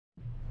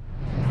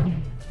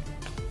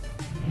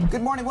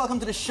Good morning. Welcome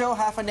to the show.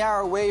 Half an hour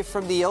away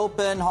from the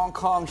open. Hong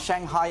Kong,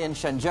 Shanghai, and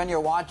Shenzhen. You're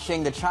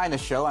watching the China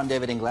Show. I'm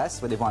David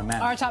Ingles with Yvonne.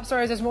 Our top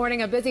stories this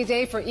morning: a busy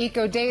day for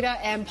eco data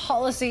and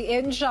policy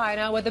in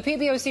China, with the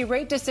PBOC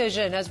rate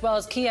decision as well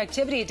as key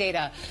activity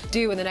data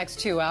due in the next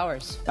 2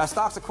 hours. Now,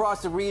 stocks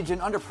across the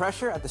region under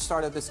pressure at the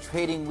start of this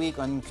trading week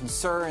on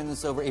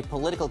concerns over a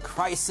political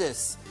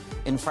crisis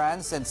in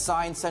France and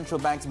signs central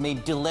banks may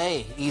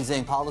delay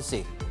easing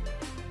policy.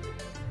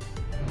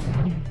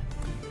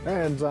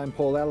 And I'm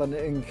Paul Allen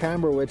in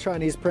Canberra, where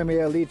Chinese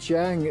Premier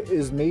Zhang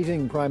is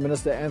meeting Prime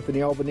Minister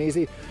Anthony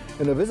Albanese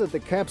in a visit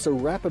that caps a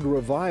rapid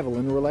revival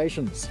in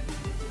relations.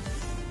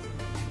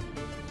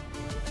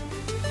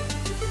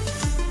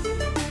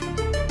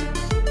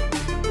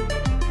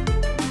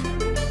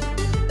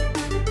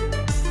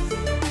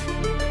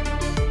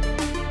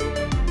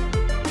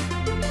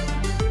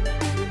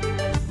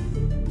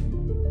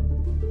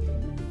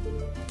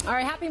 All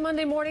right, happy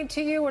Monday morning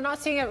to you. We're not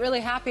seeing it really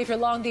happy if you're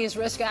long these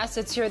risk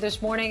assets here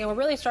this morning, and we're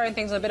really starting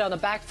things a bit on the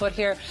back foot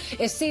here.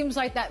 It seems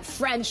like that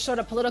French sort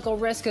of political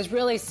risk is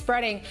really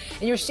spreading,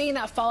 and you're seeing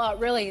that fallout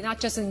really not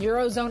just in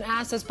Eurozone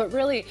assets, but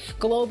really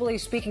globally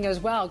speaking as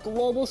well.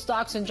 Global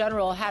stocks in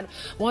general had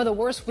one of the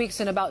worst weeks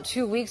in about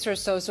 2 weeks or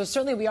so. So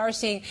certainly we are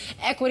seeing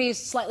equities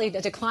slightly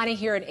declining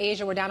here in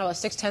Asia. We're down to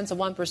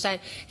 0.6%.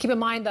 Keep in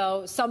mind,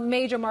 though, some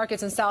major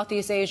markets in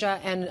Southeast Asia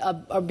and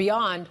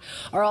beyond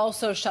are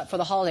also shut for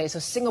the holidays. So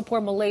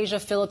Singapore, Malaysia,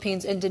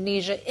 Philippines,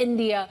 Indonesia,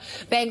 India,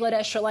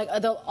 Bangladesh, Sri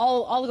Lanka,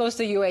 all goes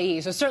to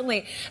UAE. So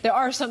certainly there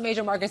are some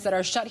major markets that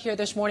are shut here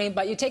this morning.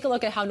 But you take a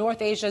look at how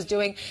North Asia is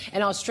doing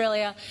and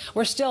Australia.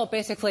 We're still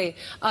basically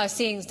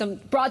seeing some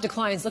broad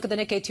declines. Look at the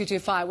Nikkei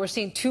 225. We're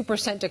seeing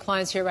 2%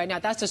 declines here right now.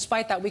 That's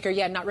despite that weaker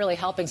yen not really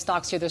helping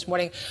stocks here this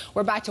morning.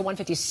 We're back to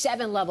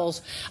 157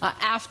 levels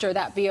after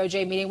that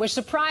BOJ meeting, which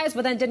surprised,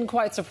 but then didn't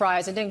quite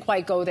surprise and didn't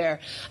quite go there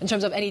in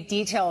terms of any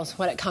details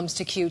when it comes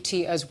to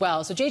QT as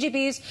well. So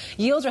JGB's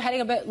yields are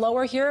heading a bit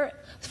lower here.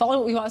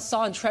 Following what we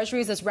saw in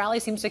treasuries, this rally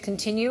seems to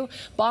continue.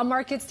 Bond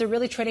markets, they're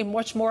really trading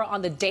much more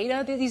on the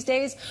data these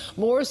days,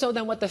 more so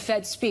than what the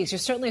Fed speaks. You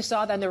certainly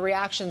saw that in the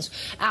reactions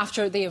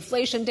after the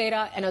inflation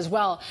data and as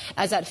well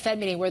as that Fed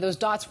meeting where those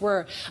dots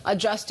were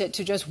adjusted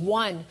to just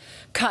one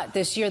cut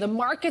this year. The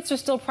markets are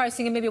still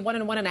pricing in maybe 1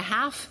 and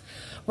 1.5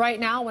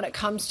 right now when it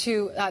comes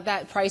to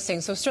that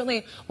pricing. So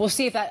certainly we'll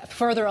see if that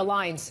further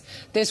aligns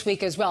this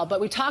week as well. But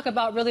we talk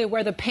about really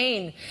where the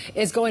pain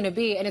is going to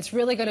be, and it's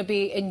really going to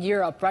be in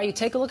Europe, right? You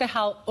take a look at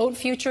how Bund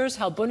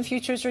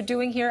futures are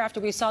doing here after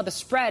we saw the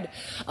spread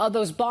of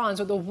those bonds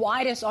with the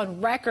widest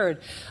on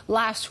record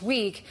last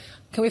week.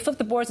 Can we flip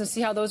the boards and see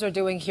how those are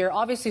doing here?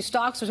 Obviously,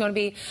 stocks are going to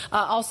be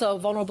also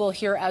vulnerable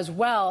here as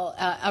well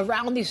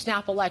around these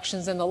snap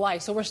elections and the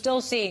like. So we're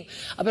still seeing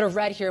a bit of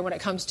red here when it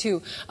comes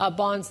to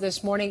bonds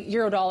this morning.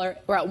 Euro-dollar,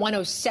 we're at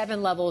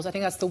 107 levels. I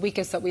think that's the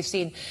weakest that we've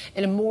seen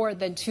in more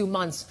than 2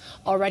 months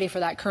already for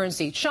that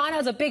currency. China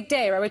is a big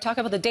day, right? We talk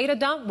about the data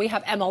dump. We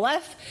have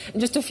MLF in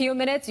just a few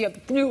minutes. You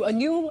have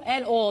new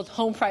and old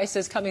home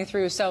prices coming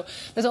through. So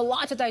there's a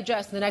lot to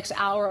digest in the next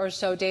hour or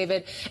so,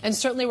 David. And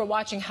certainly we're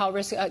watching how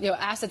risk,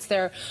 assets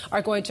there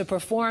are going to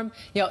perform.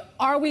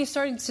 Are we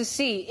starting to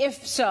see?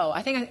 If so,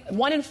 I think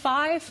 1 in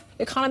 5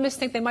 economists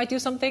think they might do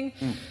something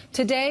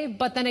today.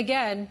 But then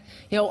again,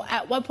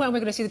 at what point are we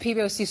going to see the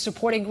PBOC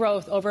supporting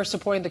growth over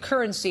supporting the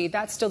currency?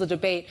 That's still the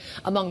debate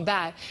among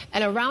that.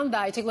 And around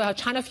that, you take a look at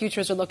how China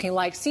futures are looking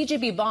like.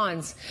 CGB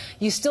bonds,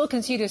 you still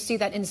continue to see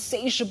that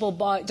insatiable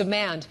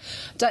demand.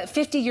 That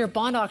 50-year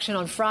bond auction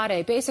on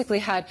Friday basically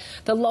had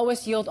the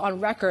lowest yield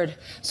on record.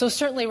 So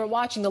certainly we're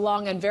watching the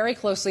long end very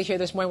closely here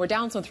this morning. We're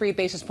down some 3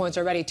 basis points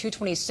already,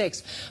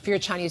 226 for your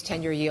Chinese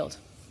 10-year yield.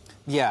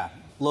 Yeah,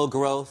 low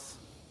growth,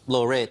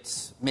 low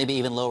rates, maybe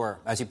even lower,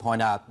 as you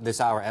point out.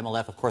 This hour,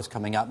 MLF, of course,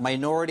 coming up.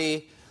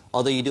 Minority,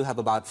 although you do have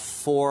about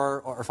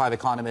 4 or 5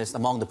 economists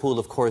among the pool,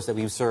 of course, that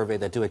we've surveyed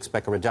that do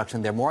expect a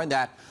reduction there. More on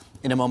that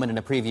in a moment, in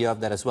a preview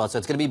of that as well. So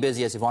it's going to be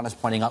busy, as Yvonne is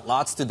pointing out.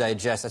 Lots to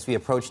digest as we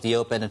approach the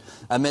open. And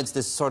amidst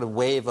this sort of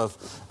wave of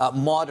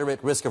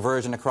moderate risk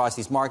aversion across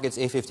these markets,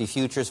 A50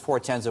 futures,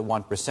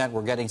 0.4%.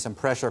 We're getting some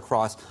pressure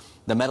across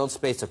the metal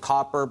space, so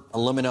copper,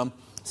 aluminum,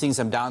 seeing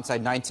some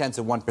downside,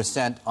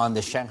 0.9% on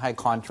the Shanghai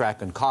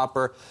contract on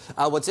copper.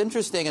 What's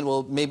interesting, and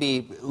we'll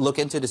maybe look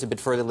into this a bit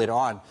further later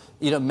on,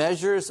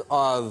 measures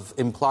of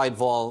implied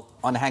vol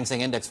on the Hang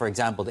Seng Index, for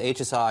example, the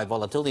HSI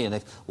volatility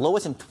index,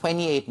 lowest in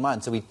 28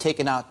 months. So we've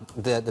taken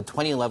out the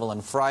 20 level on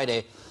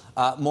Friday.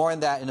 More on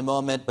that in a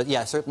moment. But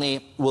yeah,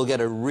 certainly we'll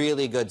get a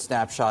really good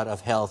snapshot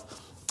of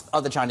health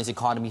of the Chinese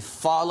economy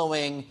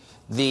following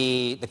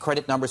the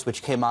credit numbers,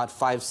 which came out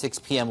 6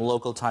 p.m.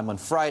 local time on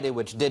Friday,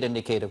 which did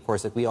indicate, of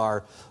course, that we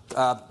are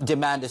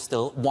demand is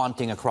still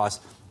wanting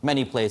across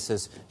many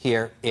places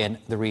here in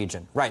the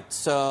region. Right.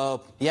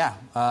 So, yeah,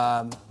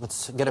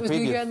 let's get a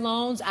preview. New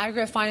loans,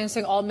 aggregate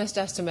financing, all missed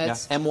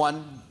estimates. Yeah.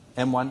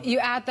 M1. You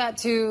add that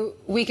to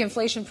weak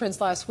inflation prints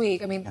last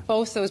week. I mean,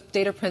 both those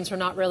data prints are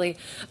not really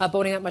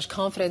boding that much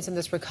confidence in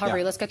this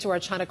recovery. Yeah. Let's get to our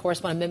China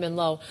correspondent, Min Min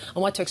Lo,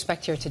 on what to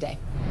expect here today.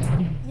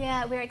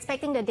 Yeah, we're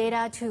expecting the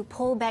data to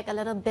pull back a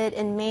little bit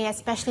in May,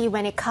 especially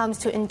when it comes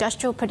to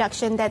industrial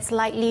production. That's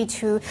likely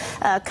to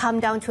come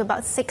down to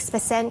about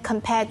 6%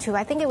 compared to,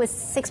 I think it was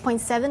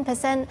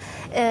 6.7%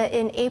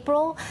 in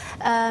April.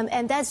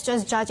 And that's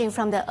just judging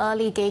from the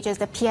early gauges,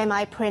 the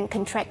PMI print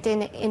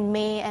contracting in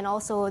May, and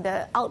also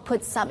the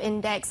output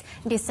sub-index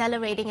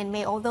decelerating in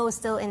May, although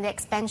still in the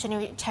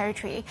expansionary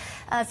territory.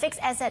 Fixed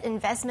asset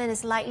investment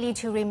is likely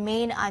to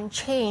remain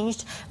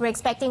unchanged. We're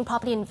expecting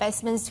property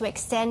investments to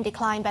extend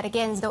decline, but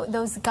again,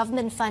 those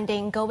government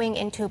funding going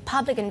into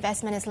public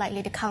investment is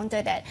likely to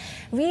counter that.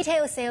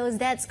 Retail sales,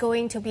 that's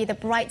going to be the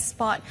bright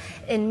spot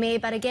in May.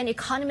 But again,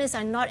 economists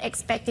are not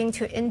expecting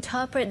to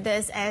interpret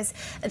this as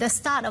the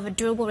start of a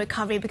durable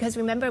recovery, because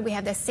remember, we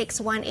have the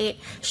 618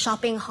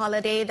 shopping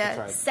holiday,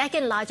 the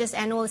second largest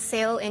annual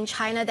sale in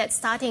China that's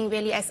starting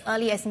really as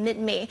early as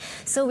mid-May.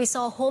 So we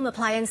saw home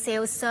appliance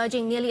sales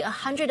surging nearly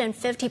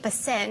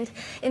 150%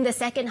 in the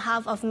second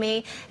half of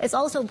May. It's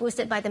also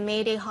boosted by the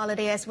May Day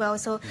holiday as well.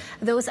 So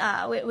those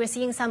are, we're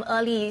seeing some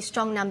early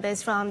strong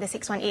numbers from the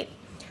 618.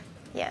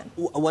 Yeah.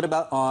 What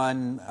about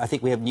on, I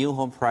think we have new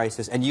home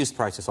prices and used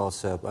prices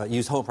also,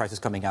 used home prices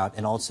coming out,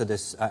 and also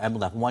this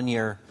MLF,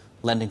 one-year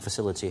lending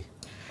facility?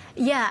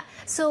 Yeah,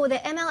 so the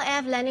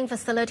MLF lending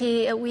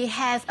facility, we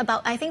have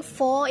about, I think,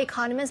 4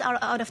 economists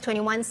out of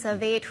 21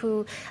 surveyed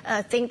who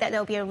think that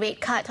there will be a rate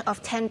cut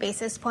of 10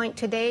 basis points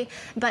today.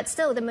 But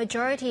still, the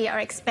majority are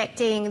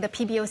expecting the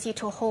PBOC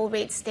to hold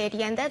rates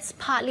steady. And that's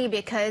partly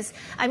because,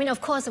 I mean, of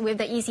course, with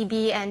the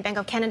ECB and Bank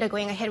of Canada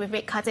going ahead with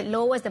rate cuts, it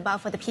lowers the bar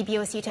for the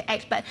PBOC to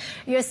act. But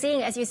you're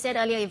seeing, as you said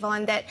earlier,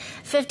 Yvonne, that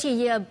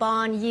 50-year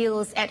bond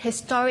yields at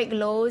historic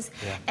lows.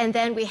 Yeah. And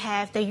then we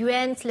have the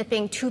yuan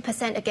slipping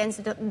 2%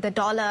 against the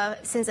dollar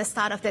since the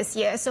start of this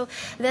year. So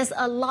there's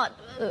a lot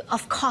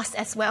of cost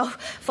as well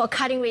for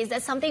cutting rates.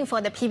 That's something for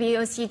the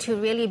PBOC to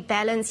really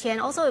balance here. And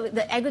also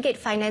the aggregate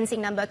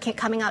financing number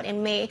coming out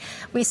in May,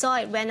 we saw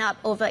it went up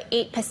over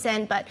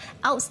 8%, but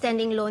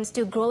outstanding loans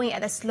still growing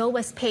at the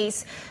slowest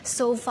pace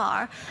so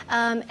far.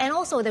 And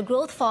also the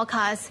growth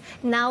forecast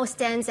now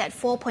stands at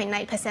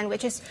 4.9%,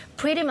 which is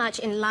pretty much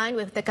in line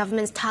with the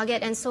government's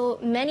target. And so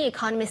many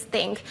economists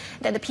think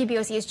that the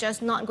PBOC is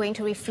just not going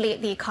to reflate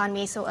the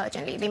economy so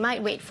urgently. They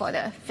might wait for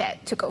the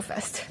Fed to go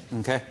first.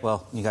 Okay,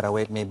 well, you got to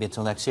wait maybe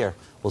until next year.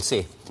 We'll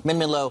see. Min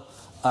Lo,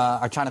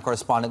 our China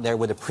correspondent there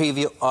with a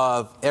preview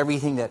of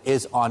everything that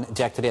is on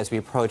deck today as we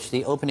approach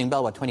the opening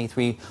bell, about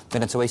 23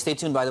 minutes away. Stay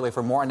tuned, by the way,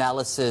 for more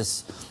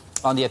analysis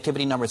on the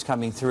activity numbers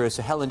coming through.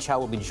 So Helen Chow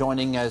will be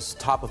joining us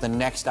top of the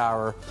next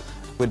hour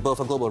with both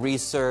a global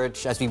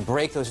research as we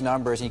break those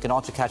numbers. And you can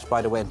also catch,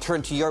 by the way, and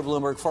turn to your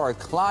Bloomberg for our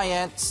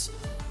clients,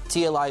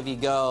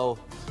 TLIV Go,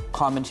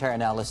 commentary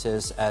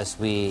analysis as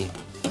we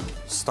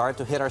start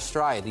to hit our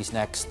stride these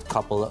next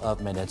couple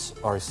of minutes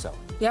or so.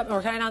 Yep,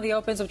 we're counting on the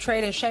opens of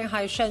trade in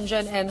Shanghai,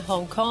 Shenzhen, and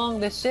Hong Kong.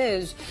 This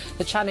is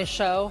the China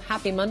Show.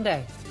 Happy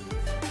Monday.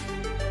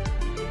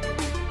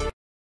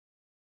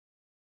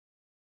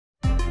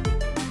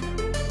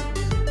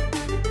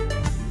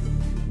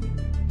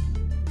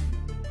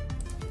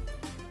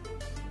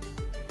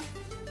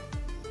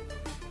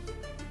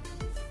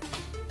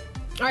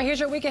 All right,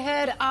 here's your week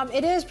ahead.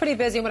 It is pretty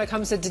busy when it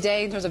comes to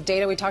today in terms of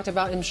data we talked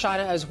about in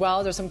China as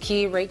well. There's some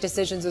key rate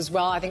decisions as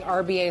well. I think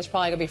RBA is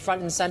probably going to be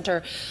front and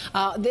center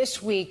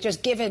this week,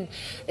 just given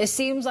it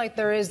seems like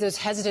there is this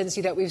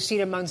hesitancy that we've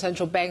seen among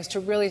central banks to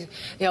really,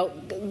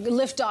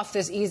 lift off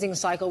this easing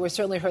cycle. We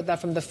certainly heard that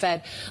from the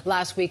Fed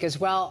last week as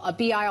well.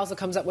 BI also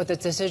comes up with a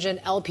decision,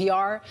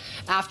 LPR,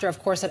 after, of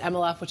course, that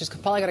MLF, which is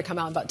probably going to come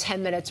out in about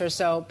 10 minutes or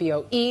so.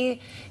 BOE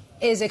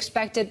is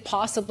expected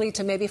possibly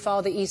to maybe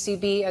follow the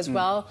ECB as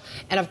well.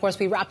 And, of course,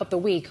 we wrap up the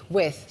week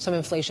with some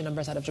inflation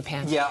numbers out of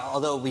Japan. Yeah,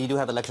 although we do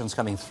have elections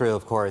coming through,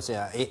 of course,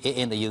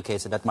 in the UK,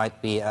 so that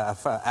might be an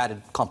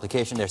added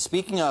complication there.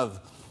 Speaking of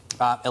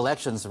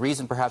elections, the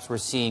reason perhaps we're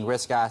seeing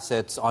risk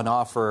assets on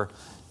offer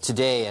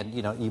today, and,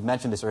 you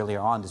mentioned this earlier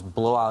on, this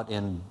blowout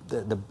in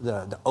the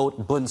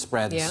Bund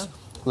spreads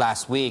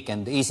last week,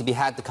 and the ECB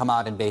had to come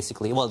out and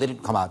basically, well, they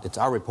didn't come out, it's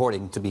our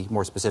reporting to be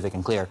more specific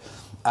and clear,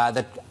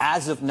 that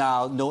as of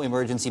now, no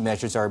emergency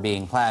measures are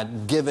being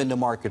planned, given the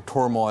market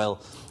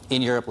turmoil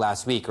in Europe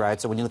last week, right?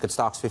 So when you look at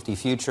Stocks 50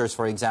 futures,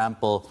 for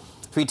example,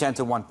 0.3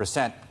 of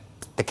 1%.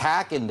 The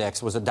CAC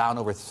index was down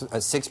over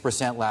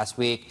 6% last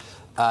week.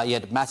 You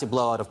had a massive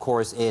blowout, of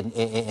course,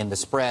 in the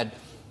spread.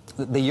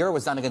 The euro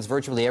was down against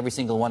virtually every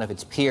single one of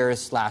its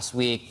peers last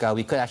week.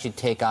 We could actually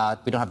take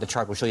out, we don't have the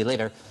chart, we'll show you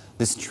later,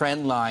 this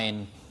trend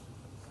line,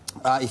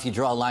 if you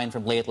draw a line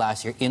from late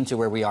last year into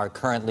where we are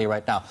currently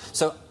right now.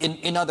 So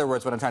in other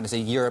words, what I'm trying to say,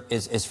 Europe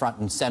is front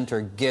and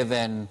center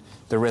given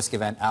the risk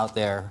event out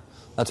there.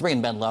 Let's bring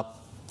in Ben Lupp,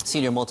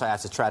 Senior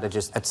Multi-Asset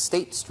Strategist at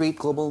State Street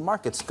Global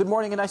Markets. Good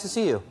morning and nice to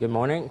see you. Good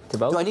morning to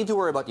both. Do I need to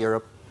worry about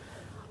Europe?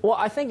 Well,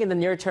 I think in the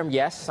near term,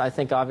 yes. I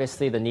think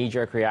obviously the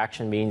knee-jerk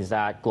reaction means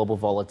that global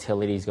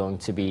volatility is going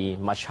to be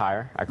much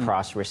higher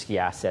across risky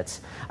assets.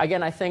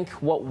 Again, I think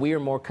what we're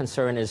more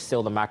concerned is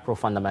still the macro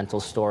fundamental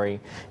story.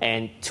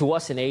 And to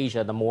us in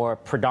Asia, the more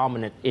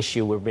predominant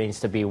issue remains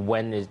to be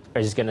when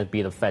is going to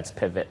be the Fed's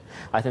pivot.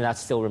 I think that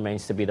still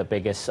remains to be the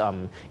biggest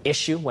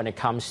issue when it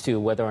comes to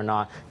whether or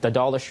not the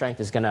dollar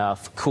strength is going to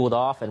cool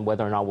off and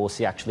whether or not we'll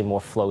see actually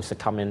more flows to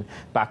come in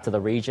back to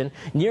the region.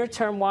 Near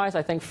term wise,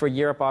 I think for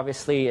Europe,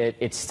 obviously,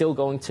 it's still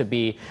going to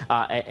be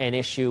an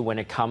issue when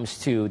it comes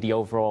to the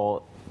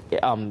overall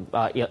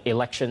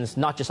elections,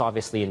 not just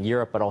obviously in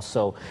Europe, but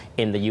also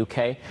in the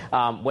UK.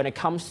 When it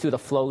comes to the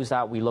flows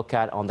that we look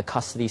at on the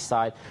custody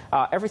side,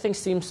 everything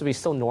seems to be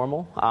still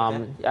normal.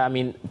 I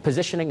mean,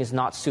 positioning is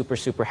not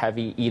super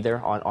heavy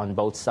either on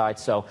both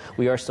sides, so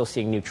we are still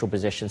seeing neutral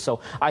positions. So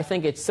I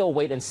think it's still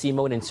wait and see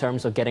mode in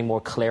terms of getting more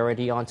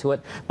clarity onto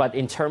it. But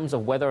in terms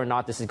of whether or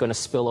not this is going to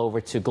spill over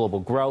to global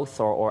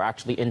growth or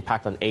actually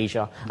impact on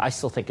Asia, I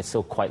still think it's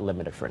still quite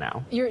limited for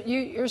now.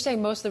 You're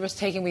saying most of the risk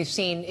taking we've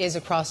seen is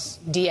across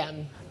DM.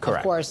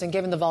 Correct. Of course, and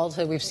given the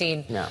volatility we've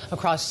seen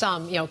across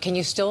some, can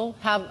you still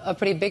have a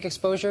pretty big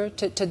exposure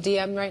to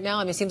DM right now?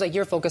 I mean, it seems like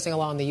you're focusing a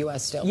lot on the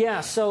U.S. still.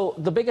 Yeah, so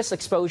the biggest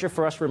exposure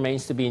for us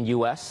remains to be in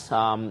U.S.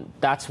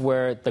 That's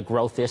where the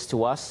growth is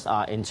to us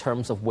in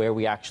terms of where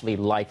we actually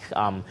like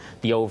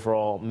the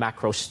overall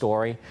macro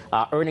story.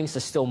 Earnings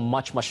are still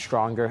much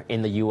stronger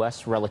in the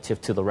U.S.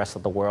 relative to the rest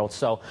of the world.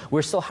 So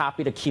we're still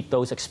happy to keep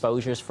those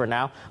exposures for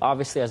now.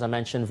 Obviously, as I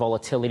mentioned,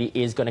 volatility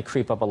is going to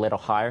creep up a little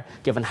higher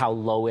given how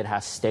low it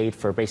has stayed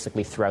for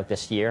basically throughout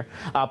this year.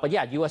 But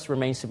yeah, U.S.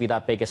 remains to be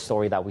that biggest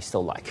story that we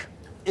still like.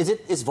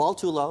 Is vol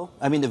too low?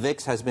 I mean, the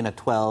VIX has been at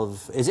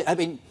 12. I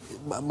mean,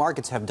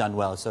 markets have done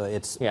well, so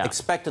it's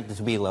expected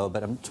to be low,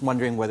 but I'm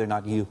wondering whether or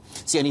not you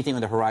see anything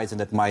on the horizon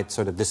that might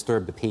sort of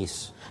disturb the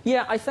peace.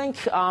 Yeah, I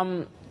think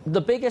I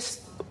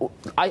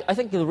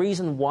think the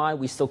reason why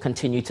we still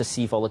continue to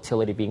see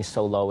volatility being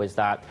so low is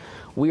that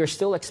we are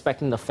still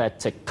expecting the Fed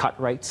to cut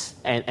rates,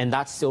 and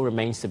that still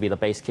remains to be the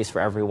base case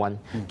for everyone,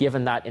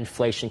 given that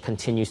inflation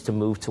continues to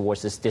move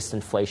towards this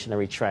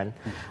disinflationary trend.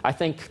 I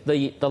think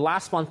the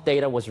last month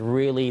data was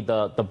really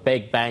the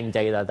big bang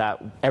data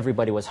that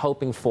everybody was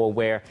hoping for,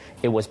 where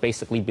it was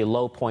basically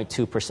below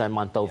 0.2%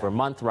 month over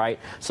month, right?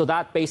 So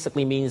that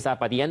basically means that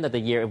by the end of the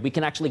year, if we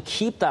can actually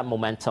keep that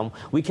momentum,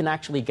 we can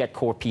actually get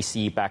core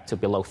PCE back to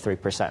below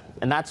 3%.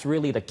 And that's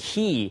really the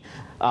key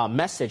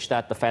message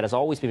that the Fed has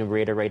always been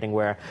reiterating,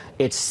 where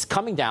it's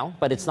coming down,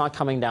 but it's not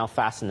coming down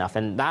fast enough.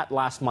 And that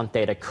last month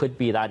data could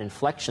be that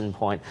inflection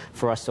point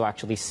for us to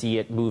actually see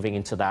it moving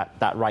into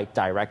that right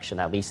direction,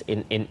 at least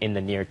in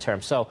the near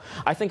term. So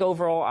I think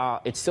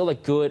overall, it's still a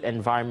good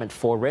environment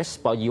for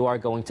risk, but you are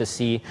going to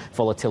see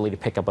volatility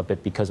pick up a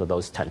bit because of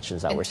those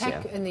tensions that we're seeing.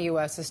 Tech in the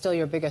U.S. is still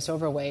your biggest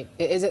overweight.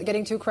 Is it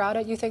getting too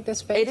crowded, you think, this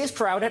space? It is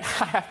crowded.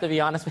 I have to be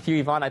honest with you,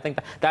 Yvonne. I think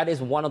that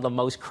is one of the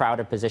most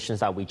crowded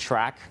positions that we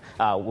track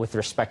with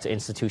respect to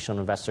institutional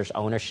investors'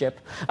 ownership.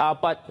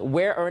 But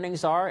where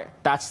earnings are,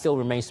 that still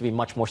remains to be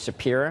much more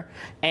superior.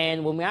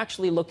 And when we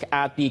actually look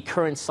at the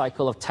current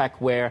cycle of tech,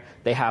 where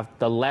they have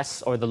the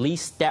less or the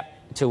least step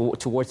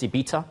towards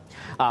EBITDA,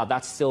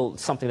 that's still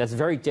something that's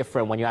very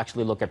different when you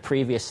actually look at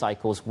previous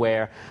cycles,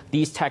 where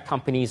these tech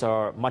companies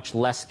are much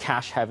less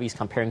cash heavy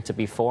comparing to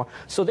before.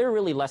 So they're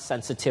really less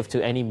sensitive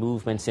to any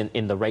movements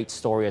in the rate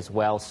story as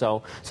well.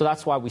 So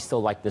that's why we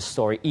still like this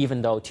story,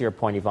 even though, to your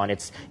point, Yvonne,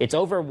 it's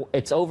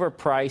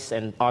overpriced,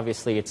 and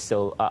obviously it's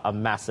still a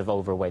massive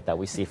overweight that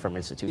we see from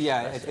institutions.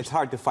 Yeah, it's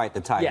hard to fight the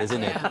tide,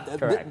 isn't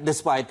it?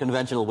 Despite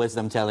conventional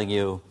wisdom telling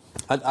you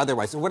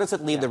otherwise. So where does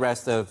it leave the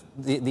rest of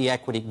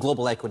the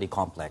global equity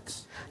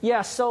complex?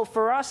 Yeah, so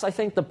for us, I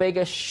think the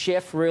biggest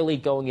shift really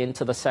going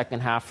into the second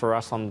half for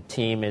us on the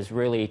team is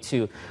really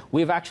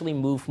we've actually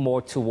moved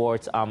more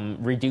towards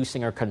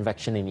reducing our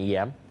convection in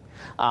EM.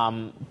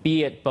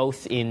 Be it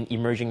both in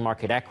emerging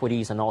market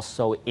equities and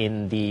also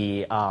in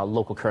the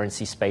local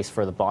currency space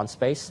for the bond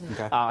space.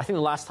 Okay. I think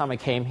the last time I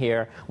came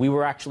here, we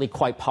were actually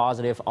quite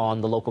positive on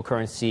the local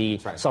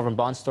currency sovereign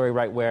bond story,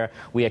 right, where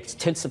we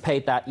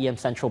anticipate that EM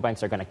central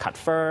banks are going to cut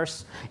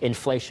first.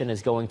 Inflation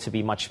is going to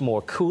be much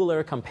more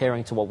cooler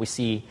comparing to what we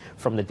see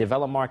from the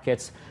developed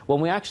markets.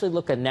 When we actually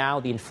look at now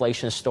the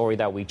inflation story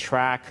that we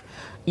track,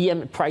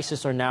 EM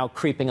prices are now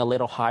creeping a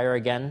little higher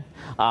again.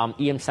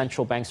 EM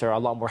central banks are a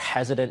lot more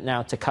hesitant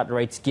now to cut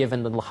rates,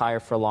 given the higher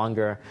for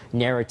longer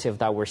narrative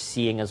that we're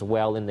seeing as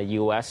well in the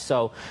U.S.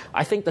 So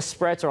I think the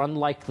spreads are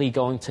unlikely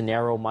going to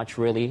narrow much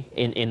really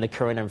in the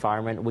current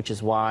environment, which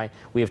is why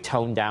we have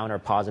toned down our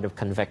positive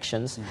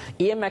convictions.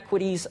 EM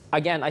equities,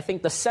 again, I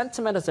think the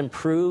sentiment has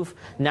improved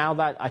now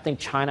that I think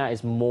China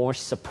is more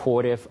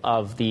supportive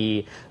of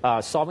the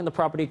solving the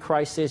property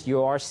crisis.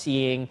 You are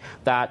seeing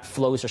that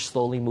flows are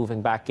slowly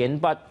moving back in,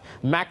 but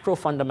macro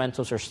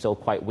fundamentals are still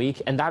quite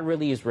weak, and that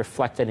really is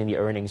reflected in the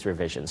earnings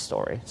revision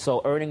story.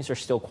 So earnings are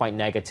still quite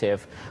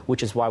negative,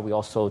 which is why we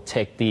also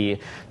take the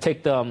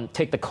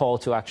call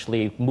to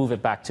actually move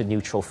it back to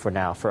neutral for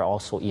now for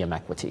also EM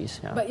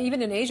equities. Yeah. But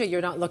even in Asia,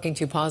 you're not looking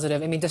too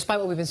positive. I mean, despite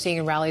what we've been seeing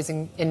in rallies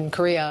in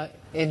Korea,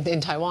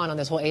 in Taiwan on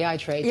this whole AI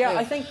trade. Yeah, too.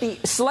 I think the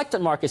selected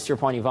markets, to your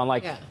point, Yvonne,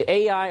 like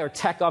AI or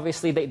tech,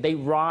 obviously, they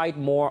ride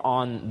more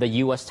on the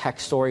U.S. tech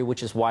story,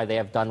 which is why they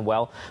have done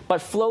well.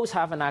 But flows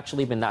haven't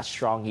actually been that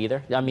strong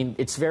either. I mean,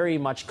 it's very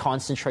much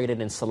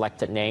concentrated in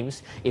selected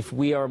names. If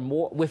we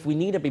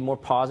need to be more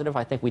positive,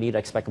 I think we need to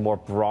expect a more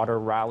broader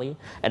rally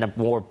and a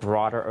more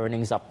broader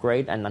earnings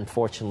upgrade. And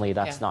unfortunately,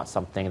 that's not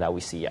something that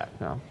we see yet.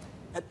 No.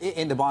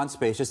 In the bond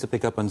space, just to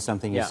pick up on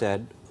something you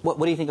said, what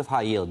do you think of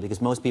high yield?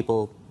 Because most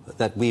people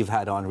that we've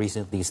had on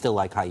recently still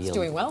like high yield. It's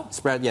doing well.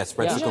 Spreads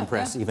to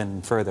compress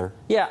even further.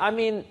 Yeah, I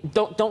mean,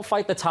 don't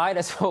fight the tide.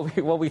 That's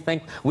what we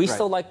think. We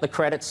still like the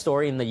credit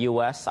story in the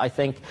U.S. I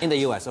think in the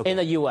U.S. Okay. In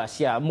the U.S.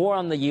 Yeah, more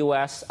on the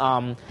U.S.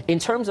 In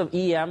terms of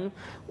EM,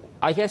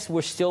 I guess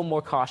we're still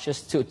more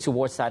cautious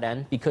towards that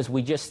end because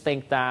we just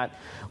think that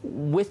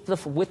with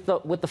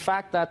the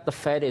fact that the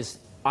Fed is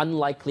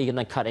unlikely going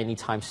to cut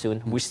anytime soon.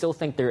 We still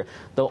think the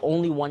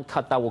only one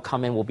cut that will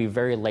come in will be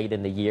very late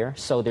in the year.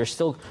 So there's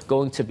still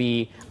going to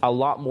be a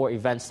lot more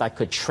events that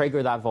could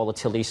trigger that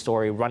volatility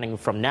story running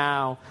from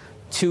now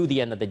to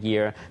the end of the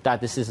year, that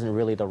this isn't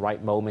really the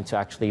right moment to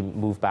actually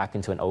move back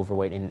into an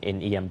overweight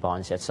in EM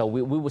bonds yet. So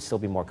we would still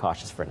be more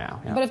cautious for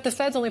now. Yeah. But if the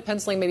Fed's only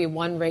penciling maybe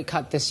one rate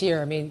cut this year,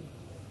 I mean,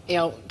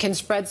 can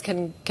spreads,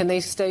 can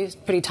they stay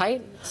pretty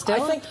tight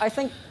still? I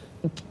think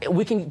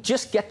we can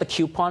just get the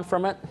coupon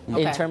from it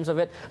in terms of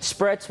it.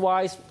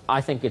 Spreads-wise, I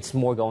think it's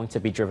more going to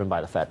be driven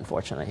by the Fed,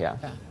 unfortunately, yeah.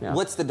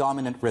 What's the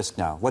dominant risk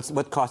now?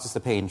 What causes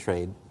the pain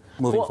trade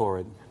moving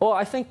forward? Well,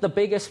 I think the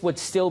biggest would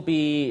still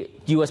be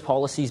U.S.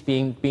 policies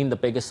being the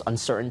biggest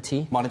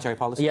uncertainty. Monetary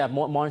policy? Yeah,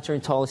 monetary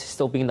policy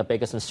still being the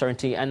biggest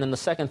uncertainty. And then the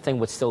second thing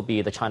would still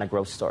be the China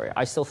growth story.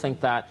 I still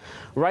think that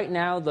right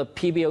now the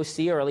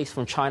PBOC, or at least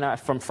from China,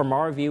 from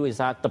our view, is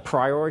that the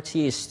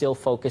priority is still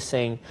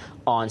focusing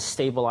on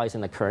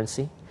stabilizing the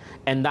currency.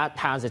 And that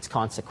has its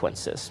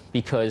consequences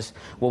because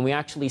when we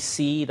actually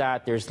see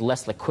that there's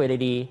less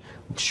liquidity,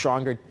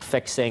 stronger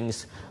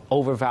fixings,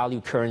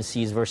 overvalued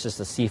currencies versus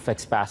the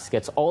CFX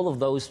baskets, all of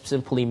those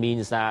simply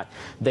means that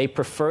they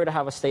prefer to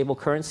have a stable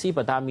currency,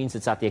 but that means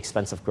it's at the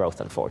expense of growth,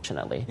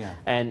 unfortunately. Yeah.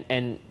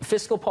 And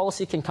fiscal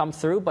policy can come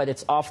through, but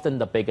it's often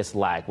the biggest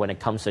lag when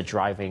it comes to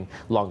driving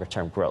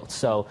longer-term growth.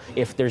 So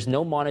if there's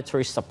no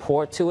monetary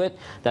support to it,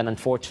 then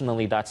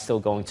unfortunately that's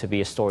still going to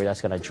be a story that's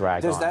going to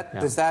drag on.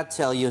 Does that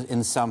tell you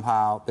in some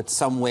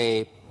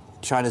way,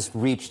 China's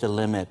reached the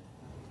limit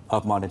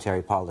of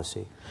monetary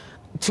policy?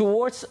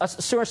 To a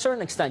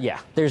certain extent,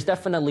 yeah. There's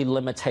definitely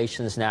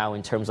limitations now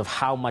in terms of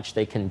how much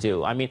they can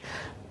do. I mean,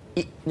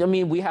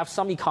 we have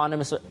some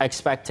economists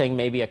expecting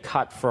maybe a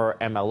cut for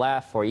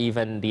MLF or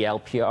even the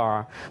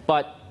LPR,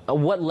 but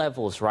what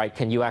levels, right,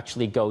 can you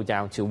actually go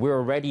down to? We're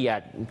already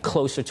at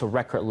closer to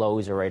record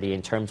lows already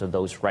in terms of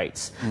those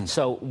rates.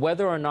 So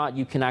whether or not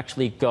you can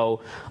actually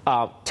go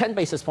 10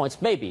 basis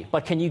points, maybe,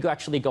 but can you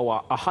actually go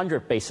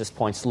 100 basis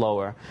points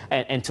lower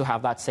and to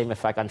have that same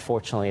effect?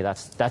 Unfortunately,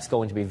 that's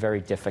going to be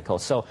very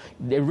difficult. So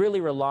it really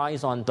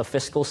relies on the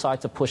fiscal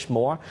side to push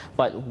more,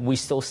 but we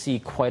still see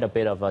quite a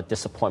bit of a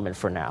disappointment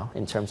for now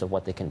in terms of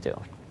what they can do.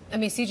 I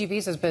mean,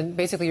 CGBs has been,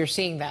 basically you're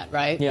seeing that,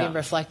 right, being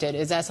reflected.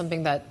 Is that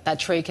something that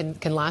trade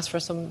can last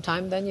for some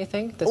time then, you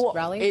think, this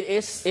rally? It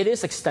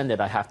is extended,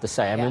 I have to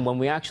say. I mean, when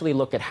we actually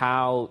look at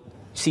how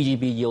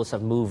CGB yields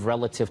have moved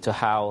relative to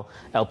how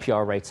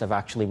LPR rates have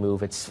actually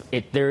moved,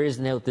 there is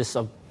this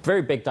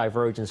very big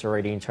divergence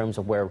already in terms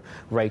of where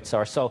rates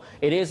are. So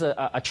it is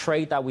a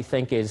trade that we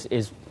think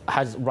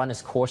has run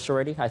its course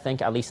already, I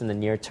think, at least in the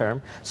near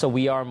term. So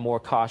we are more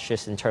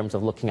cautious in terms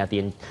of looking at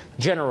the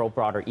general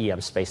broader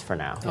EM space for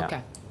now.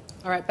 Okay.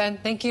 All right, Ben,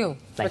 thank you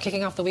for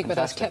kicking off the week with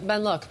us.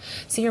 Ben, look,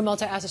 Senior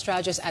Multi-Asset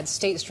Strategist at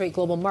State Street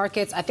Global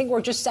Markets. I think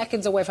we're just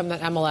seconds away from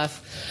that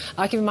MLF.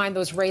 Keep in mind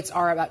those rates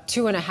are about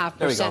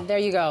 2.5%. There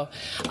you go.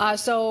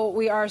 So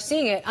we are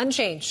seeing it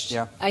unchanged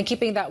and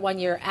keeping that 1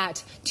 year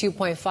at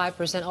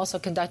 2.5%. Also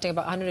conducting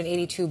about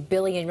 182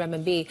 billion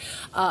renminbi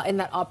in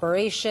that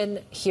operation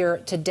here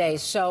today.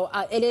 So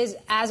it is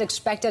as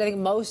expected. I think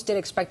most did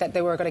expect that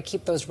they were going to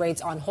keep those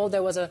rates on hold.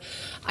 There was a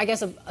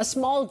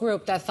small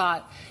group that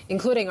thought,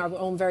 including our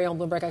own very own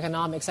Bloomberg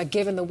Economics, that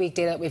given the weak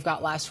data that we've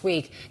got last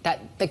week,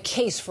 that the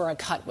case for a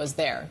cut was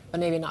there,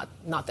 but maybe not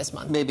this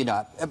month. Maybe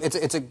not.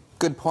 It's a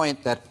good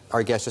point that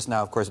our guest just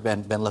now, of course,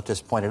 Ben Luft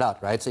just pointed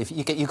out, right? So if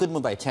you could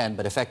move by 10,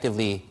 but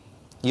effectively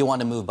you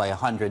want to move by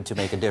 100 to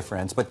make a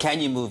difference. But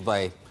can you move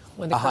by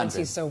when the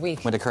currency is so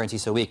weak? When the currency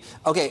is so weak.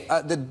 Okay,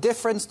 the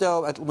difference,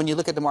 though, when you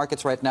look at the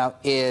markets right now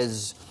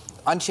is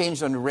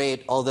unchanged on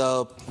rate,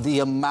 although the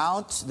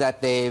amount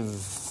that they've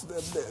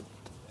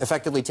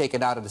effectively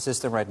taken out of the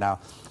system right now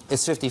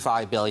is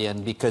 55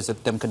 billion because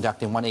of them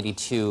conducting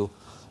 182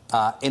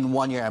 in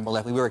 1 year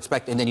MLF. We were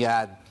expecting, and then you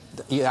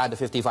add the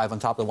 55 on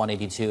top of the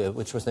 182,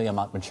 which was the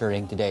amount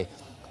maturing today,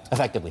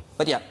 effectively.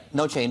 But yeah,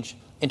 no change.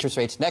 Interest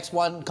rates. Next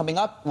one coming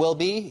up will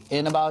be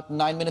in about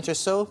 9 minutes or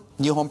so.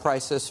 New home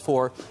prices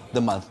for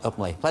the month of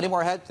May. Plenty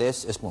more ahead.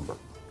 This is Bloomberg.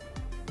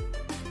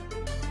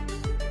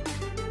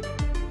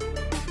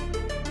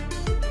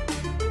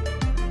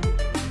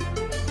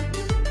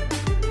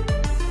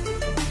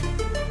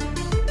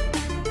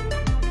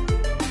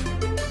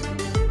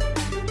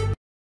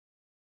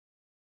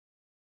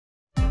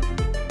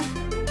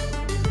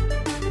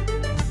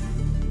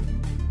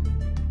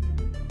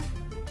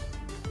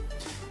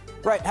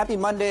 Right, happy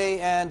Monday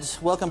and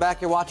welcome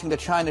back. You're watching the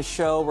China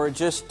Show. We're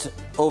just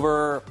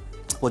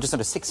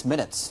under 6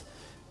 minutes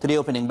to the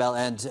opening bell,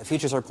 and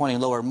futures are pointing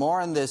lower. More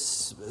on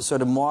this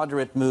sort of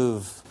moderate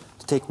move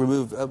to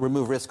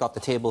remove risk off the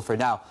table for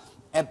now.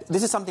 And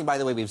this is something, by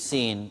the way, we've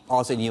seen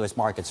also in U.S.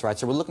 markets, right?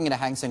 So we're looking at a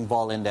Hang Seng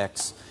Vol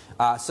Index.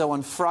 So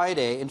on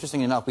Friday,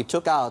 interestingly enough, we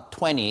took out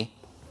 20,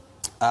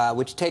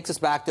 which takes us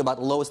back to about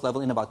the lowest level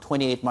in about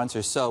 28 months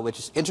or so, which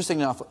is interesting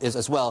enough is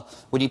as well,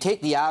 when you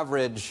take the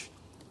average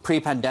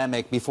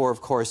pre-pandemic, before,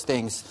 of course,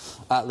 things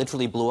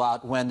literally blew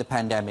out when the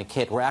pandemic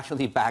hit, we're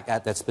actually back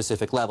at that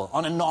specific level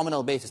on a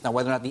nominal basis. Now,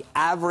 whether or not the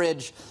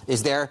average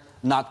is there,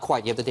 not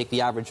quite. You have to take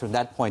the average from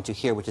that point to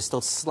here, which is still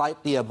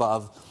slightly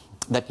above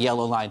that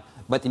yellow line.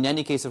 But in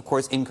any case, of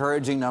course,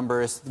 encouraging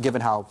numbers,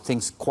 given how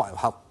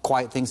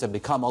quiet things have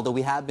become, although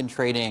we have been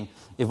trading,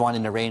 Yvonne,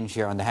 in the range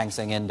here on the Hang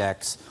Seng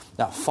Index,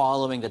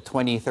 following the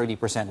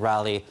 20-30%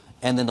 rally,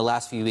 and then the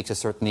last few weeks has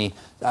certainly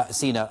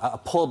seen a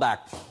pullback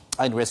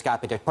in risk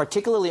appetite,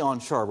 particularly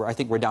onshore, where I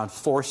think we're down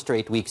 4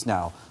 straight weeks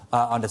now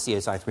on the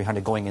CSI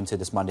 300 going into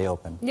this Monday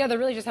open. Yeah, there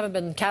really just haven't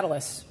been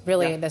catalysts,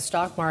 really, in the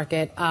stock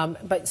market.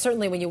 But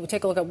certainly when you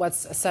take a look at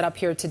what's set up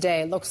here today,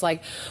 it looks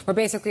like we're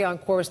basically on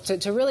course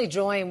to really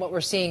join what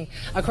we're seeing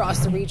across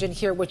the region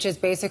here, which is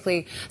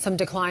basically some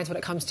declines when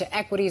it comes to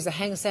equities. The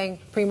Hang Seng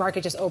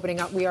pre-market just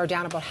opening up. We are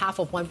down about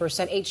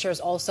 0.5%. 8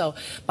 shares also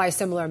by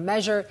similar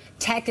measure.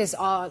 Tech is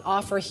on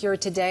offer here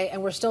today,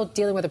 and we're still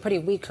dealing with a pretty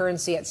weak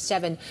currency at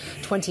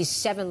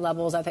 7.27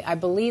 levels. I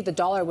believe the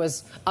dollar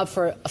was up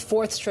for a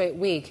 4th straight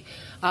week.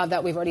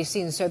 That we've already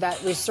seen. So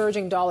that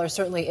resurging dollar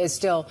certainly is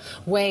still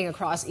weighing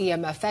across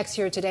EMFX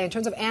here today. In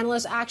terms of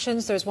analyst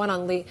actions, there's one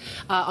on the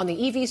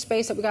EV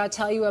space that we got to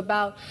tell you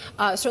about.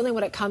 Certainly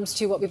when it comes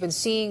to what we've been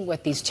seeing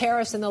with these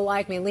tariffs and the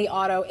like, mainly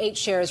auto, 8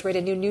 shares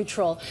rated new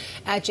neutral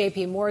at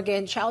JP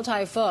Morgan. Chow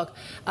Tai Fook,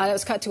 that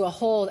was cut to a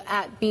hold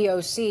at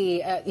BOC.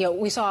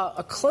 We saw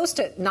a close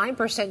to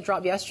 9%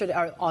 drop yesterday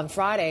or on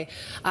Friday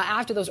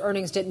after those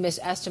earnings did miss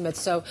estimates.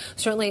 So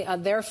certainly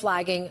they're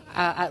flagging,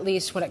 at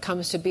least when it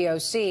comes to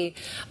BOC.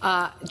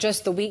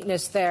 Just the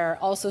weakness there.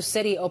 Also,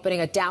 Citi opening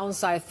a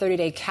downside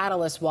 30-day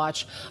catalyst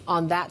watch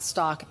on that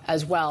stock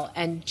as well.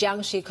 And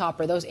Jiangxi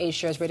Copper, those 8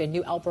 shares rated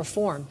new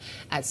outperform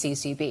at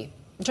CCB.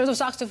 In terms of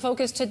stocks to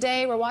focus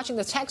today, we're watching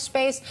the tech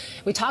space.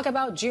 We talk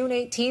about June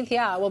 18th.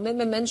 Yeah, well, Min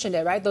mentioned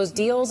it, right? Those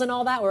deals and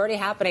all that were already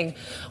happening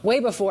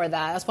way before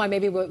that. That's why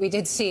maybe we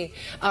did see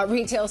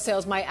retail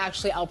sales might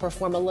actually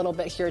outperform a little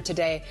bit here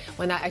today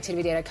when that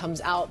activity data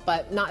comes out,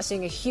 but not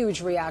seeing a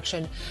huge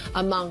reaction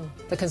among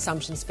the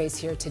consumption space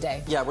here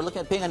today. Yeah, we're looking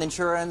at ping on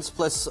insurance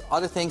plus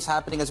other things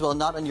happening as well,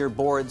 not on your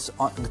boards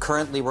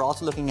currently. We're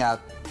also looking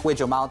at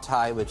Huizhou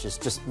Maotai, which is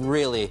just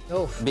really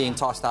being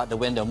tossed out the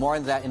window. More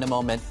on that in a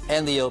moment.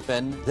 And the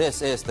open.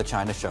 This is the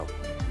China Show.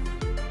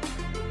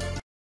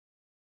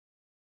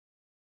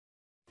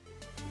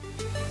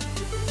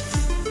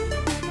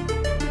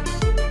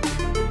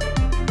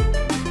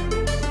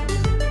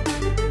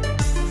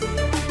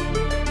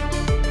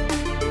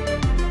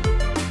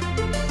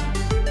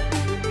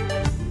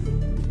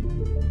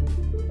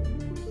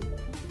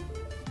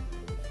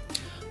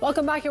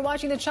 Welcome back. You're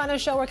watching the China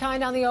Show. We're counting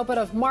down the open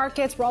of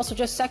markets. We're also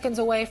just seconds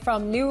away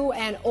from new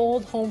and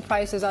old home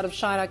prices out of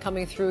China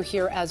coming through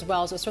here as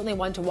well. So certainly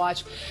one to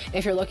watch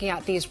if you're looking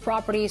at these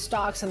property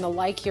stocks and the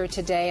like here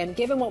today. And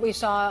given what we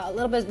saw, a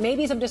little bit,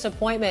 maybe some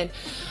disappointment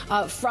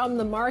from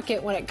the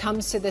market when it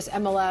comes to this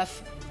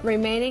MLF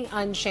remaining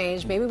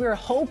unchanged. Maybe we were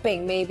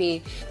hoping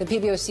maybe the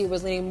PBOC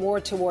was leaning more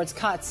towards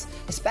cuts,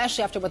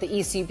 especially after what the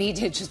ECB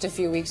did just a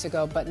few weeks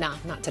ago, but nah,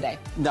 not today.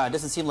 No, it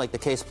doesn't seem like the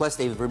case. Plus,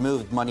 they've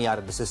removed money out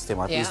of the system,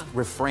 or at least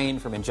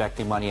refrained from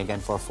injecting money again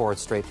for a 4th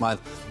straight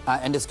month.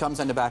 And this comes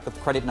on the back of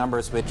credit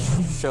numbers, which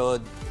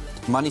showed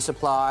money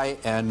supply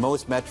and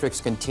most metrics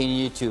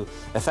continue to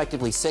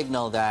effectively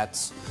signal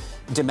that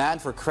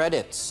demand for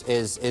credits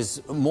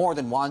is more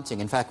than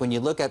wanting. In fact, when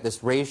you look at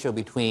this ratio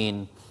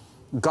between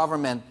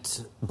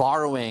government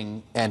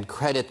borrowing and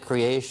credit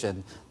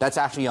creation, that's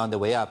actually on the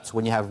way up. So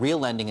when you have real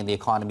lending in the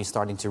economy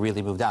starting to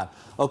really move down.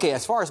 Okay,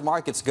 as far as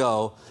markets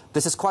go,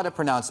 this is quite a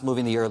pronounced move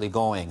in the early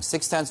going.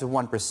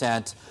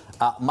 0.6%.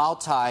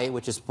 Maotai,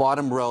 which is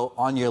bottom row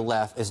on your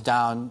left, is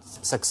down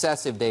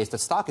successive days. The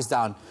stock is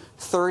down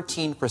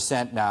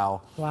 13%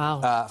 now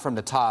from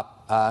the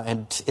top.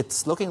 And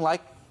it's looking like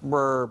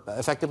we're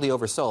effectively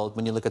oversold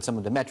when you look at some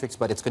of the metrics,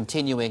 but it's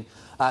continuing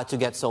to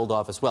get sold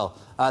off as well.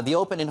 The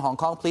open in Hong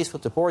Kong, please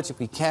flip the boards if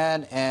we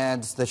can,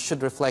 and this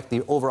should reflect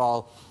the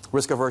overall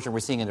risk aversion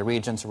we're seeing in the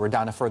region. So we're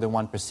down a further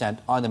 1%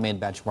 on the main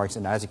benchmarks,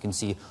 and as you can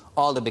see,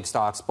 all the big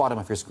stocks, bottom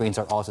of your screens,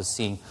 are also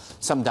seeing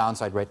some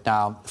downside right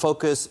now.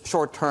 Focus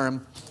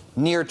short-term,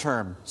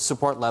 near-term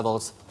support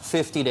levels,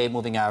 50-day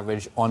moving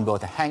average on both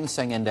the Hang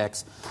Seng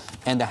Index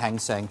and the Hang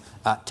Seng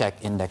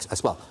Tech Index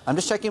as well. I'm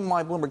just checking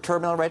my Bloomberg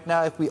terminal right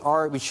now. If we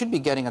should be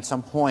getting at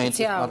some point,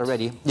 if not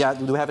already. Yeah,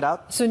 do we have it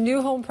out? So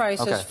new home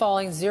prices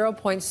falling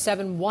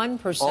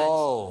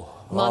 0.71%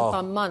 month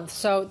on month.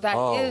 So that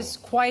is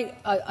quite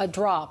a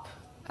drop,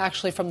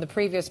 actually, from the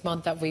previous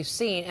month that we've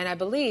seen. And I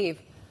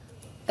believe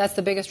that's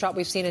the biggest drop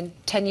we've seen in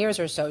 10 years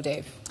or so,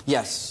 Dave.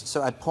 Yes.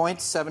 So at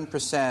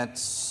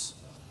 0.7%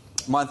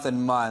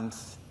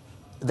 month-on-month,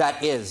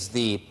 that is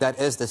the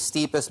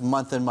steepest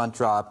month-on-month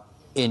drop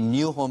in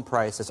new home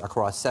prices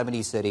across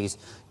 70 cities,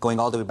 going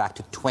all the way back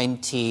to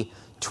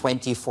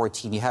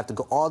 2014. You have to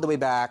go all the way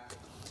back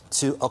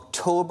to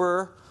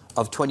October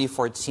of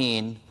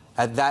 2014.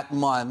 At that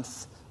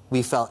month,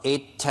 we fell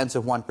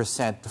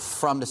 0.8%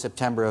 from the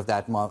September of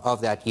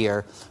that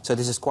year. So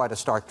this is quite a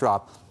stark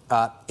drop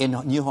in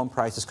new home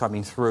prices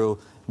coming through.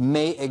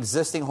 May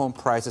existing home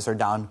prices are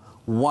down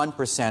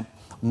 1%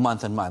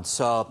 month-on-month.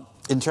 So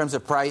in terms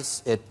of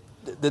price,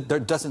 there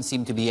doesn't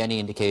seem to be any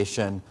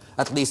indication,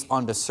 at least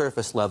on the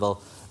surface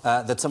level,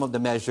 that some of the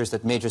measures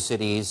that major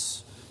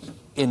cities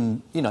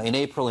in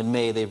April and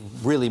May,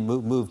 they've really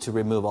moved to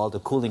remove all the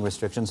cooling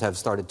restrictions have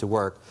started to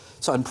work.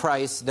 So in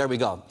price, there we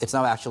go. It's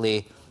now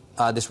actually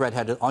this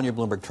red-headed on your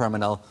Bloomberg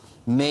terminal.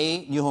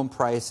 May new home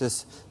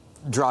prices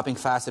dropping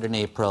faster than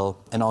April,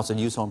 and also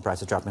used home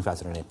prices dropping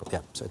faster than April.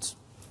 Yeah, so it's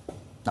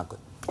not good.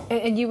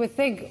 And you would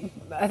think,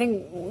 I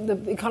think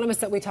the economists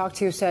that we talked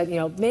to said,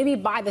 maybe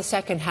by the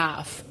second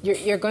half,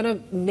 you're going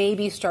to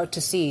maybe start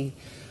to see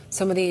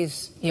some of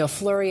these,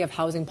 flurry of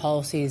housing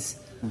policies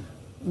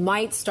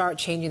might start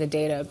changing the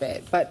data a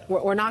bit. But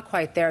we're not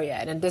quite there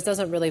yet. And this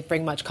doesn't really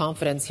bring much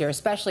confidence here,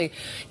 especially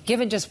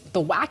given just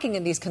the whacking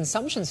in these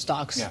consumption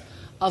stocks. Yeah.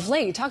 Of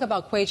late. You talk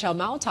about Kway Chow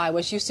Mao Tai,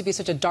 which used to be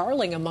such a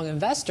darling among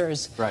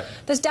investors. Right.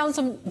 That's down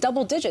some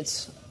double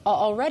digits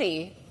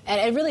already. And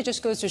it really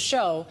just goes to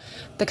show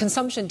the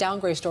consumption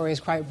downgrade story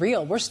is quite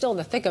real. We're still in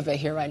the thick of it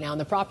here right now.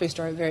 And the property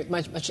story very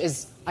much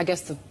is, I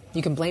guess,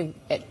 you can blame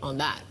it on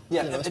that.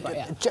 Yeah,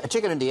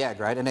 chicken and the egg,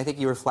 right? And I think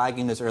you were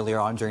flagging this earlier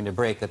on during the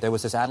break, that there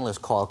was this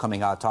analyst call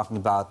coming out talking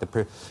about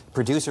the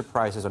producer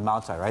prices on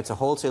Mao Tai, right? So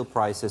wholesale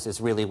prices is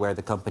really where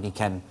the company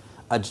can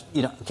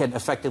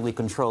effectively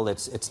control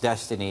its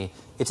destiny.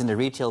 It's in the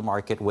retail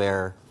market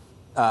where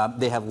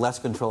they have less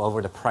control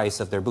over the price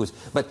of their booze.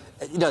 But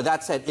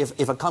that said,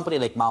 if a company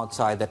like Mao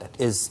Tai that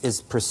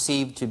is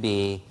perceived to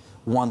be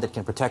one that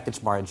can protect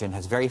its margin,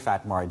 has very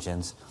fat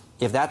margins,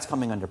 if that's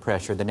coming under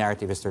pressure, the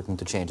narrative is starting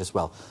to change as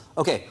well.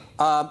 Okay,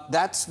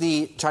 that's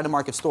the China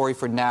market story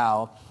for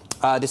now.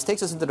 This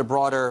takes us into the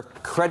broader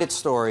credit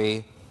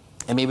story,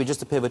 and maybe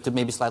just to pivot to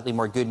maybe slightly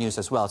more good news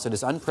as well. So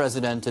this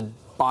unprecedented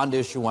bond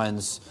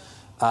issuance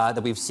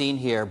that we've seen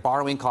here,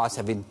 borrowing costs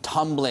have been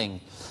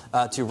tumbling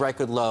to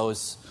record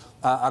lows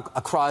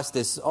across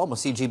this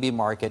almost CGB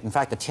market. In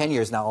fact, the 10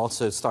 years now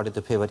also started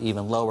to pivot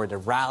even lower, the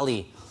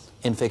rally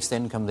in fixed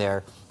income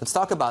there. Let's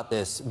talk about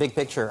this. Big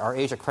picture. Our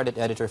Asia credit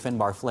editor,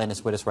 Finbar Flynn,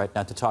 is with us right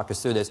now to talk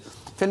us through this.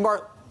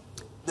 Finbar,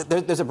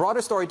 there's a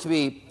broader story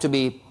to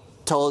be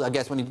told, I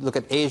guess, when you look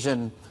at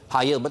Asian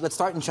high yield. But let's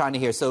start in China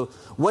here. So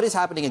what is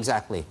happening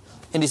exactly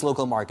in these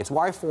local markets?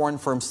 Why are foreign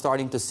firms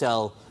starting to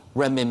sell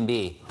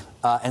renminbi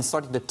and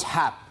starting to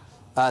tap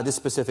this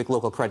specific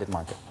local credit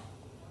market?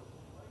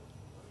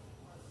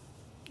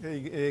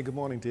 Hey, good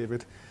morning,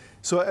 David.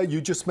 So you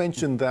just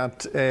mentioned that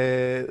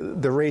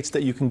the rates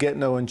that you can get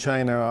now in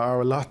China are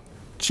a lot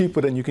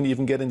cheaper than you can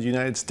even get in the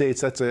United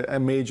States. That's a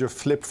major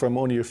flip from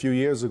only a few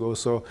years ago.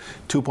 So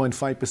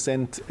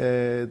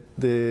 2.5%,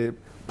 the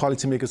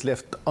policymakers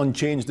left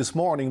unchanged this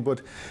morning,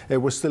 but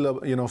we're still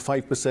 5%,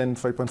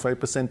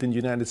 5.5% in the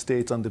United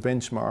States on the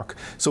benchmark.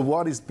 So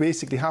what is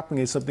basically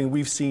happening is something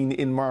we've seen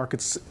in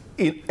markets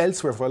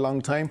elsewhere for a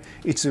long time.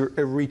 It's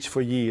a reach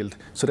for yield.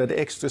 So that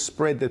extra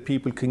spread that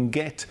people can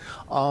get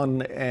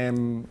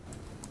on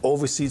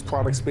overseas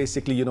products,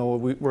 basically,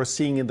 we're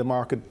seeing in the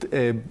market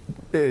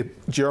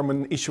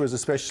German issuers,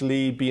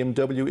 especially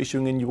BMW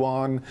issuing in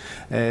yuan,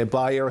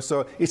 Bayer.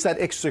 So it's that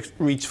extra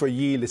reach for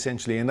yield,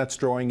 essentially, and that's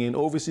drawing in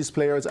overseas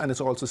players, and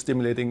it's also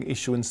stimulating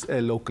issuance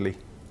locally.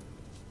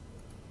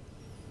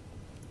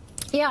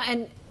 Yeah,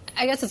 and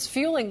I guess it's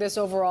fueling this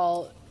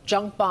overall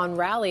junk bond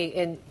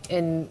rally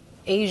in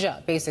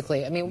Asia,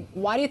 basically. I mean,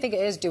 why do you think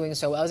it is doing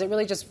so well? Is it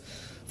really just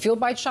fueled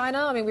by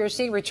China? I mean, we're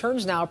seeing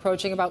returns now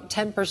approaching about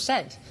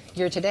 10%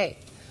 year to date.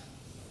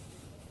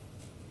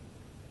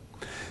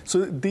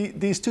 So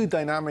these two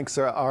dynamics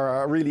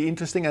are really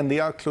interesting, and they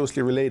are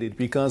closely related,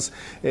 because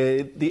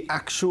the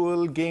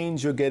actual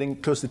gains you're getting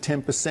close to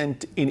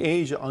 10% in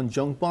Asia on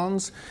junk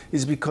bonds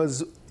is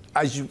because,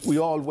 as we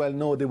all well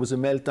know, there was a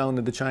meltdown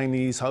in the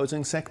Chinese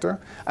housing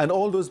sector, and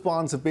all those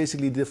bonds have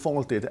basically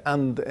defaulted,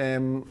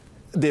 and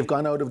they've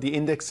gone out of the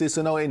indexes.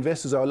 So now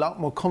investors are a lot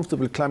more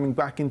comfortable climbing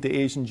back into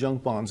Asian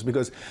junk bonds,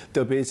 because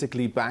they're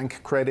basically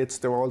bank credits.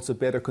 They're also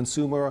better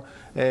consumer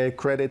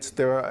credits.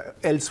 They're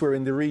elsewhere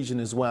in the region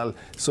as well.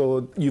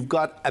 So you've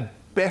got a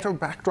better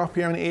backdrop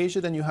here in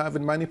Asia than you have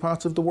in many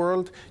parts of the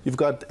world. You've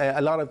got a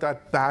lot of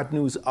that bad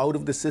news out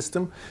of the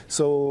system.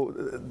 So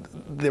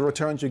the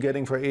returns you're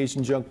getting for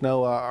Asian junk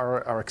now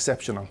are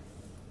exceptional.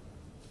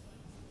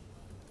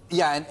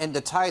 Yeah, and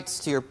the tights,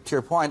 to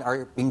your point,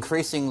 are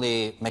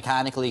increasingly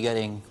mechanically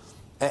getting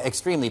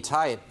extremely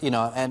tight.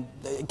 And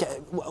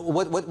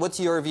what's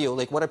your view?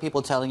 Like, what are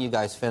people telling you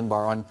guys,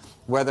 Finbar, on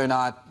whether or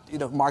not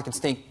markets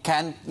think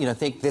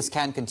this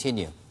can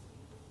continue?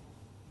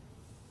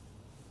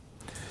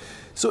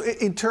 So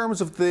in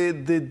terms of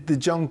the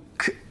junk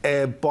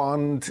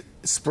bond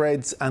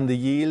spreads and the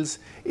yields,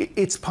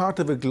 it's part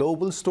of a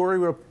global story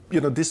where,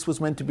 this was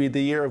meant to be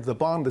the year of the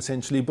bond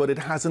essentially, but it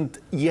hasn't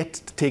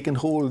yet taken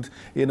hold,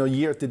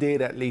 year to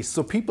date at least.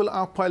 So people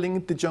are piling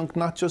into junk,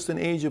 not just in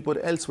Asia, but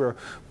elsewhere.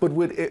 But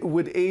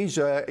with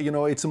Asia,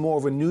 it's more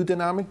of a new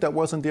dynamic that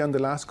wasn't there in the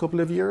last couple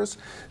of years.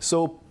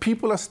 So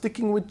people are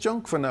sticking with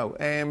junk for now.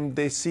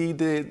 They see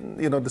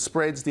the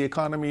spreads, the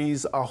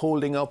economies are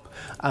holding up,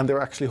 and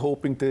they're actually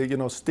hoping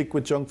to, stick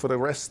with junk for the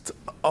rest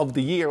of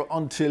the year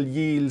until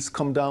yields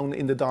come down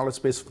in the dollar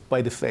space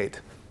by the Fed.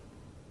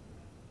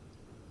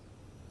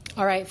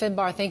 All right,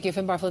 Finbar, thank you.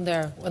 Finbar Flynn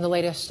there on the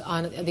latest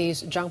on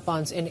these junk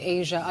bonds in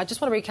Asia. I just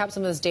want to recap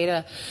some of this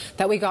data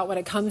that we got when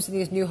it comes to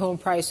these new home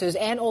prices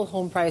and old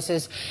home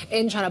prices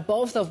in China,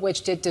 both of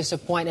which did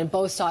disappoint, and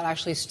both saw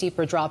actually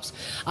steeper drops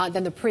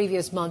than the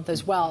previous month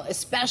as well,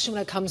 especially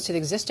when it comes to the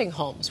existing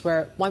homes,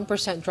 where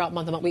 1% drop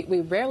month to month.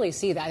 We rarely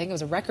see that. I think it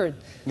was a record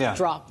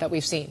drop that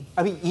we've seen.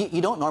 I mean,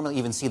 you don't normally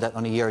even see that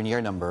on a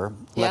year-on-year number,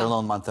 let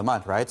alone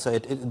month-to-month, right? So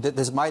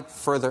this might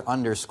further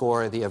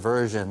underscore the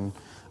aversion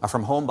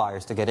from home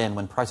buyers to get in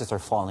when prices are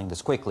falling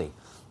this quickly.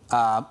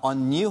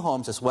 On new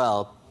homes as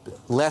well,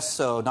 less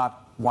so,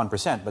 not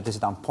 1%, but this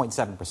is down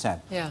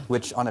 0.7%,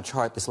 which on a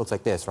chart, this looks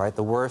like this, right?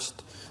 The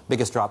worst,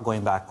 biggest drop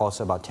going back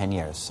also about 10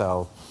 years.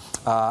 So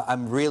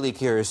I'm really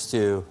curious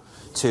to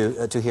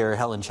hear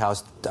Helen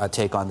Chow's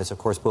take on this. Of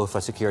course,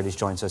 BofA Securities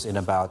joins us in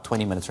about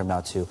 20 minutes from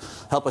now to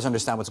help us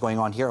understand what's going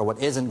on here or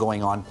what isn't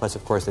going on, plus,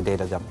 of course, the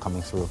data that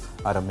coming through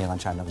out of mainland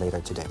China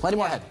later today. Plenty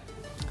more ahead.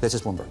 This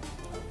is Bloomberg.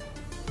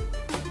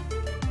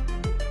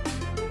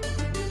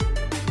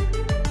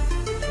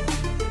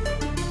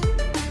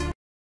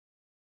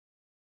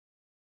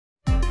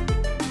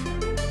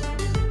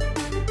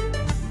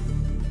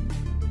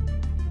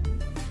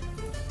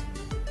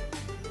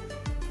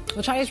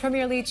 Well, Chinese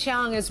Premier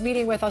Zhang is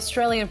meeting with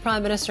Australian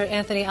Prime Minister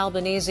Anthony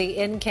Albanese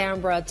in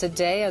Canberra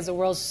today as the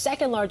world's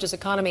second largest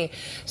economy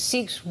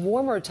seeks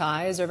warmer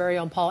ties. Our very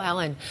own Paul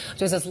Allen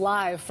joins us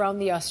live from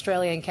the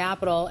Australian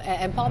capital.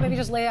 And Paul, maybe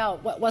just lay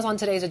out what was on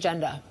today's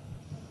agenda.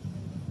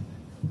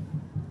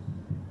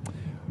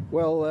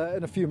 Well,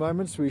 in a few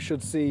moments, we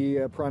should see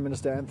Prime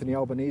Minister Anthony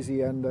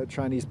Albanese and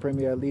Chinese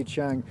Premier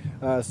Zhang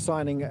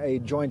signing a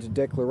joint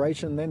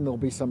declaration. Then there'll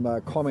be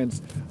some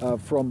comments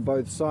from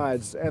both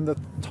sides. And the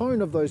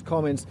tone of those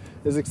comments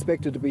is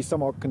expected to be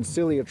somewhat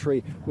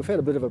conciliatory. We've had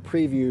a bit of a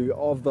preview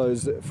of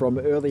those from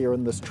earlier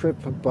in this trip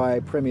by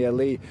Premier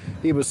Li.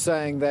 He was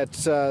saying that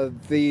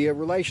the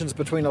relations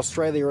between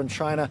Australia and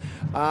China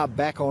are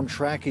back on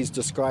track. He's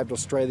described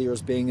Australia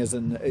as being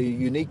in a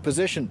unique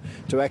position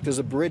to act as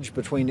a bridge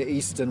between the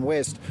East and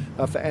West.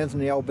 For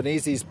Anthony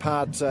Albanese's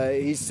part,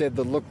 he said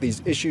that, look,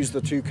 these issues the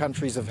two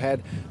countries have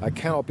had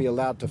cannot be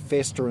allowed to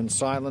fester in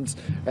silence,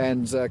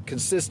 and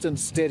consistent,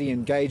 steady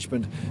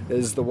engagement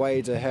is the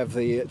way to have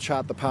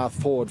chart the path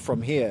forward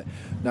from here.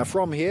 Now,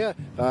 from here,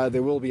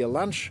 there will be a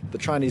lunch. The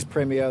Chinese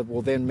Premier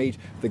will then meet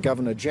the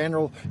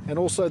Governor-General and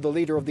also the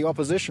Leader of the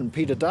Opposition,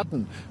 Peter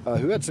Dutton,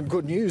 who had some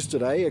good news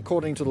today.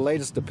 According to the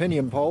latest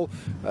opinion poll,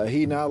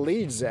 he now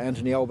leads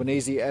Anthony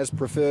Albanese as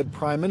preferred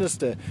Prime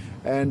Minister.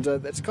 And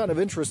that's kind of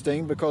interesting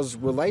because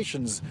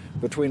relations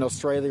between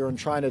Australia and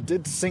China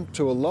did sink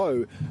to a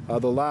low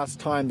the last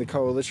time the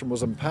coalition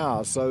was in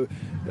power. So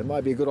it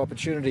might be a good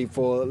opportunity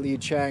for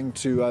Zhang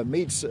to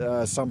meet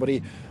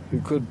somebody who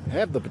could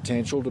have the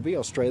potential to be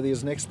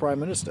Australia's next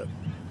Prime Minister.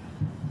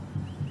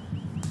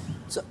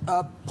 So,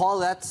 Paul,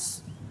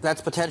 that's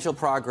potential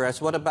progress.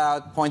 What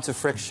about points of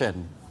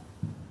friction?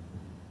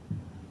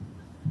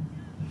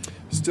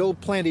 Still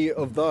plenty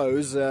of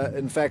those.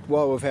 In fact,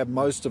 while we've had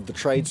most of the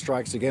trade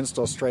strikes against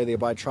Australia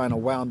by China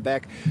wound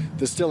back,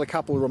 there's still a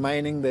couple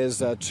remaining.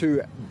 There's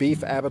 2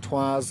 beef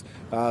abattoirs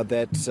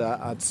that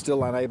are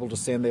still unable to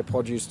send their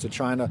produce to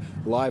China,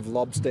 live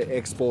lobster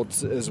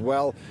exports as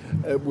well.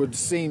 It would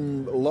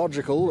seem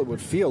logical, it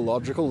would feel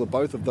logical that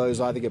both of those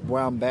either get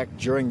wound back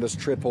during this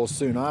trip or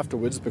soon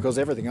afterwards because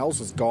everything else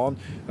is gone.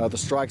 The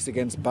strikes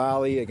against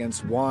barley,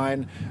 against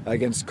wine,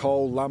 against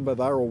coal, lumber,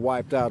 they're all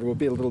wiped out. It would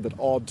be a little bit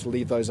odd to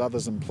leave those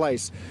others in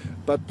place.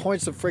 But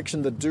points of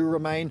friction that do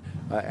remain,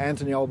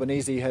 Anthony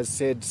Albanese has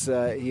said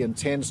he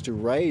intends to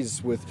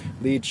raise with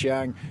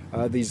Zhang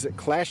these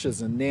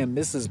clashes and near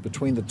misses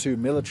between the two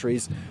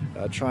militaries.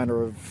 China,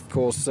 of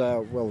course,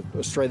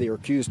 Australia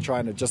accused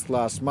China just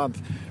last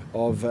month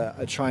of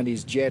a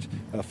Chinese jet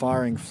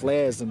firing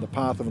flares in the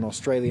path of an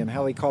Australian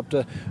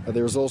helicopter.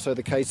 There is also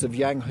the case of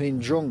Yang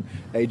Heng-jung,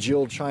 a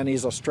dual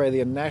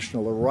Chinese-Australian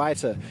national, a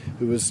writer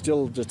who is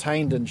still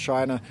detained in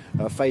China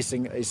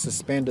facing a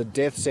suspended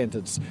death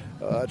sentence.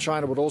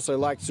 China would also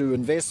like to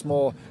invest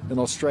more in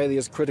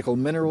Australia's critical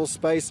mineral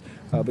space,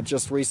 but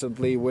just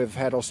recently we've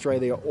had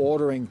Australia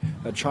ordering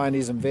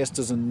Chinese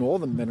investors in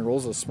Northern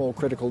Minerals, a small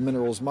critical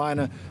minerals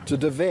miner, to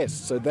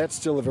divest. So that's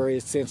still a very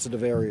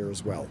sensitive area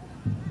as well.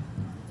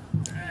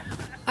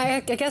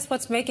 I guess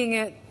what's making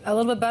it a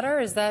little bit better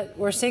is that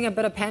we're seeing a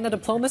bit of panda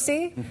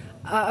diplomacy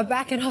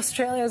back in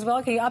Australia as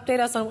well. Can you update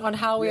us on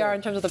how we are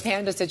in terms of the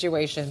panda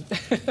situation?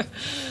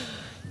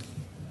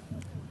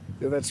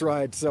 Yeah, that's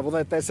right.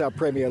 Well, that's how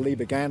Premier Lee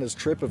began his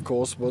trip, of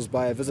course, was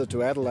by a visit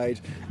to Adelaide,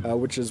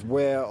 which is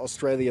where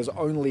Australia's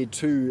only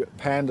two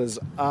pandas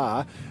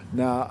are.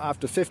 Now,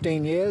 after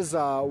 15 years,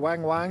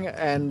 Wang Wang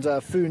and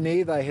Fu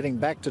Ni, they're heading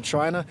back to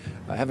China,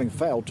 having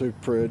failed to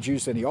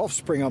produce any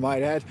offspring, I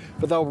might add,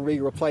 but they'll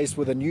be replaced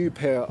with a new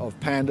pair of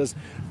pandas.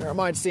 Now, it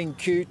might seem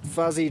cute,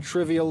 fuzzy,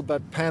 trivial,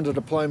 but panda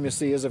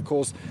diplomacy is, of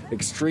course,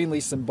 extremely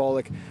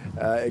symbolic,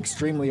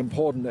 extremely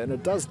important, and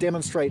it does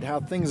demonstrate how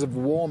things have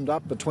warmed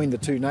up between the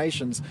two nations.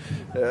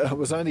 It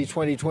was only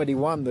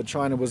 2021 that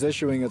China was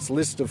issuing its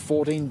list of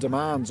 14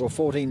 demands or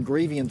 14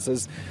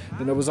 grievances,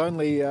 and it was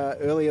only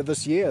earlier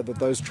this year that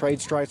those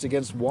trade strikes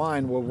against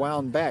wine were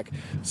wound back.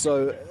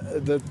 So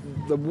the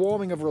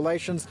warming of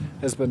relations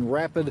has been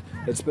rapid,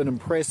 it's been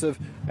impressive,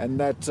 and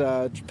that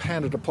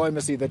panda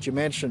diplomacy that you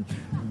mentioned,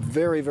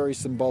 very, very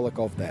symbolic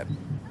of that.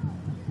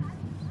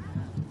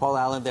 Paul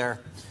Allen there,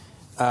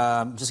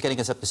 just getting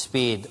us up to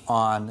speed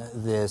on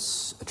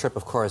this trip,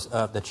 of course,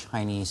 of the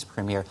Chinese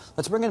premier.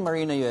 Let's bring in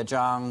Marina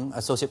Zhang,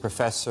 Associate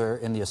Professor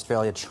in the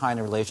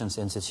Australia-China Relations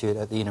Institute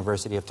at the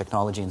University of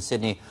Technology in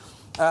Sydney.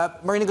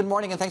 Marina, good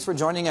morning, and thanks for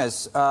joining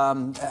us.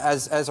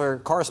 As our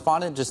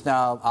correspondent just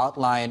now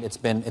outlined, it's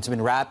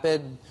been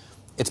rapid,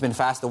 it's been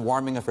fast, the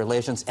warming of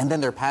relations, and then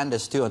there are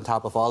pandas too on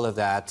top of all of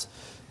that.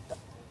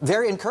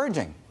 Very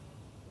encouraging.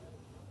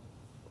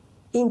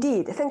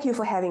 Indeed. Thank you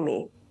for having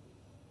me.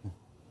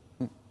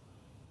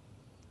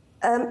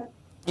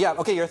 Yeah,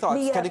 okay, your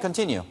thoughts. Can you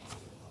continue?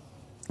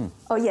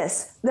 Oh,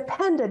 yes. The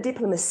panda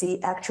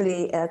diplomacy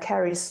actually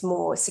carries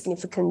more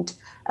significant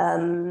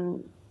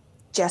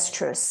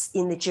gestures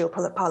in the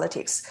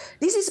geopolitics.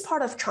 This is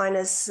part of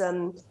China's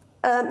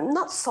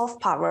not soft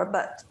power,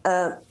 but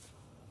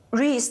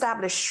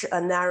re-establish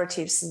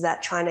narratives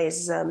that China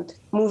is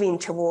moving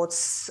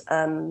towards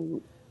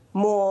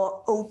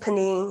more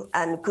opening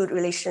and good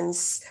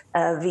relations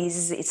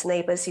with its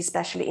neighbors,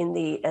 especially in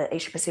the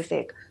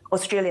Asia-Pacific.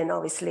 Australia,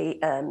 obviously,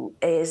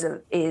 is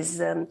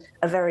a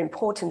very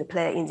important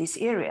player in this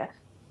area.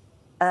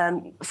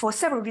 For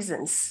several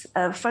reasons.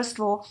 First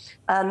of all,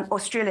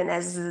 Australia,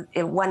 as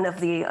one of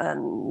the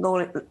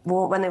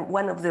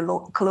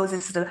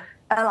closest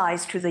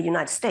allies to the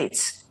United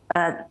States,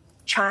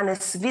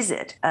 China's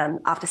visit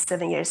after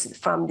 7 years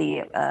from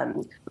the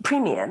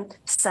premier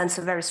sends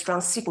a very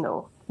strong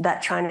signal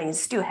that China is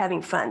still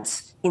having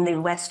friends in the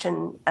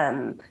Western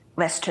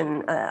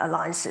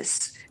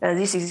alliances.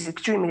 This is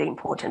extremely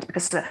important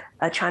because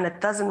China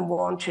doesn't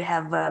want to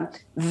have a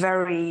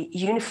very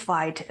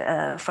unified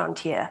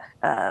frontier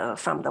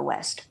from the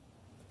West.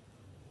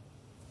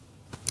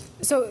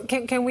 So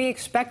can we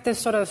expect this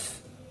sort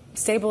of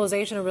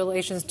stabilization of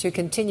relations to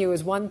continue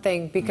is one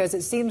thing, because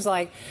it seems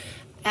like,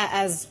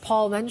 as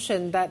Paul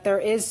mentioned, that there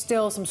is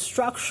still some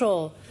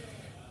structural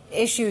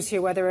issues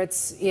here, whether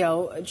it's,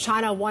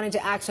 China wanting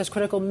to access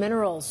critical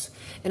minerals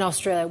in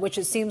Australia, which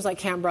it seems like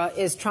Canberra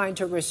is trying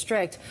to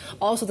restrict.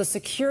 Also, the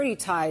security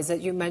ties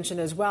that you mentioned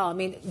as well. I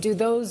mean, do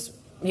those,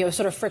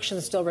 sort of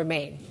frictions still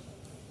remain?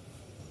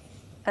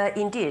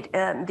 Indeed,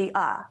 they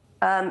are.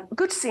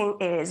 Good thing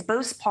is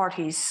both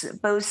parties,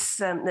 both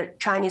the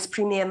Chinese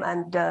premier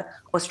and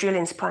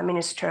Australian Prime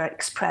Minister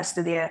expressed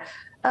their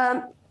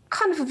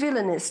kind of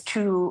willingness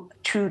to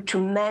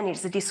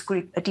manage the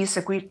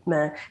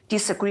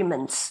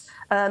disagreements.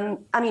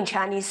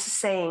 Chinese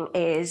saying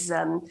is,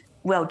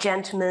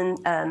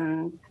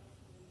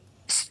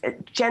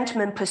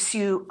 gentlemen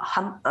pursue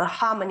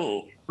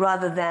harmony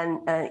rather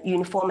than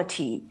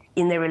uniformity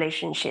in their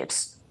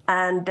relationships.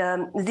 And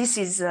this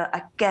is,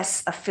 I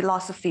guess, a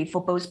philosophy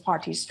for both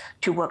parties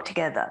to work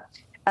together.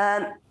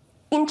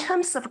 In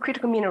terms of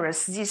critical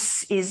minerals,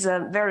 this is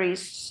a very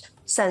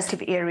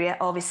sensitive area.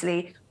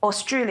 Obviously,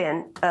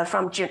 Australian,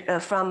 from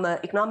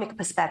economic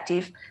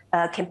perspective,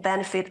 can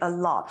benefit a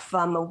lot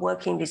from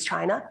working with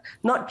China,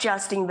 not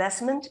just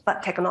investment,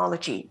 but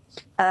technology.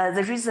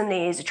 The reason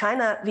is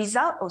China,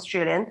 without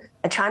Australian,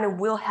 China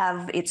will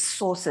have its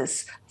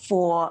sources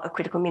for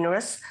critical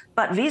minerals.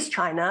 But with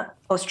China,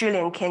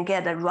 Australian can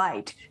get a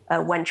right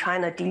when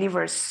China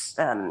delivers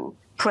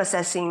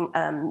processing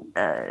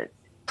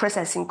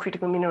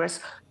critical minerals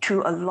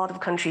to a lot of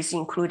countries,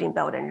 including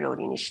Belt and Road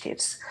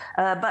initiatives.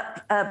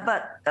 But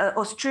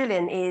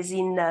Australian is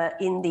in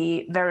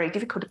the very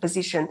difficult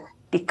position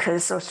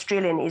because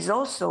Australian is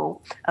also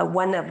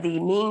one of the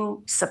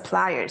main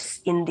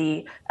suppliers in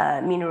the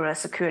mineral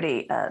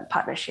security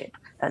partnership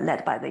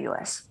led by the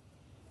U.S.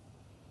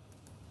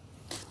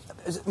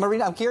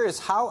 Marina, I'm curious,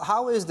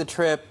 how is the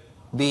trip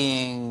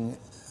being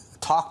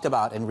talked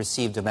about and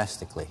received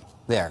domestically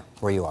there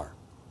where you are?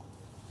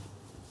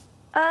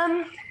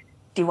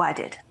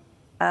 Divided.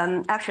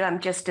 Actually,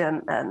 I'm just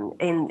in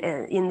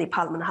the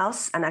Parliament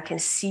House, and I can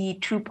see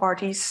two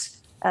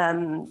parties,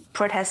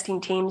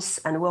 protesting teams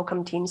and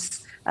welcome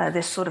teams.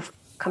 They're sort of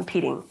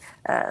competing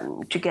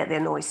to get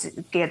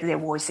their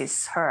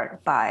voices heard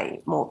by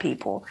more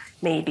people.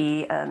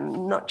 Maybe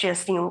not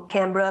just in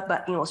Canberra,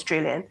 but in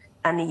Australia,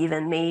 and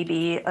even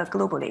maybe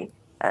globally.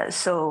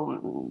 So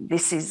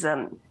this is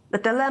the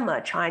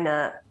dilemma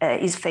China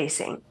is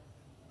facing.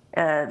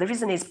 The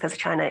reason is because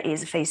China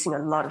is facing a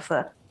lot of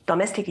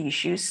domestic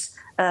issues.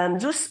 A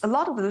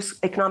lot of those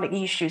economic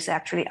issues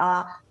actually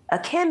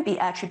can be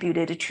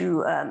attributed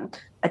to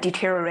a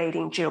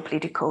deteriorating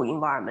geopolitical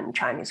environment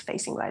China is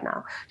facing right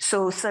now.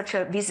 So such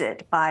a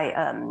visit by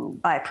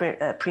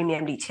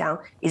Premier Li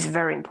Qiang is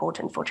very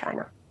important for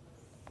China.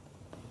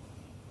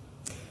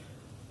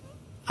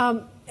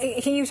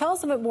 Can you tell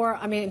us a bit more?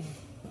 I mean,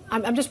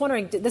 I'm just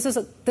wondering,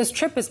 this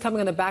trip is coming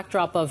on the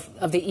backdrop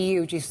of the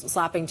EU just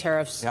slapping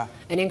tariffs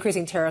and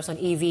increasing tariffs on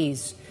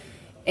EVs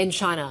in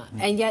China.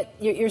 And yet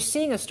you're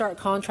seeing a stark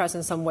contrast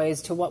in some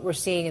ways to what we're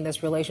seeing in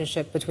this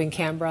relationship between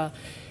Canberra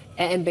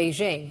and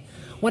Beijing.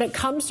 When it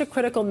comes to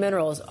critical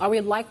minerals, are we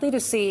likely to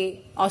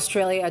see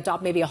Australia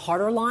adopt maybe a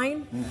harder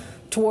line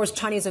towards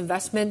Chinese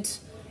investment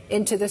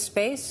into this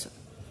space?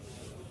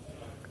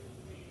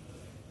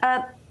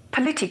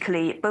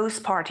 Politically,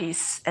 both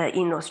parties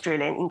in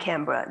Australia and in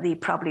Canberra, they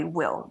probably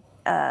will,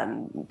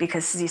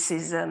 because this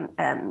is in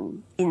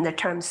the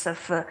terms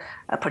of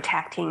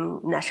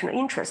protecting national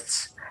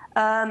interests.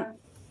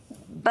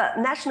 But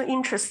national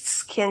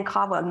interests can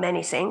cover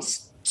many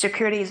things.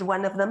 Security is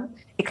one of them.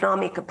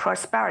 Economic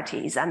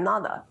prosperity is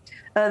another.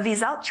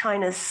 Without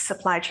China's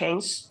supply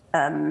chains,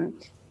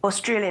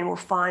 Australia will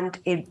find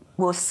it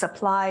will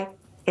supply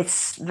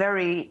its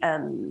very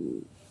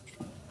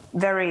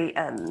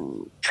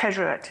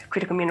treasured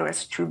critical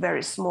minerals to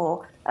very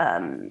small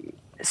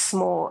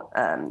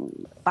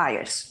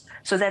buyers.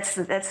 So that's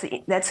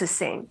the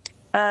thing.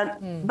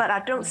 But I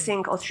don't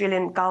think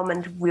Australian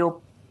government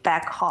will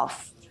back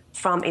off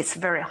from its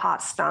very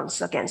hard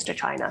stance against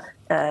China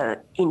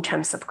in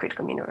terms of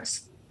critical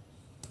minerals.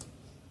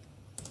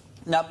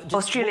 Now,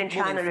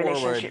 Australian-China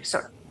relationship.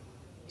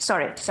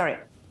 Sorry.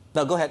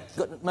 No, go ahead.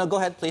 Go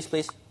ahead,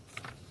 please.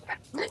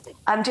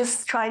 I'm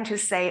just trying to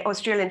say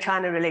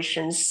Australian-China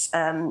relations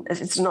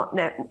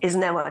is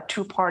never a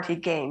two-party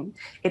game.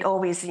 It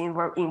always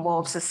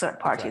involves a third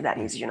party, that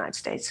is the United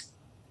States.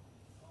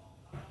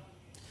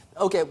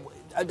 Okay,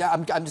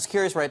 I'm just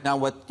curious right now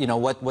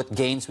what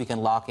gains we can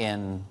lock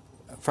in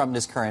from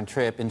this current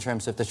trip in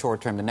terms of the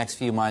short term, the next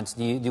few months.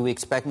 Do we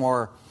expect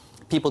more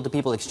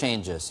people-to-people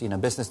exchanges,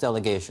 business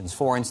delegations,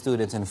 foreign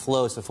students, and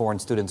flows of foreign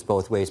students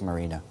both ways,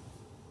 Marina?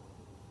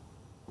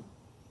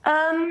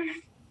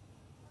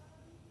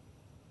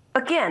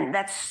 Again,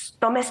 that's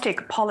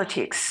domestic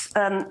politics.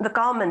 The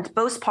government,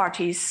 both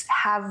parties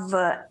have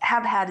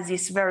had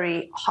this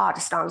very hard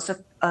stance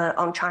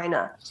on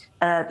China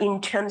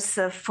in terms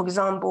of, for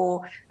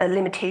example,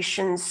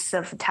 limitations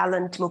of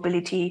talent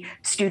mobility,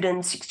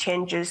 students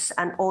exchanges,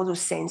 and all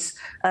those things.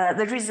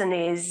 The reason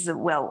is,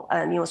 well,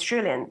 in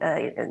Australian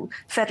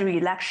federal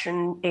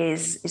election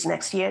is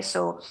next year,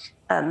 so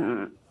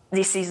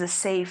this is a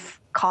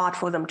safe card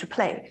for them to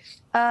play.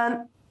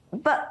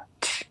 But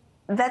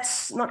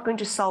that's not going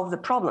to solve the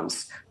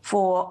problems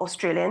for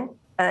Australian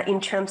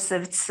in terms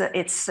of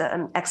its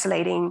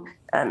escalating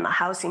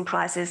housing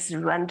prices,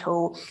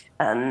 rental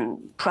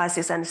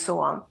prices, and so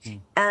on.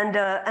 And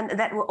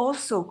that will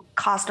also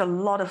cast a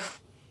lot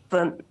of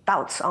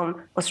doubts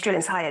on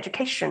Australians' higher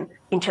education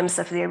in terms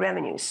of their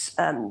revenues.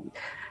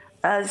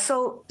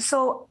 So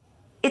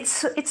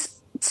it's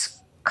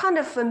kind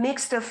of a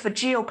mix of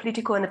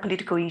geopolitical and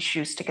political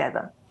issues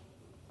together.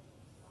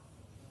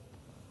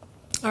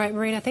 All right,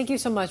 Marina, thank you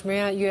so much.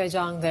 Marina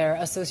Zhang there,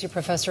 Associate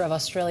Professor of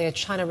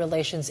Australia-China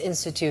Relations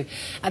Institute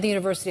at the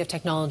University of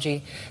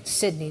Technology,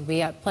 Sydney. We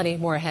have plenty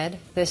more ahead.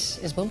 This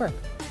is Bloomberg.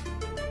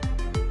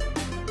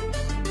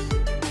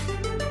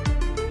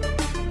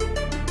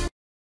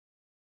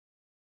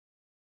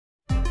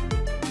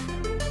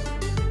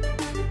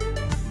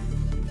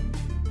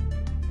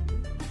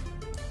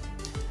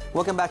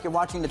 Welcome back. You're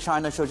watching the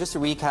China Show. Just to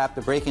recap,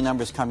 the breaking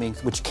numbers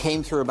which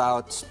came through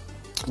about,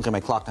 look at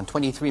my clock, on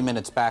 23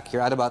 minutes back here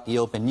at about the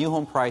open. New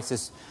home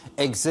prices,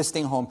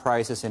 existing home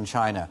prices in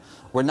China.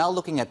 We're now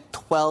looking at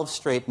 12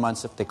 straight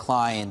months of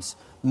declines,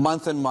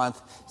 month on month,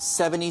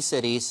 70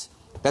 cities.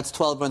 That's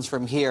 12 months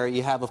from here.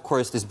 You have, of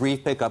course, this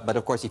brief pickup, but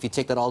of course, if you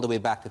take that all the way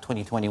back to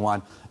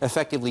 2021,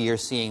 effectively you're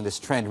seeing this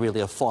trend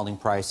really of falling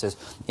prices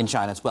in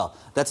China as well.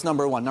 That's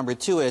number one. Number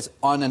two is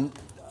on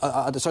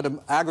the sort of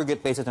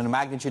aggregate basis, on a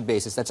magnitude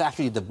basis, that's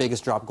actually the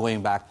biggest drop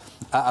going back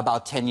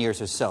about 10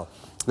 years or so.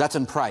 That's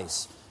in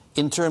price.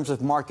 In terms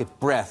of market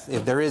breadth,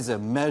 if there is a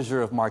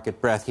measure of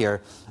market breadth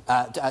here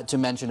to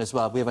mention as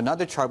well, we have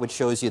another chart which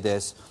shows you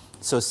this.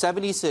 So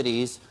 70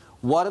 cities,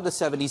 what of the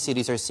 70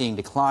 cities are seeing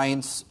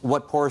declines?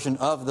 What portion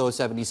of those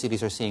 70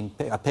 cities are seeing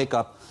a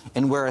pickup?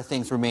 And where are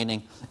things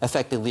remaining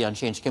effectively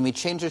unchanged? Can we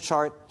change the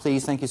chart,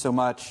 please? Thank you so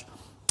much.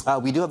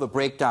 We do have a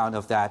breakdown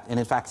of that. And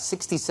in fact,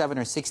 67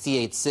 or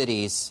 68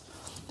 cities,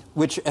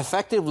 which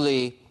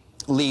effectively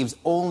leaves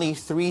only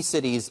 3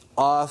 cities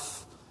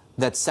off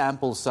that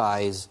sample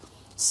size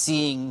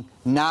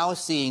now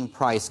seeing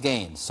price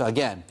gains. So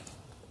again,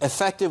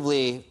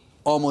 effectively,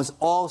 almost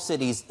all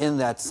cities in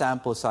that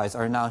sample size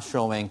are now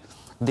showing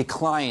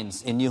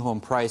declines in new home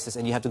prices.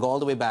 And you have to go all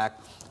the way back,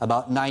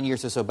 about 9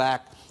 years or so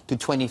back, to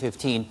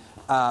 2015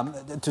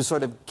 to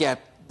sort of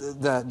get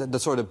the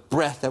sort of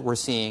breadth that we're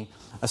seeing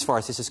as far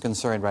as this is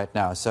concerned right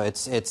now. So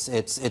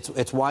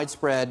it's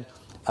widespread.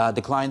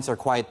 Declines are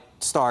quite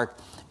stark.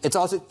 It's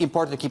also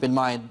important to keep in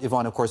mind,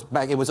 Yvonne, of course,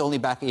 it was only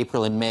back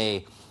April and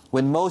May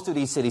when most of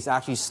these cities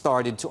actually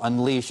started to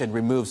unleash and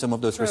remove some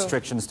of those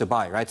restrictions to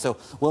buy, right? So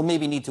we'll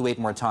maybe need to wait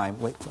more time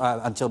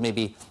until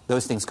maybe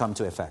those things come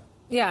to effect.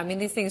 Yeah, I mean,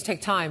 these things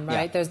take time,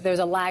 right? Yeah. There's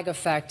a lag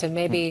effect, and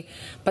maybe,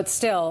 but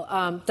still,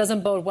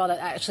 doesn't bode well that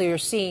actually you're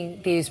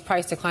seeing these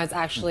price declines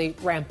actually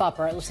ramp up,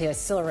 or at least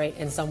accelerate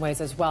in some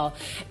ways as well.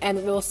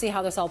 And we'll see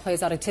how this all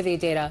plays out. Activity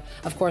data,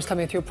 of course,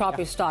 coming through.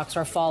 Property stocks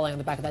are falling on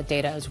the back of that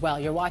data as well.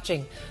 You're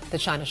watching the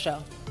China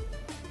Show.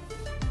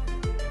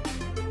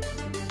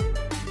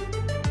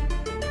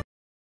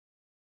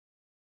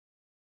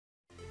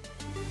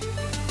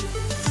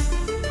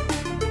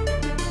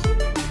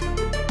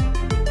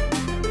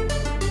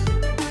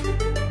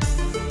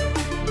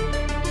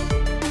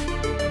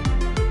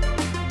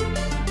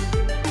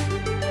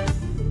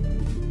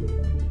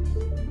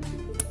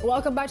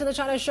 Welcome back to the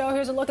China Show.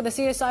 Here's a look at the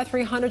CSI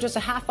 300 just a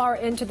half hour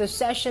into the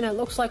session. It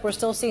looks like we're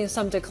still seeing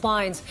some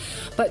declines.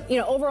 But, you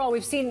know, overall,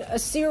 we've seen a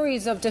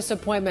series of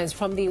disappointments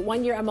from the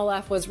one-year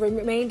MLF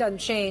remained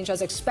unchanged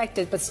as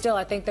expected. But still,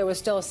 I think there was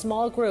still a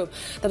small group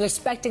that was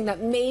expecting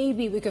that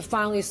maybe we could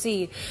finally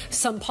see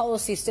some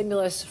policy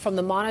stimulus from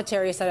the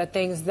monetary side of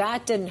things.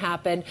 That didn't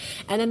happen.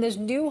 And then there's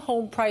new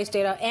home price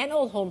data and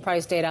old home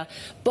price data,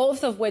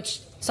 both of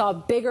which saw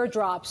bigger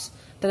drops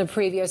than the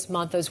previous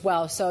month as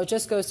well. So it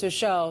just goes to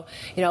show,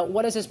 you know,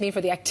 what does this mean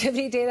for the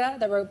activity data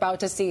that we're about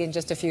to see in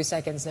just a few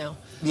seconds now?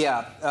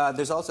 Yeah,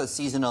 there's also a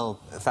seasonal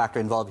factor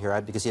involved here,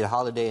 right? Because you had a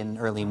holiday in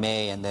early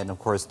May, and then, of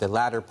course, the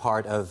latter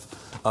part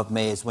of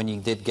May is when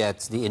you did get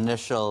the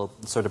initial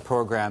sort of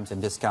programs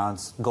and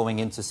discounts going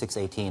into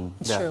 6/18,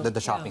 the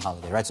shopping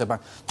holiday, right? So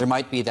there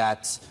might be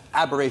that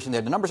aberration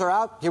there. The numbers are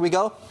out. Here we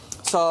go.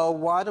 So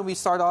why don't we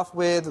start off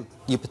with,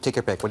 you take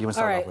your pick. What do you want to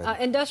start off with?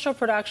 Industrial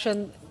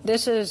production,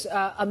 this is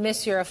a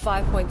miss here of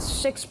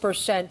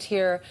 5.6%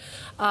 here.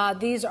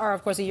 These are,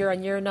 of course, the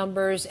year-on-year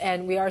numbers,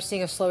 and we are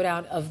seeing a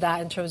slowdown of that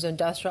in terms of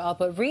industrial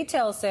output.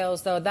 Retail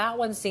sales, though, that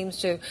one seems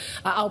to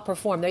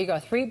outperform. There you go,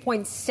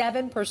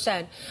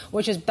 3.7%,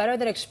 which is better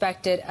than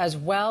expected as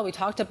well. We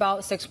talked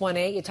about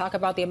 618. You talk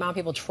about the amount of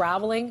people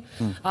traveling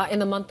in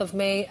the month of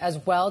May as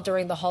well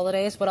during the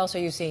holidays. What else are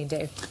you seeing,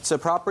 Dave? So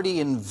property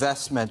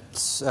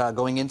investments,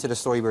 going into the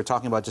story we were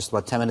talking about just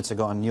about 10 minutes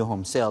ago on new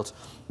home sales,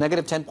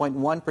 negative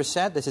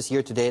 10.1%. This is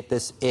year-to-date.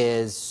 This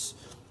is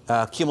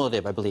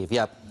cumulative, I believe.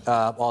 Yep.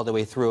 All the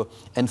way through.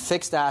 And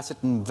fixed asset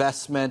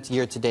investment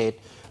year-to-date,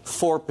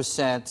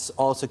 4%,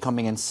 also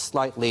coming in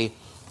slightly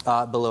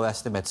below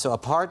estimates. So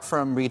apart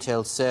from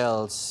retail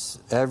sales,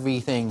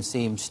 everything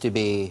seems to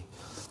be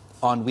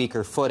on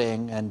weaker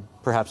footing and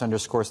perhaps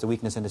underscores the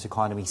weakness in this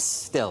economy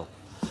still.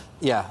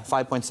 Yeah,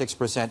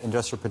 5.6%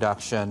 industrial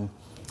production,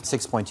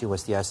 6.2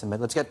 was the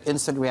estimate. Let's get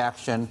instant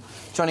reaction.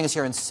 Joining us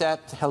here in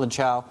set, Helen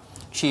Chow,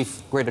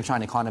 Chief Greater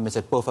China Economist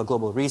at BOFA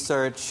Global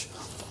Research.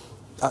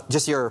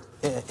 Just your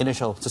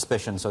initial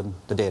suspicions on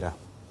the data.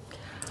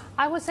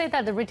 I would say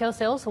that the retail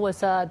sales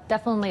was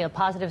definitely a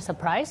positive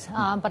surprise,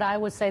 but I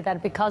would say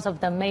that because of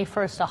the May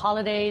 1st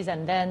holidays,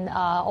 and then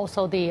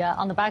also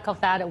on the back of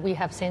that, we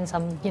have seen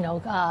some,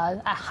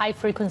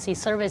 high-frequency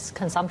service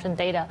consumption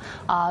data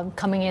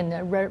coming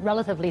in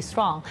relatively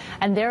strong,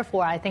 and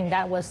therefore I think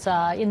that was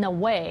in a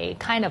way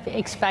kind of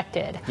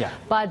expected. Yeah.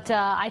 But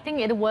I think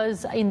it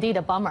was indeed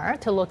a bummer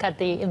to look at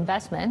the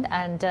investment,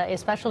 and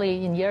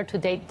especially in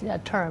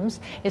year-to-date terms,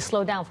 it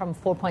slowed down from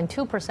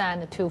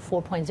 4.2% to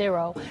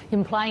 4.0%,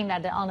 implying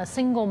that on a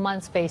single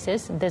month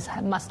basis, this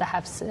must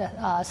have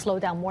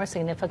slowed down more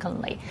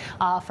significantly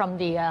from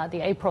the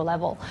April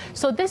level.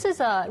 So this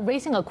is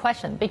raising a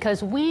question,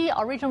 because we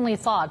originally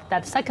thought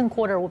that second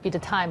quarter would be the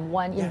time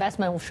when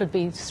investment should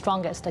be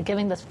strongest,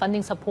 giving the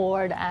funding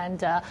support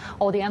and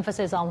all the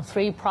emphasis on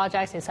 3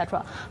 projects,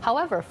 etc.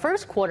 However,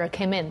 first quarter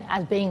came in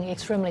as being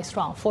extremely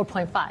strong,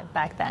 4.5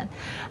 back then.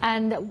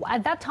 And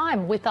at that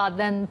time, we thought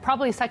then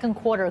probably second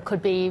quarter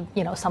could be,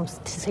 some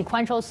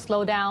sequential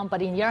slowdown,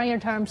 but in year-on-year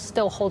terms,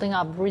 still holding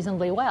up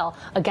reasonably well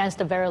against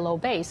a very low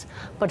base.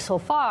 But so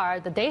far,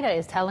 the data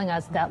is telling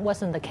us that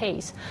wasn't the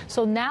case.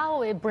 So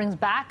now it brings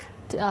back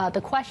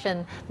the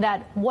question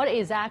that what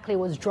exactly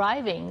was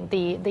driving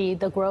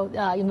the growth,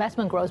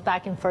 investment growth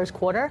back in first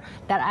quarter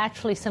that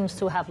actually seems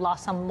to have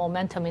lost some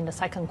momentum in the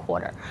second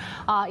quarter.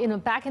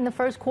 Back in the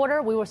first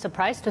quarter, we were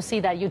surprised to see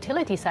that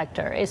utility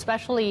sector,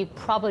 especially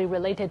probably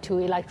related to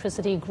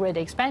electricity grid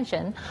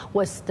expansion,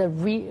 was the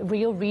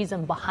real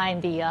reason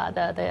behind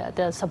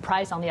the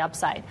surprise on the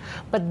upside.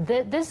 But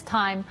this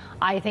time,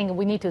 I think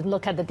we need to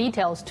look at the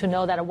details to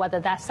know that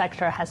whether that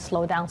sector has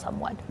slowed down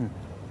somewhat.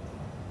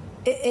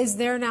 Is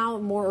there now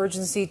more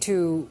urgency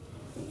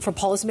for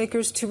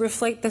policymakers to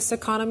reflate this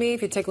economy?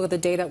 If you take a look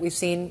at the data we've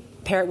seen,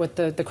 pair it with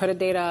the credit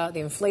data, the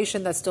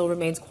inflation that still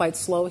remains quite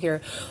slow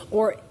here,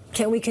 or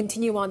can we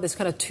continue on this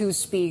kind of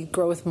 2-speed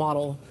growth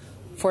model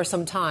for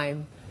some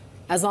time?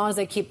 As long as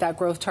they keep that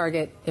growth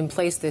target in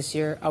place this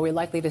year, are we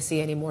likely to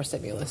see any more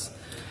stimulus?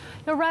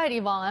 You're right,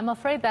 Yvonne. I'm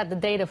afraid that the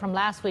data from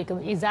last week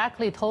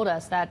exactly told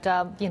us that,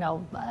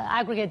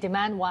 aggregate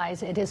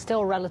demand-wise, it is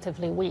still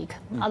relatively weak.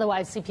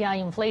 Otherwise, CPI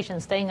inflation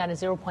staying at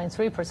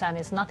 0.3%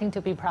 is nothing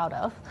to be proud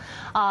of.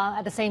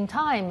 At the same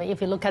time,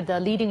 if you look at the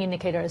leading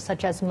indicators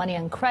such as money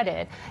and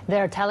credit,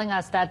 they're telling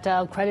us that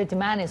credit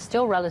demand is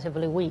still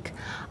relatively weak.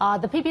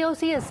 The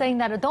PBOC is saying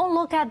that don't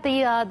look at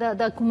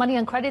the money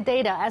and credit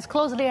data as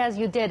closely as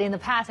you did in the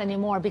past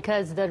anymore,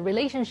 because the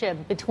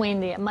relationship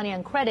between the money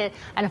and credit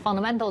and the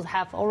fundamentals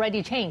have already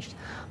changed.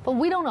 But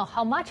we don't know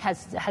how much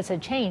has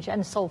it changed,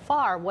 and so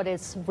far what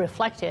is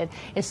reflected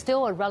is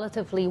still a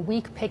relatively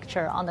weak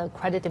picture on the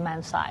credit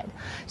demand side.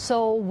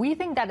 So we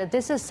think that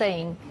this is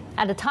saying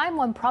at a time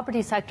when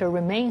property sector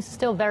remains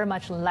still very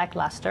much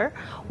lackluster,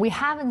 we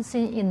haven't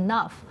seen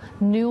enough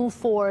new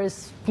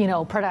force,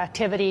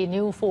 productivity,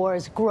 new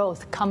force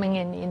growth coming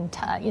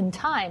in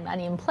time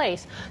and in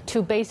place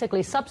to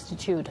basically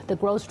substitute the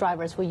growth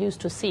drivers we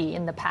used to see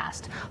in the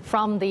past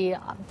from the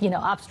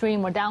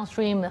upstream or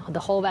downstream, the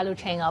whole value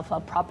chain of a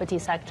property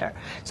sector.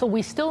 So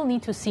we still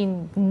need to see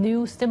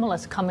new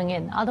stimulus coming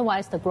in.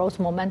 Otherwise, the growth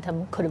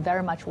momentum could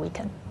very much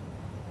weaken.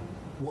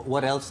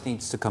 What else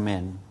needs to come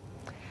in?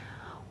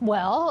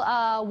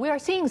 Well, we are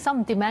seeing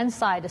some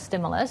demand-side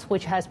stimulus,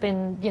 which has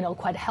been,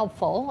 quite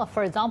helpful.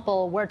 For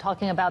example, we're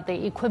talking about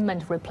the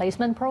equipment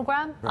replacement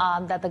program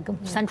that the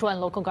central and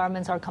local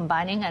governments are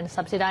combining and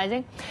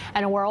subsidizing,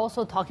 and we're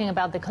also talking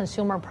about the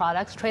consumer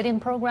products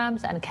trade-in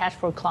programs and cash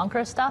for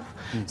clunker stuff.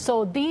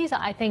 So these,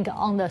 I think,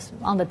 on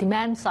the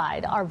demand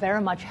side, are very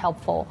much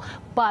helpful.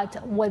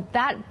 But would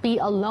that be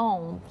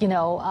alone,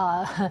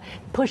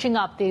 pushing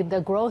up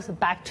the growth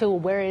back to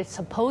where it's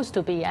supposed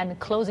to be and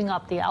closing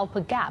up the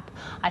output gap?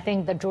 I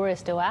think the jury is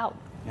still out.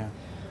 Yeah.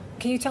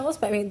 Can you tell us?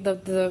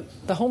 The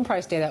home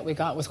price data that we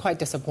got was quite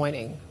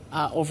disappointing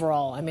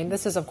overall.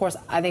 This is, of course,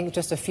 I think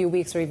just a few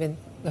weeks or even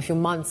a few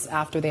months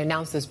after they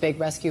announced this big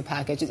rescue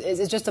package.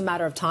 Is it just a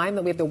matter of time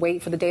that we have to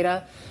wait for the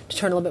data to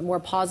turn a little bit more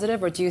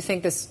positive, or do you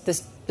think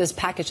this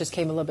package just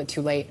came a little bit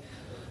too late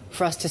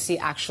for us to see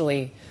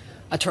actually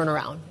a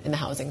turnaround in the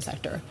housing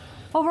sector?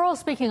 Overall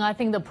speaking, I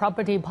think the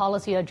property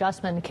policy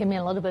adjustment came in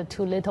a little bit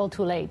too little,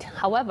 too late.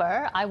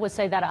 However, I would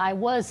say that I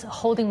was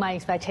holding my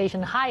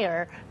expectation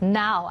higher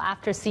now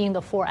after seeing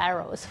the 4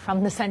 arrows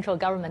from the central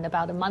government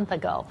about a month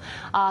ago.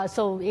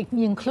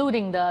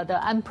 Including the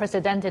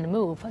unprecedented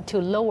move to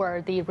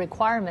lower the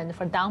requirement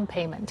for down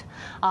payment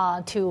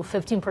to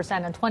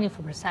 15% and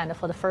 24%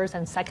 for the first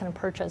and second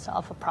purchase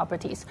of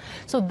properties.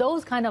 So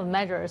those kind of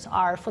measures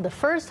are, for the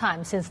first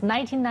time since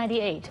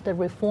 1998, the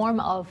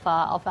reform of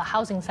the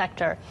housing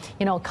sector,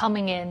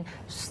 coming in.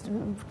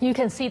 You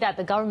can see that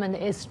the government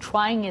is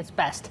trying its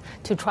best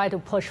to try to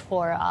push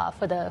for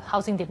the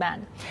housing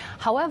demand.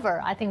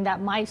 However, I think that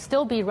might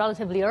still be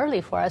relatively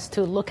early for us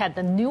to look at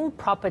the new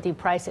property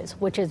prices,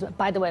 which is,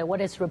 by the way,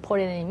 what is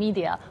reported in the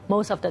media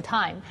most of the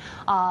time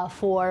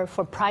for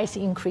price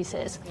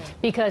increases.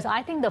 Because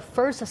I think the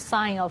first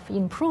sign of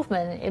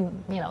improvement,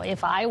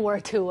 if I were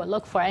to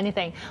look for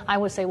anything, I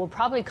would say will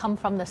probably come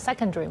from the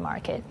secondary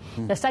market.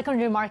 The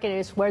secondary market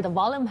is where the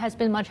volume has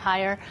been much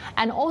higher,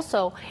 and also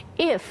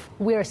if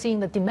we are seeing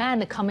the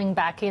demand coming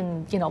back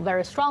in,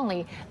 very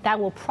strongly, that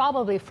will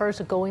probably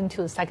first go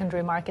into the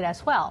secondary market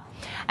as well.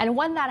 And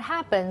when that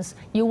happens,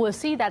 you will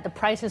see that the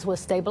prices will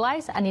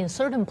stabilize and in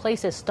certain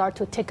places start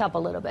to tick up a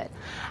little bit.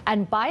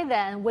 And by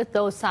then, with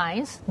those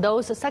signs,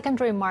 those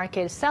secondary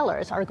market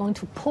sellers are going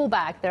to pull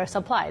back their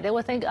supply. They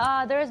will think,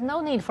 there is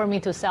no need for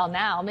me to sell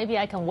now. Maybe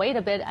I can wait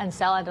a bit and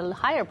sell at a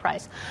higher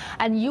price.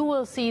 And you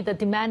will see the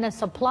demand and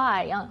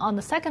supply on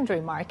the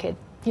secondary market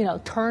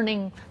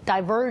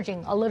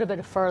diverging a little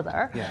bit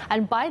further. Yeah.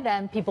 And by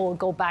then, people will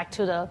go back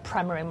to the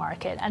primary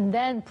market, and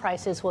then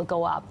prices will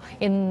go up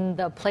in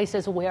the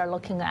places we are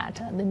looking at,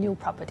 the new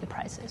property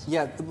prices.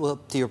 Yeah, well,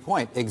 to your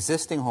point,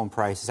 existing home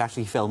prices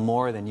actually fell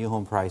more than new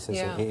home prices.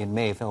 Yeah. In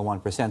May, fell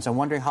 1%. So I'm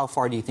wondering, how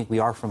far do you think we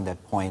are from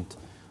that point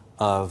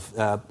of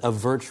a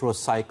virtuous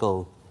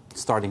cycle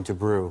starting to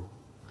brew?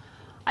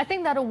 I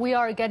think that we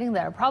are getting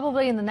there.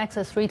 Probably in the next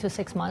 3 to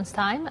 6 months'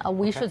 time,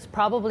 we should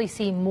probably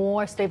see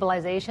more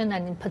stabilization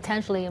and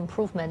potentially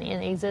improvement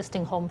in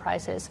existing home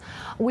prices.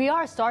 We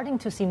are starting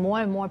to see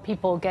more and more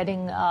people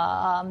getting,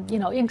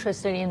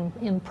 interested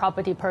in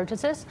property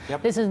purchases.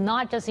 Yep. This is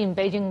not just in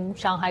Beijing,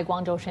 Shanghai,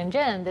 Guangzhou,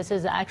 Shenzhen. This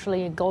is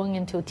actually going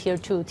into Tier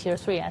 2, Tier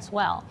 3 as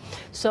well.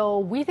 So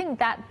we think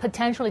that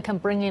potentially can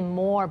bring in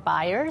more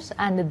buyers,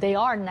 and they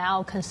are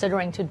now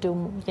considering to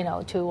do,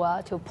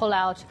 to pull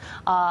out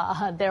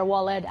their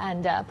wallet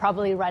and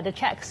probably write a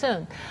check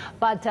soon.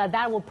 But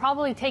that will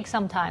probably take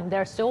some time.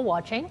 They're still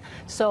watching.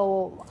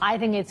 So I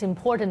think it's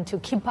important to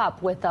keep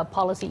up with the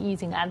policy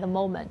easing at the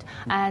moment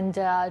and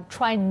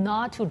try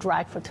not to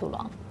drag for too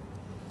long.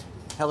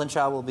 Helen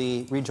Chow will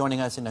be rejoining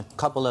us in a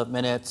couple of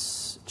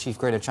minutes, Chief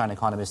Greater China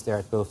Economist there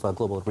at both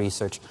Global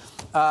Research.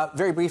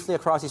 Very briefly,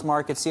 across these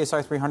markets,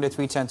 CSI 300,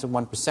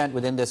 0.3%.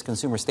 Within this,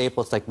 consumer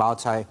staples like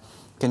baotai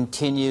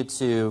continue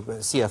to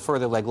see a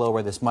further leg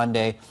lower this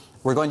Monday.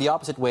 We're going the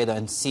opposite way, though,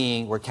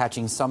 and we're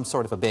catching some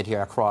sort of a bid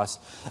here across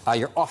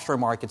your offshore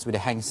markets with the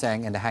Hang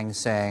Seng and the Hang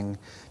Seng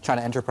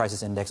China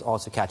Enterprises Index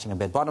also catching a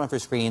bid. Bottom of your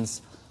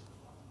screens,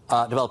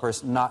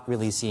 developers not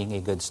really seeing a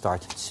good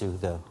start to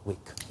the week.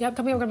 Yep,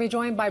 coming up, we're going to be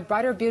joined by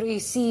Brighter Beauty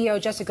CEO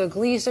Jessica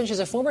Gleason. She's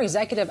a former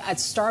executive at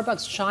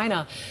Starbucks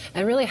China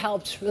and really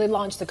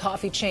launch the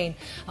coffee chain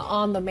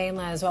on the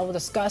mainland as well. We'll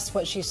discuss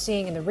what she's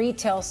seeing in the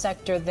retail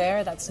sector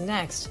there. That's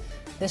next.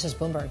 This is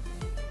Bloomberg.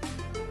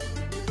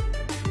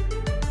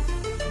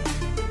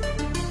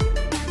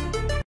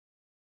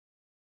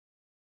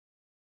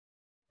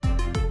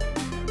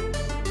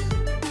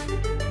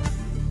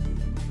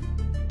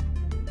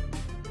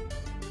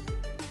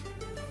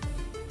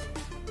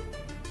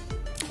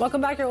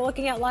 Welcome back. You're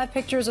looking at live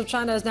pictures of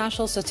China's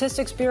National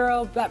Statistics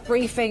Bureau. That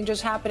briefing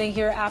just happening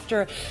here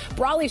after,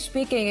 broadly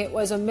speaking, it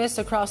was a miss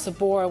across the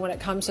board when it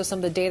comes to some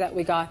of the data that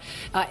we got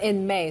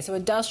in May. So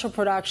industrial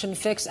production,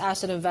 fixed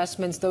asset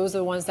investments, those are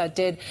the ones that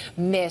did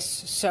miss.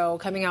 So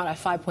coming out at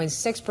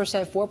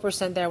 5.6%,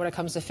 4% there when it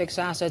comes to fixed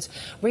assets.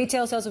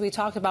 Retail sales that we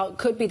talked about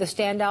could be the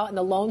standout and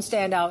the lone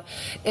standout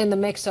in the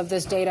mix of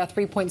this data,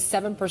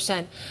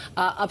 3.7%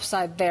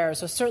 upside there.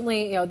 So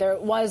certainly, there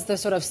was this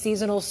sort of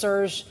seasonal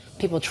surge,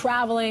 people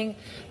traveling.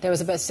 There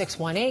was a bit of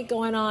 618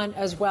 going on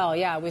as well.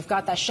 Yeah, we've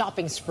got that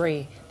shopping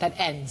spree that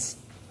ends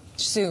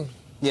soon.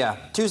 Yeah,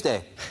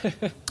 Tuesday,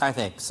 I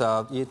think.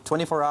 So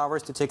 24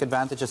 hours to take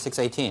advantage of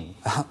 618.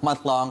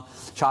 Month-long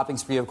shopping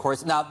spree, of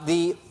course. Now,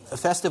 the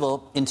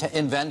festival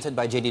invented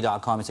by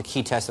JD.com is a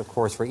key test, of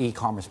course, for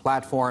e-commerce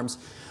platforms.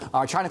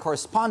 Our China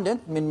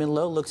correspondent, Min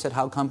Lo, looks at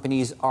how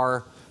companies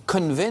are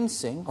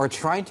convincing or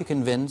trying to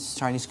convince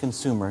Chinese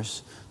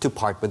consumers to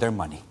part with their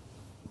money.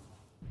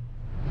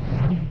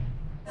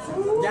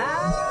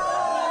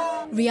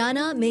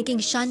 Rihanna making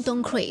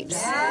Shandong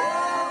crepes.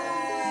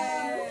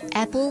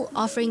 Apple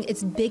offering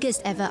its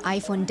biggest ever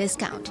iPhone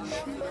discount.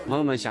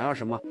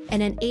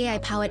 And an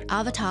AI-powered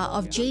avatar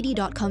of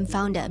JD.com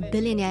founder,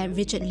 billionaire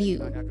Richard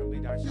Liu.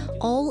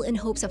 All in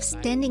hopes of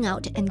standing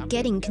out and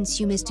getting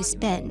consumers to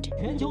spend.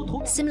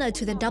 Similar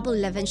to the Double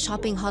 11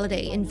 shopping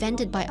holiday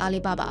invented by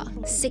Alibaba,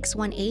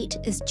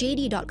 618 is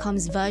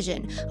JD.com's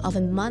version of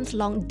a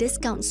month-long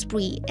discount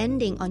spree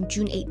ending on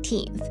June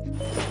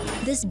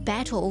 18th. This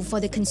battle for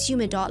the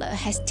consumer dollar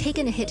has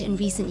taken a hit in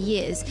recent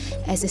years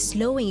as a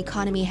slowing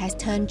economy has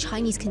turned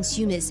Chinese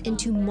consumers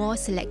into more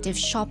selective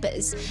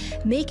shoppers,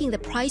 making the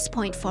price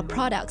point for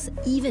products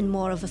even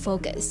more of a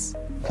focus.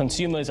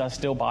 Consumers are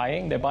still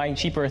buying. They're buying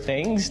cheaper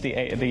things.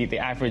 The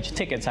average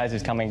ticket size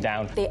is coming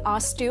down. They are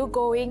still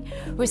going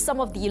with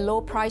some of the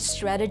low price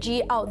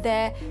strategy out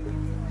there.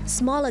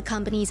 Smaller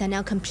companies are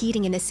now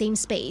competing in the same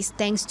space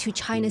thanks to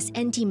China's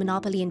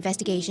anti-monopoly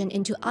investigation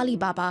into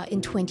Alibaba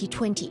in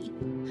 2020.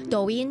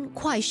 Douyin,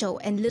 Kuaishou,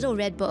 and Little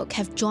Red Book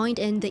have joined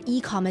in the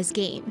e-commerce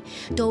game,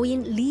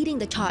 Douyin leading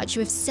the charge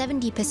with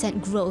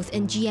 70% growth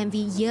in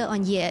GMV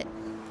year-on-year.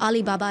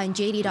 Alibaba and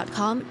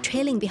JD.com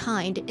trailing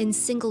behind in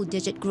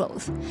single-digit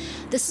growth.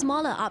 The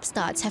smaller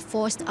upstarts have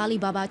forced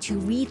Alibaba to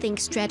rethink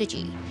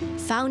strategy.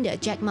 Founder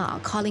Jack Ma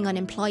calling on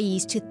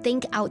employees to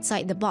think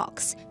outside the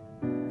box.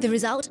 The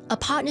result, a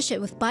partnership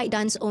with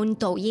ByteDance's own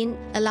Douyin,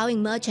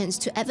 allowing merchants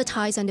to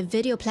advertise on the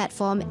video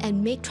platform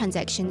and make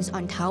transactions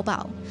on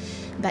Taobao.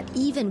 But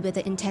even with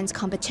the intense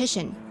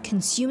competition,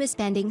 consumer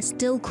spending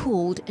still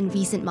cooled in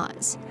recent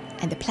months.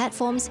 And the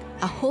platforms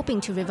are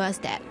hoping to reverse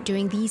that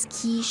during these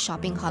key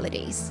shopping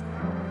holidays.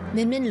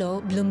 Min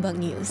Lo, Bloomberg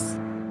News.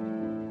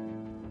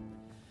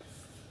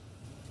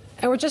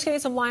 And we're just getting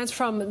some lines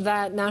from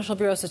that National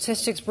Bureau of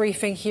Statistics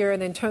briefing here,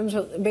 and in terms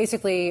of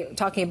basically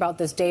talking about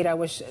this data,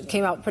 which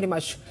came out pretty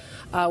much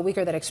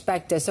weaker than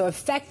expected. So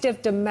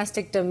effective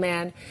domestic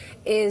demand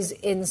is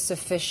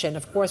insufficient.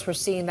 Of course, we're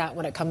seeing that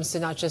when it comes to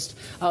not just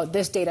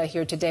this data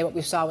here today, what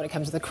we saw when it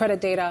comes to the credit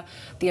data,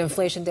 the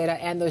inflation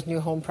data, and those new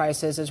home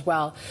prices as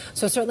well.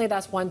 So certainly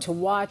that's one to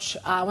watch.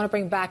 I want to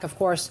bring back, of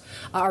course,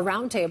 our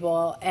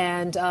roundtable,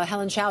 and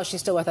Helen Chow, she's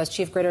still with us,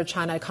 Chief Greater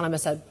China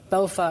Economist at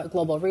BOFA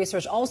Global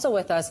Research. Also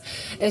with us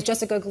is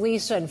Jessica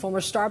Gleason,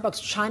 former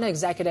Starbucks China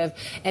executive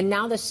and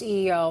now the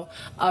CEO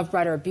of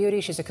Brighter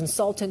Beauty. She's a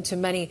consultant to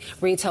many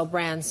retail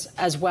brands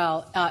as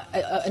well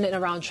in and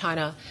around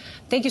China.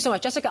 Thank you so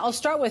much. Jessica, I'll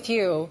start with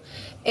you.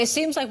 It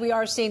seems like we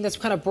are seeing this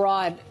kind of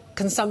broad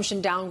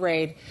consumption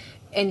downgrade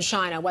in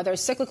China, whether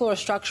it's cyclical or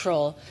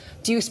structural.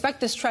 Do you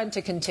expect this trend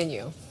to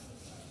continue?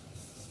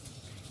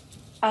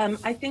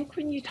 I think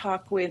when you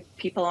talk with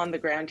people on the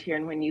ground here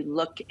and when you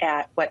look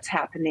at what's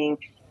happening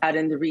out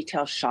in the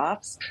retail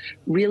shops,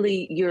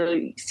 really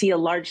you see a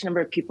large number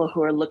of people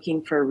who are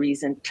looking for a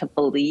reason to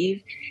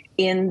believe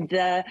in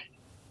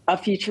a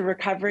future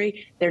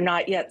recovery. They're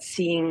not yet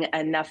seeing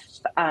enough,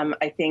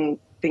 I think,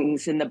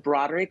 things in the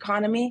broader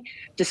economy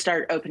to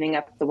start opening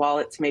up the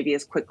wallets maybe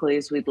as quickly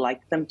as we'd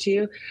like them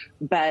to.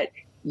 But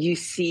you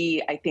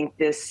see, I think,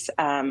 this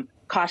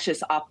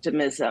cautious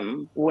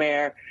optimism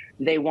where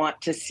they want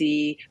to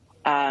see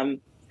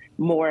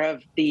more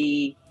of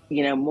the,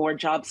 more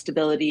job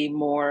stability,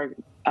 more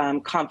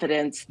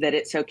confidence that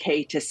it's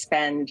okay to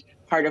spend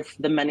part of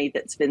the money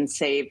that's been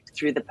saved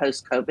through the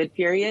post-COVID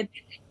period.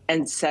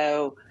 And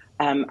so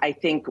I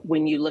think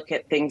when you look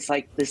at things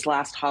like this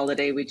last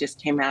holiday, we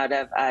just came out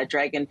of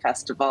Dragon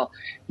Festival,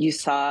 you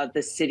saw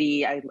the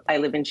city, I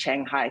live in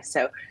Shanghai,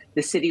 so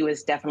the city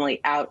was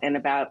definitely out and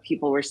about.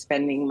 People were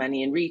spending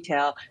money in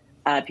retail.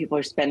 People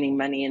are spending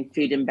money in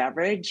food and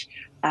beverage.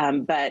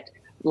 But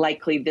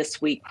likely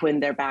this week when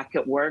they're back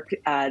at work,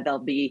 they'll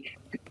be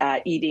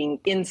eating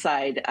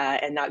inside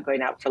and not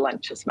going out for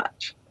lunch as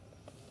much.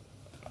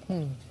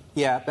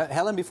 Yeah, but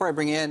Helen, before I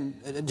bring in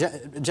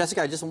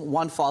Jessica, just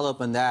one follow-up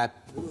on that.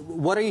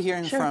 What are you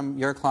hearing from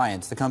your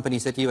clients, the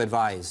companies that you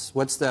advise?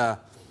 What's the,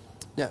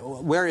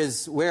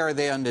 where are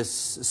they on this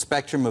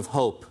spectrum of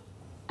hope?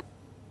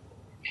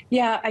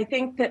 Yeah, I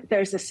think that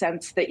there's a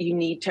sense that you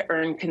need to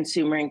earn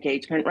consumer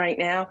engagement right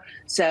now.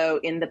 So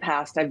in the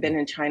past, I've been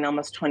in China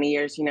almost 20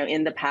 years. You know,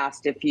 in the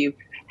past, if you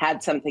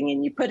had something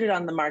and you put it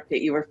on the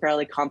market, you were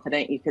fairly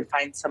confident you could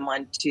find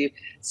someone to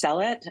sell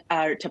it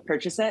or to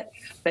purchase it.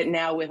 But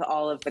now with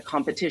all of the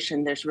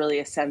competition, there's really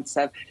a sense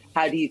of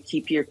how do you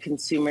keep your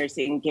consumers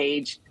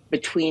engaged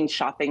between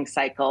shopping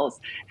cycles?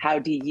 How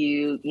do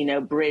you,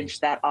 bridge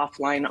that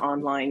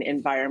offline-online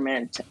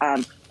environment?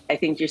 I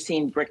think you're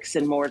seeing bricks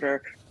and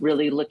mortar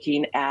really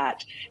looking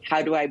at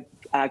how do I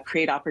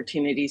create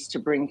opportunities to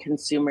bring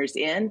consumers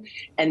in,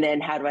 and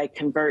then how do I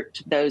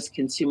convert those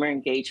consumer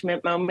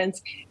engagement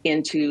moments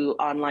into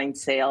online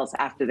sales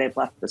after they've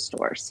left the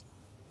stores.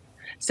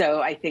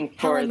 So I think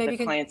for Helen, the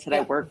clients that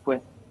I work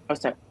with, I was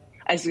going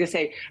to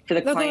say for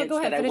the clients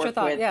that I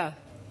work with,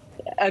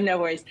 oh, no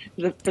worries.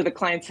 For the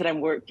clients that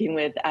I'm working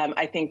with,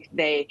 I think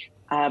they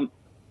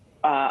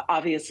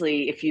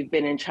obviously, if you've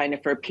been in China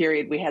for a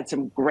period, we had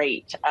some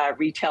great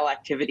retail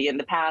activity in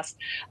the past.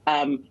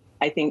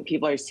 I think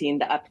people are seeing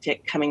the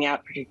uptick coming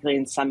out, particularly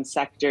in some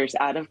sectors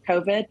out of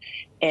COVID.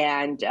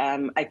 And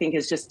I think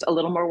it's just a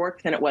little more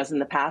work than it was in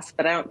the past,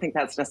 but I don't think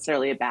that's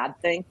necessarily a bad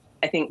thing.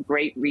 I think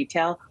great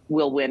retail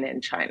will win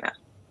in China.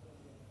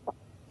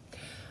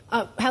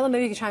 Helen,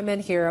 maybe you could chime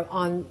in here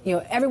on,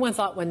 everyone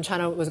thought when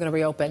China was going to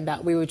reopen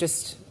that we would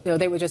just,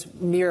 they would just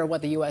mirror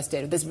what the U.S.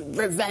 did. This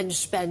revenge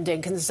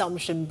spending,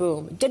 consumption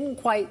boom. It didn't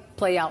quite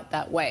play out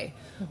that way.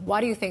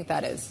 Why do you think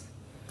that is?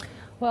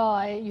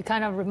 Well, you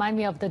kind of remind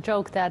me of the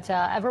joke that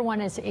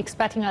everyone is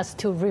expecting us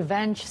to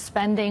revenge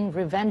spending,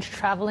 revenge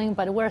traveling,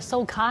 but we're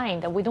so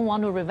kind that we don't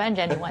want to revenge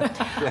anyone.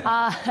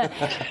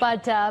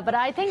 But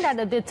I think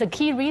that the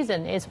key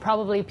reason is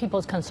probably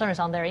people's concerns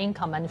on their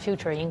income and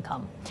future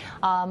income.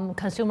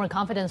 Consumer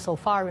confidence so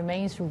far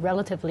remains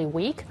relatively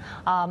weak,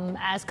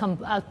 as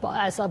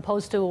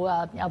opposed to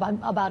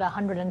about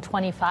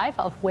 125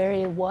 of where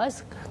it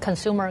was,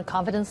 consumer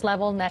confidence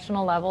level,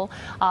 national level,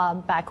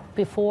 back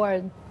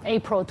before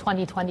April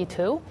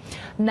 2022.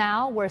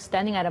 Now we're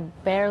standing at a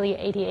barely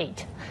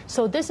 88.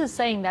 So this is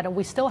saying that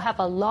we still have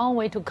a long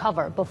way to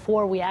cover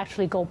before we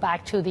actually go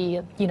back to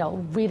the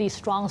really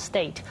strong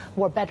state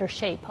or better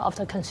shape of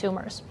the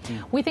consumers.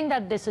 We think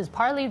that this is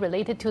partly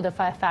related to the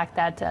fact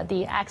that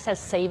the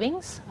excess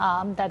savings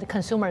that the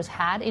consumers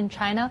had in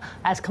China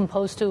as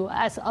opposed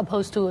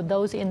to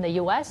those in the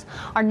US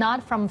are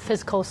not from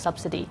fiscal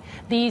subsidy.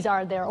 These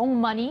are their own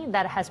money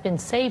that has been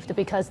saved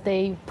because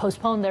they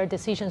postponed their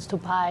decisions to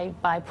buy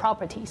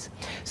properties.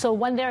 So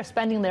when they're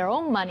spending their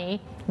own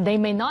money, they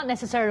may not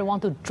necessarily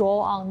want to draw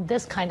on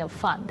this kind of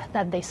fund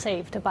that they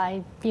saved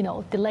by,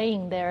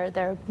 delaying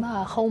their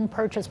home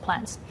purchase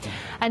plans.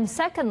 And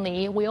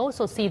secondly, we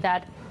also see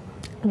that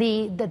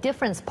the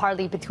difference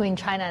partly between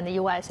China and the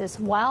U.S. is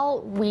while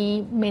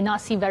we may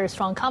not see very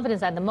strong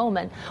confidence at the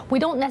moment, we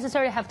don't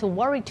necessarily have to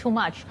worry too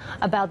much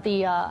about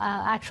the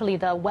actually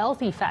the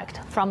wealth effect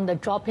from the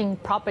dropping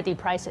property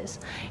prices.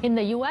 In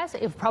the U.S.,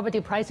 if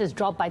property prices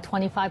drop by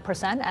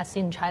 25%, as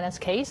in China's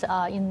case,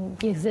 in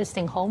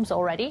existing homes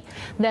already,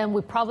 then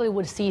we probably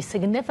would see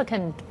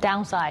significant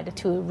downside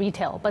to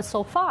retail. But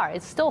so far,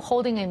 it's still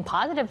holding in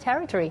positive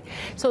territory.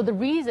 So the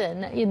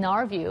reason, in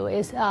our view,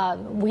 is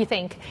we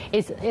think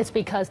it's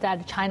because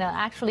that China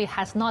actually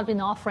has not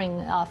been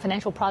offering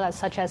financial products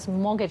such as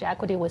mortgage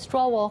equity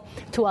withdrawal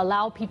to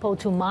allow people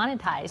to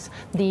monetize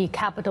the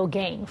capital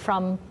gain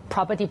from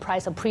property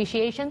price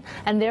appreciation.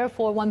 And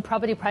therefore, when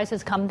property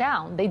prices come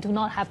down, they do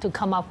not have to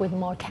come up with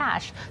more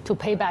cash to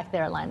pay back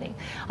their lending,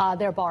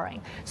 their borrowing.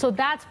 So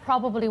that's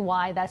probably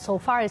why that so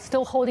far is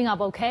still holding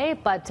up okay,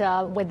 but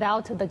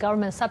without the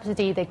government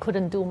subsidy, they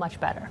couldn't do much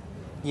better.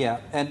 Yeah,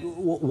 and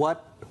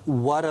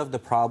what of the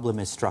problem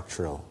is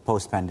structural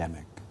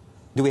post-pandemic?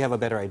 Do we have a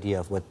better idea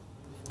of what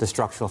the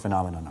structural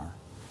phenomenon are?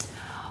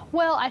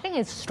 Well, I think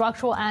it's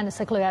structural and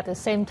cyclical at the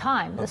same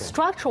time. Okay.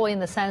 Structural in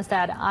the sense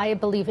that I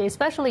believe,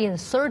 especially in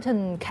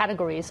certain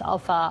categories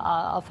of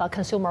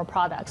consumer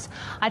products,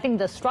 I think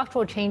the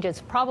structural changes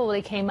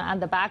probably came at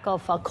the back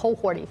of a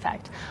cohort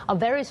effect, a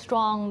very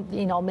strong,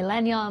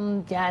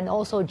 millennium and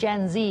also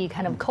Gen Z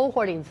kind of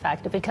cohort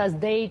effect, because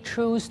they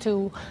choose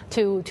to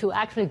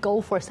actually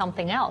go for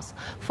something else.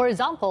 For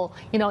example,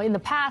 in the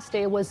past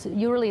it was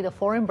usually the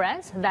foreign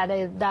brands that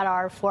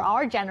are for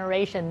our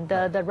generation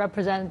the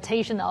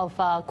representation of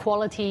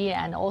quality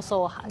and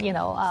also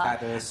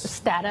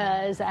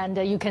status, and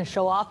you can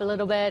show off a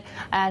little bit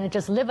and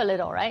just live a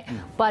little, right?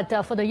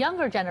 But for the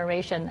younger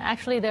generation,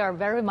 actually they are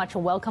very much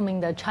welcoming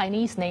the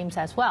Chinese names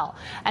as well,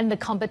 and the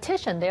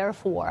competition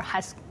therefore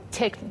has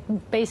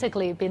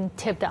basically been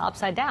tipped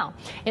upside down,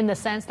 in the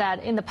sense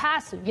that in the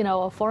past,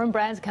 foreign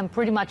brands can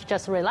pretty much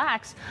just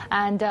relax,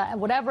 and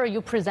whatever you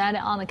present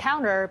on the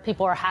counter,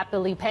 people are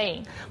happily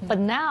paying. But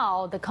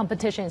now the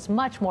competition is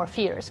much more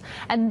fierce,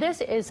 and this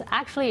is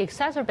actually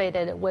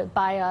exacerbated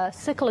by a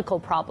cyclical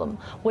problem,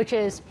 which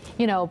is,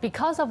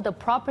 because of the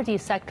property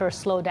sector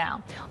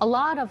slowdown, a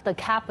lot of the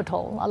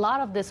capital, a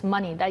lot of this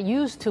money that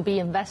used to be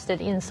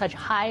invested in such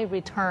high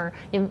return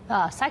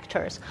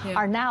sectors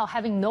are now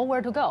having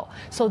nowhere to go.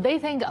 So they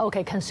think,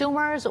 okay,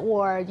 consumers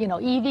or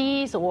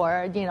EVs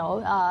or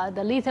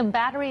the lithium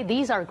battery,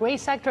 these are great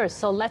sectors,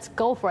 so let's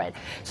go for it.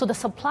 So the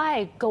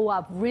supply go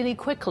up really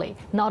quickly,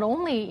 not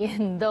only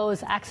in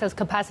those excess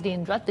capacity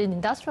in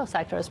industrial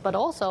sectors, but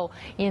also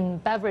in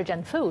beverage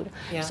and food.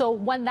 Yeah. So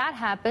when that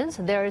happens,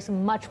 there is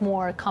much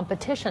more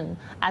competition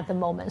at the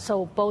moment.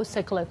 So both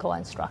cyclical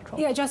and structural.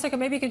 Yeah, Jessica,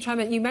 maybe you can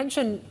chime in. You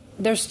mentioned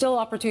there's still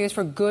opportunities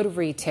for good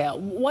retail.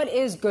 What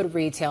is good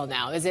retail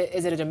now? Is it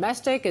a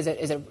domestic? Is it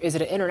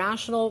an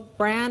international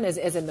brand? Is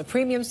it in the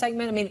premium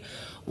segment? I mean,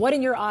 what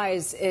in your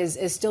eyes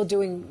is still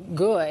doing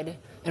good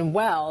and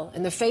well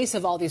in the face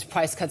of all these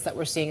price cuts that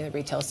we're seeing in the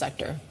retail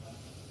sector?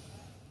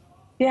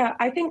 Yeah,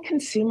 I think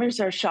consumers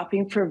are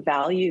shopping for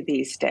value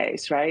these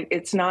days, right?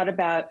 It's not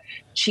about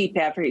cheap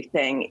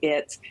everything.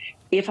 It's,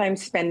 if I'm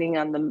spending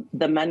on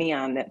the money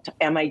on it,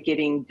 am I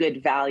getting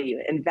good value?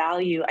 And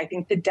value, I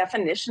think the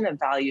definition of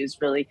value is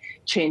really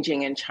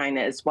changing in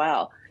China as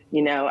well.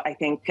 I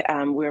think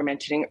we were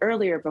mentioning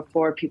earlier,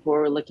 before people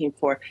were looking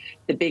for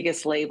the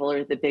biggest label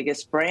or the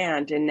biggest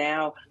brand, and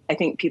now I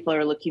think people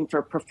are looking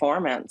for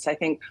performance. I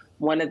think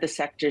one of the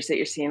sectors that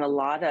you're seeing a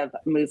lot of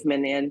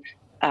movement in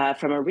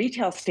from a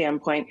retail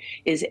standpoint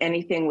is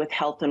anything with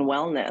health and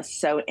wellness.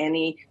 So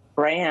any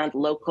brand,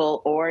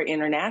 local or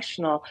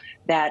international,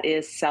 that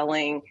is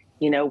selling,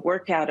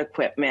 workout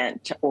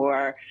equipment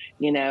or,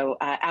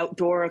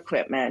 outdoor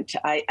equipment.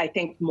 I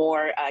think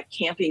more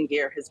camping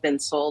gear has been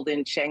sold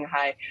in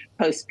Shanghai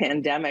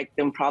post-pandemic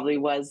than probably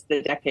was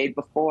the decade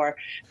before,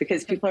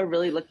 because people are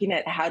really looking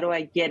at, how do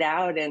I get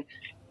out and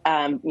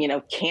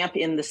camp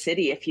in the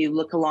city? If you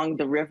look along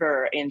the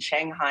river in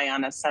Shanghai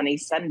on a sunny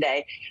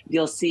Sunday,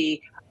 you'll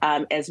see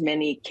as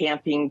many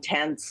camping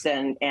tents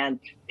and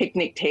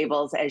picnic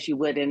tables as you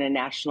would in a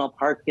national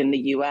park in the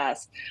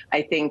U.S.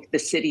 I think the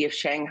city of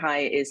Shanghai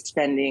is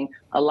spending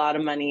a lot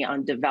of money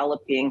on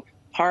developing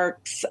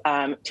parks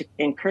to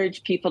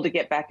encourage people to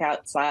get back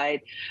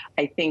outside.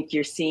 I think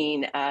you're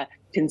seeing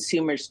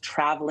consumers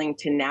traveling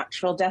to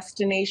natural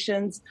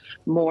destinations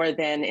more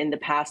than in the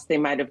past they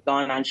might have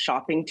gone on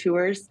shopping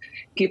tours.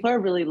 People are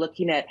really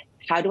looking at,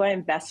 how do I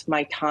invest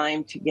my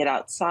time to get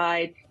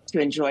outside, to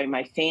enjoy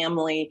my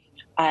family,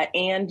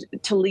 and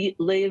to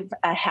live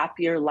a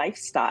happier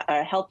lifestyle,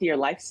 a healthier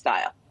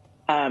lifestyle.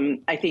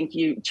 I think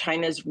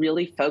China's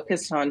really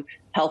focused on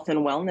health and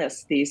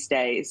wellness these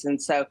days. And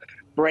so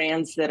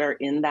brands that are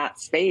in that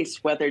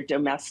space, whether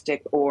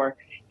domestic or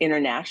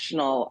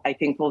international, I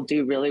think will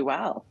do really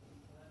well.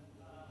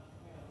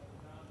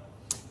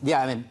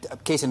 Yeah, I mean,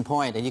 case in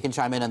point, and you can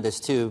chime in on this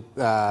too,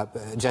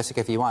 Jessica,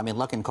 if you want. I mean,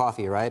 Luckin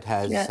Coffee, right,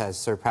 has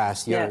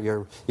surpassed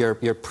your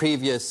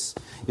previous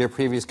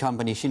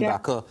company,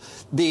 Xinbake.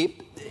 Yeah.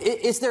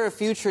 Is there a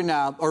future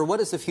now, or what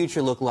does the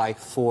future look like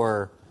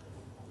for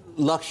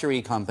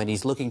luxury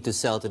companies looking to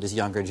sell to this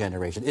younger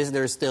generation? Is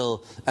there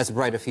still as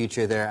bright a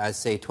future there as,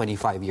 say,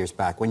 25 years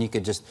back, when you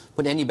could just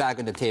put any bag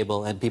on the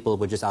table and people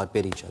would just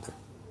outbid each other?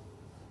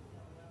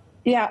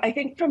 Yeah, I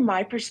think from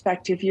my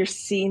perspective, you're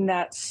seeing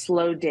that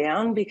slow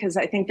down, because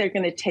I think they're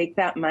going to take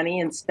that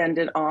money and spend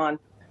it on,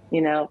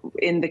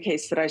 in the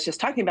case that I was just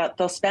talking about,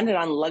 they'll spend it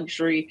on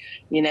luxury,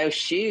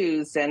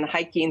 shoes and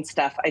hiking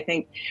stuff. I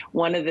think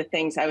one of the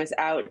things, I was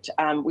out,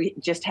 we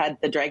just had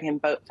the Dragon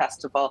Boat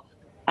Festival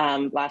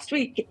last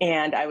week,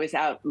 and I was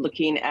out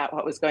looking at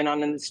what was going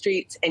on in the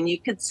streets, and you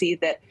could see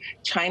that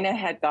China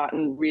had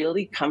gotten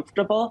really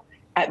comfortable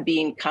at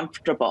being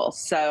comfortable.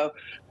 So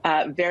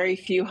very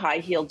few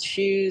high-heeled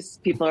shoes.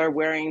 People are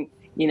wearing,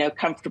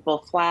 comfortable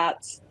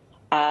flats.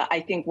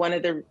 I think one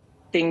of the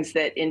things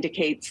that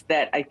indicates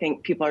that I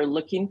think people are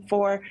looking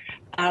for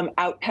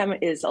outcome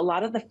is, a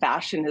lot of the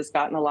fashion has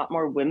gotten a lot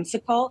more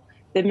whimsical.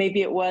 than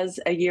maybe it was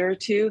a year or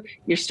two.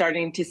 You're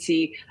starting to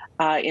see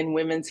in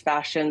women's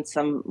fashion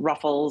some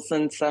ruffles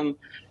and some,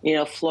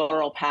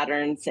 floral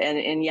patterns, and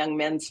in young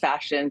men's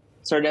fashion,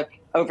 sort of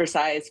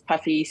oversized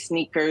puffy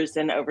sneakers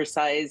and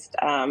oversized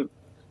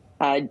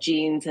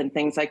jeans and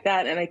things like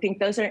that. And I think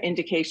those are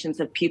indications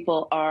that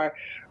people are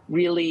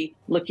really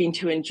looking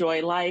to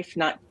enjoy life,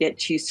 not get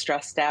too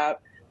stressed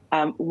out.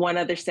 One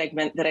other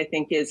segment that I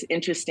think is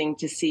interesting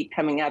to see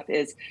coming up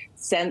is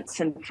scents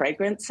and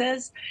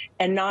fragrances,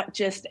 and not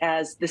just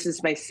as this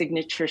is my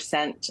signature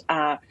scent,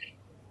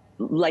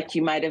 like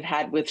you might have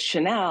had with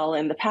Chanel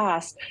in the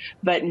past,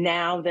 but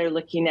now they're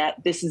looking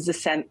at this is a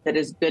scent that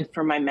is good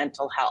for my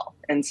mental health.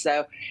 And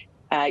so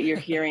you're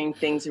hearing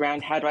things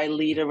around how do I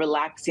lead a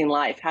relaxing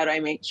life? How do I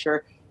make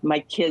sure my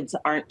kids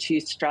aren't too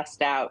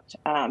stressed out?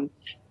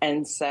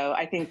 And so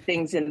I think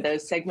things in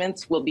those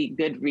segments will be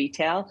good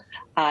retail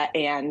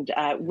and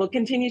will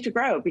continue to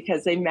grow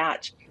because they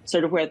match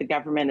sort of where the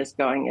government is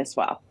going as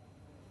well.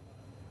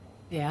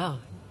 Yeah.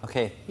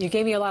 Okay. You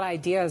gave me a lot of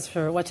ideas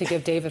for what to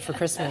give David for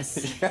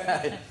Christmas.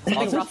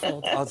 Something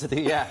ruffled.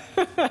 Yeah.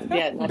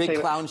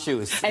 Big clown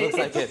shoes. Looks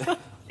like it.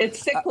 It's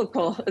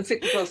cyclical. It's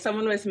cyclical.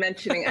 Someone was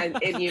mentioning,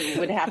 and you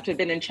would have to have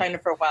been in China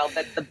for a while,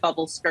 that the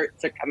bubble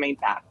skirts are coming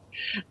back.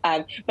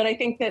 But I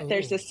think that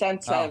there's a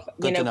sense of,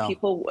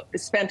 people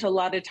spent a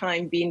lot of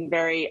time being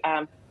very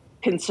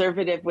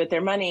conservative with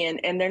their money,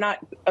 and they're not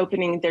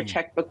opening their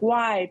checkbook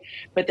wide,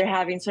 but they're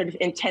having sort of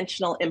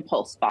intentional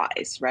impulse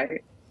buys,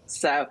 right?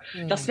 So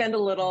they'll spend a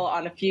little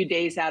on a few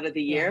days out of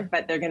the year,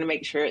 but they're going to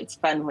make sure it's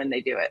fun when they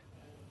do it.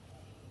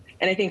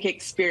 And I think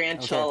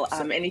experiential,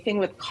 anything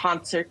with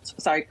concerts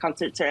or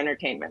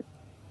entertainment.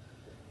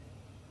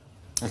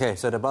 Okay,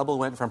 so the bubble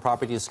went from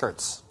property to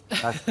skirts.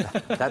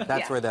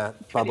 That's where the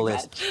bubble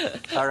is.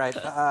 All right,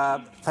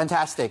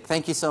 fantastic.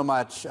 Thank you so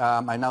much.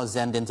 I'm now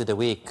zenned into the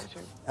week.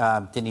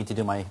 Didn't need to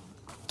do my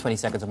 20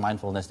 seconds of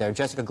mindfulness there.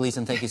 Jessica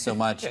Gleason, thank you so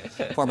much.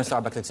 Former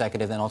Starbucks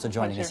executive, and also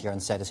joining us here on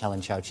set is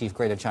Helen Chow, Chief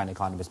Greater China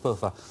Economist,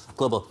 BOFA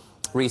Global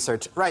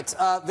Research. Right,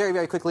 very,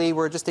 very quickly,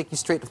 we're just taking you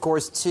straight, of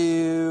course,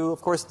 to,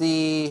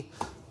 the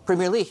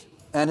Premier Li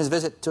and his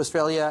visit to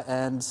Australia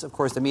and, of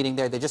course, the meeting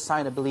there. They just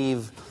signed, I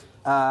believe,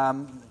 a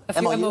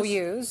few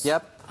MOUs.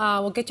 Yep.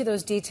 We'll get to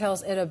those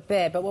details in a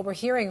bit, but what we're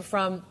hearing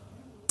from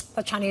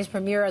the Chinese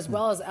premier as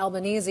well as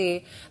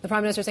Albanese, the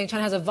Prime Minister saying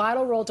China has a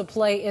vital role to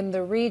play in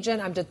the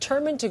region. I'm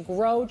determined to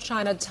grow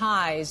China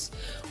ties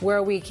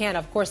where we can.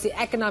 Of course, the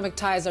economic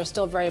ties are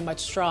still very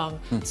much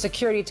strong.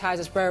 Security ties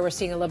is where we're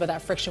seeing a little bit of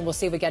that friction. We'll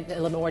see if we get a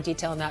little bit more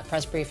detail in that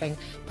press briefing.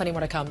 Plenty more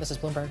to come. This is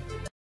Bloomberg.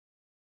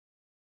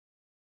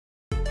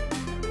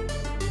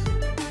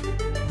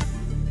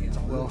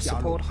 Will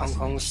support Hong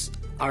Kong's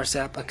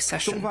RCEP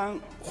accession.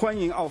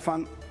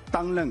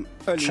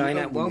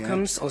 China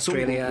welcomes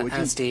Australia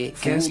as the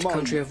guest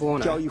country of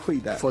honor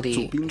for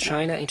the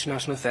China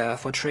International Fair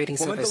for Trading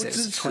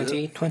Services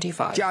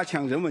 2025.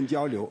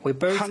 We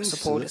both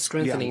support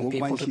strengthening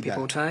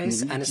people-to-people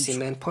ties and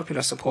cement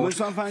popular support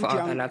for our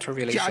bilateral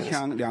relations.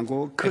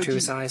 The two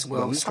sides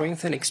will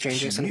strengthen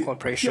exchanges and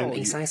cooperation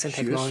in science and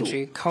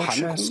technology,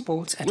 culture,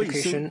 sports,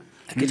 education,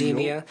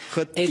 academia,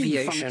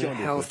 aviation,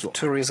 health,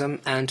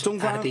 tourism, and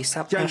at the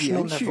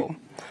subnational level.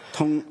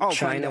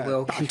 China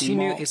will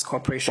continue its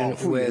cooperation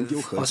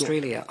with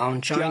Australia on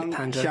giant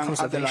panda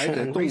conservation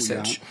and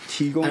research,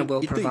 and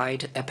will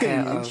provide a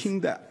pair of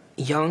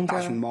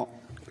younger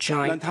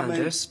giant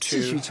pandas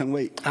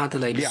to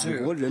Adelaide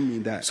Zoo,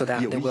 so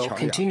that they will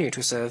continue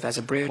to serve as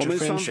a bridge of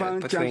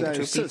friendship between the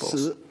two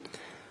peoples.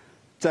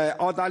 The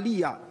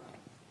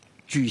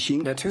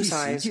two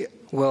sides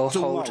will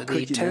hold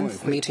the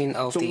 10th meeting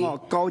of the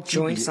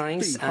Joint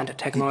Science and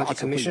Technology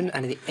Commission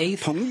and the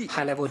 8th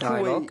high-level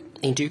dialogue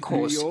in due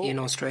course in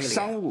Australia.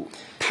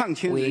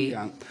 We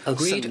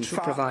agreed to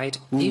provide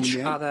each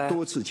other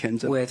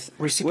with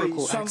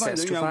reciprocal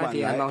access to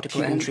 5-year and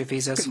multiple entry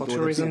visas for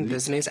tourism,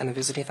 business, and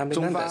visiting family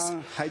members,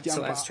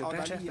 so as to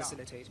better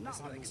facilitate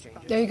business exchange.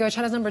 There you go.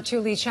 China's number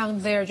 2, Li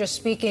Qiang, there just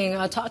speaking,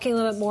 talking a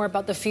little bit more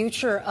about the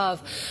future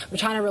of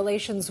China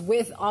relations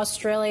with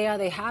Australia.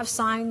 They have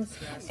signed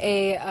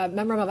a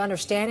memorandum of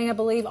understanding, I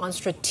believe, on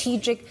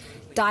strategic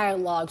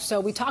dialogue. So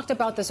we talked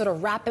about the sort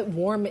of rapid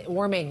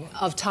warming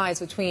of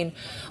ties between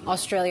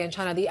Australia and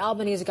China. The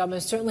Albanese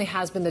government certainly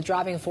has been the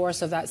driving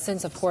force of that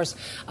since, of course,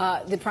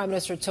 the Prime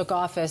Minister took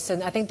office.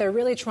 And I think they're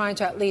really trying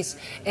to at least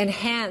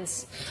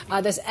enhance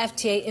this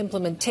FTA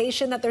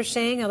implementation that they're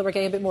saying. Now we're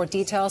getting a bit more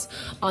details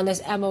on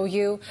this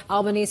MOU.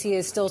 Albanese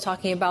is still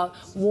talking about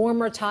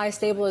warmer tie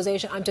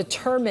stabilization. I'm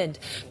determined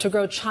to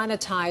grow China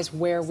ties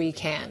where we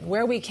can.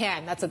 Where we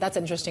can. That's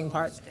an interesting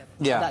part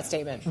of that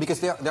statement. Because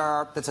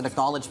that's an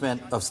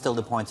acknowledgement of still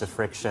the points of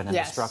friction and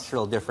the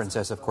structural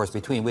differences, of course,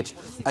 between, which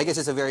I guess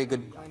is a very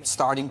good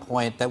starting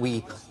point that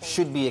we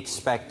should be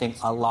expecting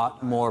a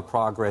lot more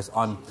progress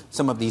on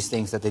some of these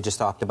things that they just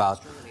talked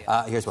about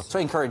here as well. So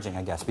encouraging,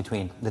 I guess,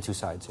 between the two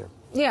sides here.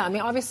 Yeah, I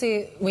mean,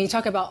 obviously, when you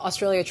talk about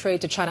Australia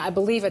trade to China, I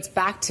believe it's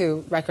back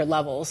to record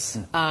levels.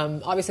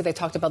 Obviously, they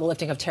talked about the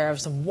lifting of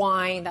tariffs on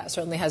wine. That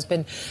certainly has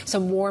been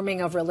some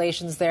warming of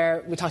relations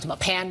there. We talked about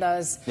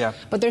pandas. Yeah.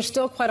 But there's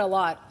still quite a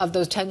lot of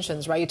those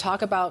tensions, right? You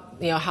talk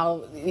about,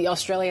 how the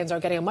Australians are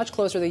getting much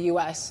closer to the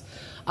U.S.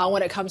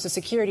 When it comes to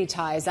security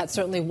ties. That's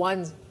certainly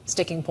one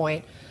sticking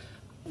point.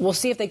 We'll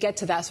see if they get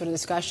to that sort of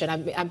discussion.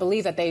 I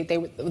believe that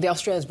the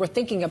Australians were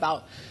thinking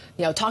about,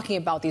 talking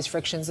about these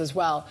frictions as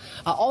well.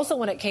 Also,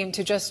 when it came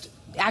to just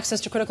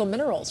access to critical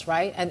minerals,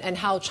 right, and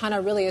how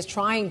China really is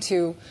trying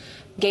to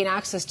gain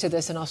access to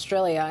this in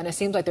Australia. And it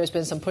seems like there's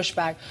been some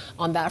pushback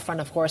on that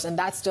front, of course, and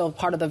that's still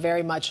part of the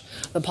very much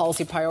the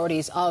policy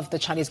priorities of the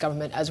Chinese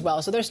government as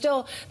well. So there's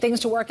still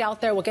things to work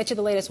out there. We'll get you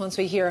the latest once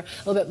we hear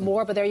a little bit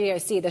more. But there you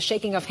guys see the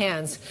shaking of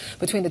hands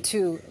between the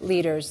two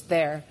leaders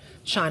there,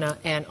 China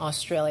and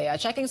Australia.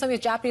 Checking some of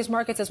these Japanese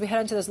markets as we head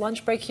into this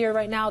lunch break here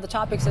right now. The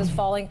TOPIX is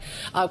falling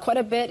quite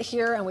a bit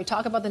here, and we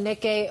talk about the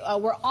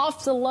Nikkei. We're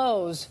off the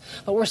lows,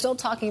 but we're still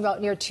talking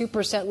about near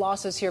 2%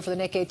 losses here for the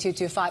Nikkei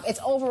 225. It's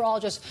overall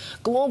just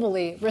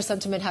globally, risk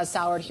sentiment has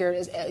soured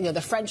here.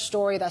 The French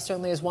story, that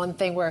certainly is one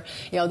thing where,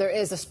 there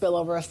is a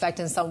spillover effect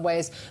in some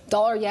ways.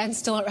 Dollar yen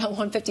still around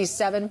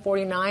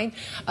 157.49,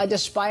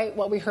 despite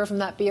what we heard from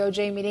that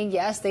BOJ meeting.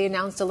 Yes, they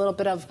announced a little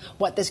bit of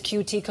what this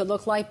QT could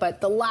look like, but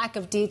the lack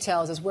of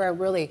details is where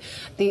really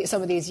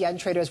some of these yen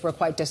traders were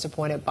quite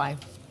disappointed by.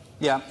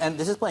 Yeah, and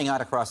this is playing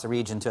out across the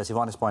region, too, as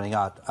Yvonne is pointing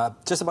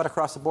out. Just about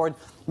across the board,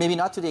 maybe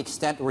not to the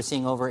extent we're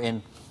seeing over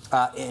in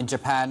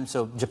Japan.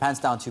 So Japan's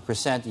down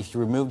 2%. If you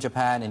remove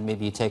Japan and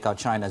maybe you take out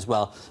China as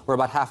well, we're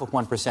about half of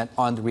 1%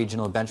 on the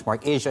regional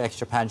benchmark. Asia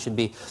ex-Japan should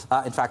be,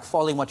 in fact,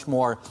 falling much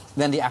more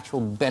than the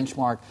actual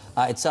benchmark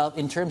itself.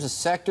 In terms of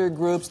sector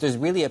groups, there's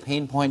really a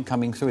pain point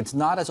coming through. It's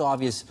not as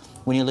obvious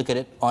when you look at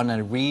it on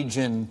a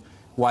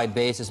region-wide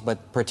basis,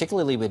 but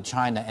particularly with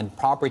China and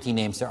property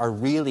names that are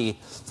really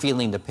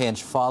feeling the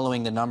pinch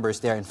following the numbers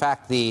there. In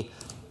fact, the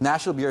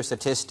National Bureau of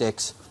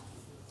Statistics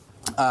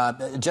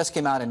just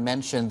came out and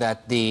mentioned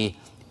that we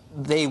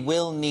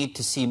will need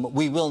to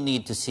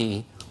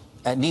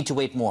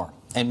wait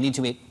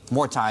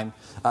more time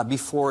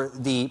before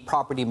the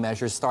property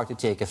measures start to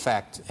take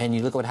effect. And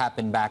you look at what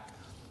happened back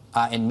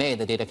in May.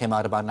 The data came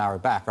out about an hour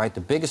back, right?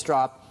 The biggest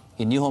drop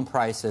in new home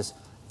prices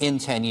in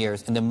 10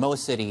 years, and in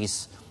most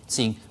cities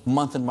seeing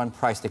month-on-month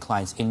price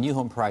declines in new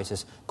home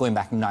prices going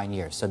back 9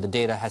 years. So the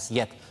data has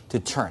yet to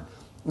turn.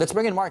 Let's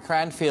bring in Mark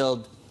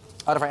Cranfield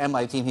out of our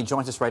MLive team. He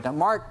joins us right now.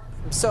 Mark,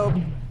 so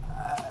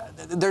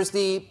there's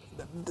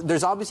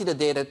obviously the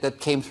data that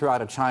came through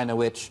out of China,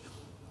 which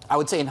I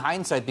would say in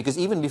hindsight, because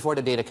even before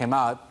the data came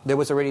out, there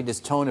was already this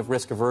tone of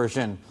risk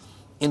aversion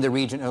in the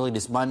region early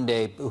this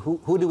Monday.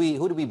 Who do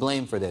we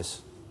blame for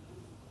this?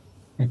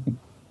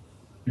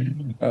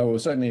 Well,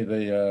 certainly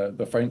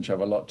the French have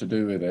a lot to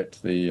do with it.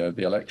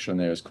 The election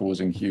there is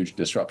causing huge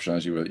disruption,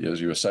 as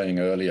you were saying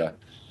earlier,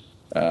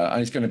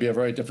 and it's going to be a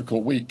very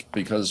difficult week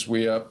because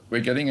we're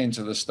getting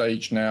into the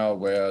stage now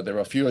where there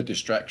are fewer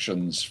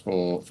distractions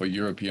for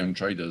European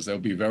traders. They'll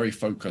be very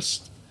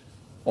focused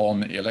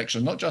on the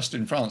election, not just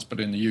in France but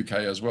in the UK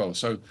as well.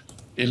 So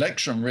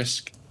election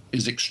risk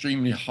is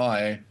extremely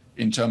high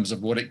in terms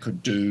of what it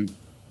could do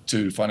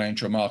to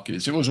financial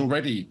markets. It was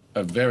already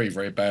a very,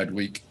 very bad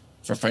week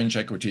for French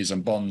equities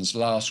and bonds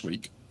last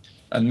week.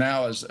 And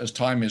now as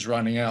time is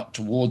running out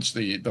towards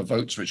the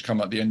votes which come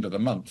at the end of the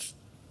month,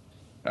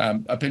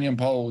 opinion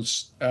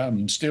polls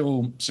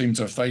still seem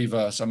to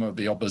favour some of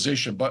the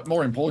opposition. But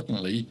more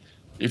importantly,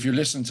 if you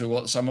listen to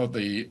what some of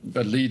the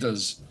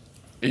leaders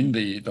in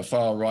the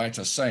far right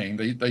are saying,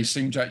 they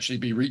seem to actually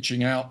be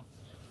reaching out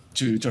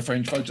to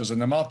French voters,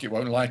 and the market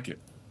won't like it.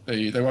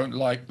 They won't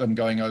like them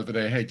going over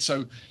their head.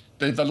 So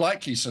the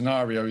likely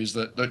scenario is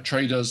that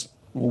traders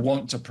will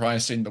want to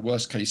price in the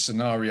worst case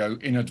scenario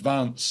in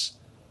advance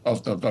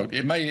of the vote.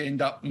 It may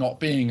end up not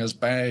being as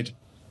bad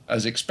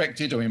as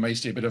expected, or we may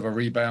see a bit of a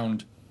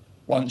rebound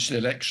once the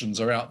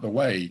elections are out the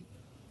way.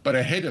 But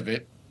ahead of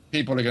it,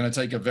 people are going to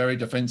take a very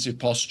defensive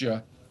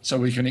posture. So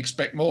we can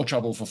expect more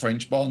trouble for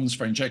French bonds,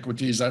 French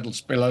equities. That'll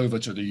spill over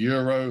to the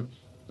euro,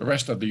 the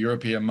rest of the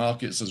European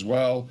markets as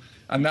well.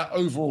 And that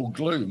overall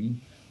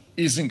gloom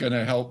isn't going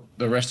to help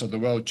the rest of the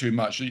world too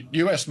much.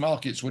 US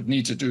markets would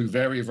need to do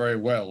very, very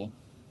well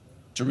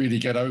to really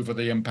get over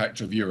the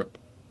impact of Europe.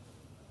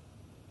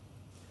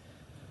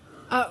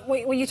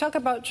 When you talk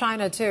about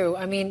China too,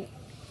 I mean,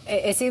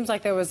 it seems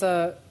like there was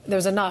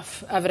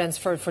enough evidence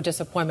for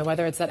disappointment,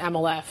 whether it's that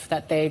MLF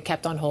that they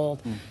kept on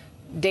hold,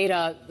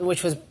 data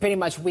which was pretty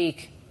much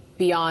weak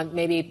beyond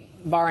maybe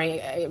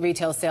barring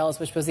retail sales,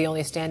 which was the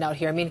only standout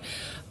here. I mean,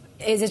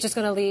 is it just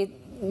going to lead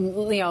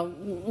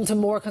to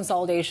more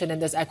consolidation in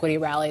this equity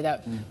rally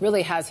that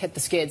really has hit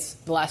the skids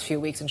the last few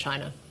weeks in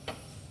China?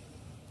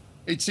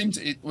 It seems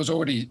it was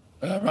already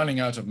running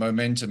out of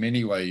momentum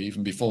anyway,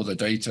 even before the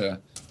data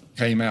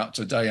came out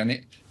today.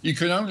 And you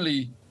can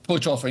only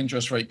put off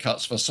interest rate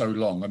cuts for so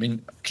long. I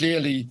mean,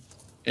 clearly,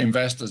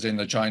 investors in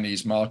the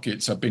Chinese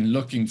markets have been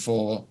looking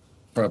for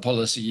a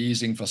policy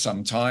easing for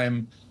some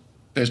time.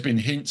 There's been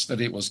hints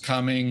that it was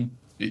coming.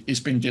 it's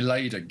been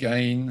delayed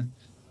again.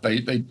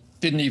 They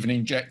didn't even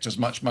inject as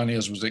much money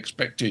as was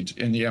expected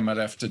in the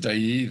MLF today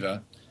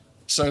either.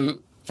 So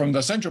from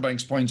the central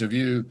bank's point of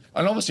view,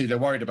 and obviously they're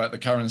worried about the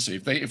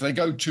currency. If they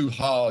go too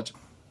hard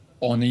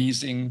on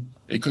easing,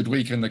 it could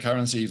weaken the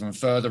currency even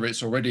further.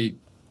 It's already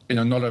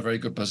in not a very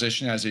good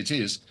position as it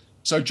is.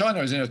 So China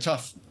is in a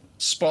tough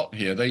spot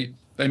here.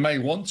 They may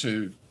want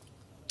to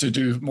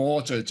do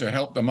more to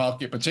help the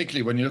market,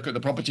 particularly when you look at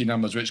the property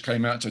numbers which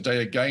came out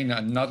today. Again,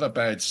 another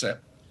bad set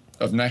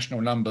of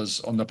national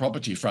numbers on the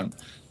property front.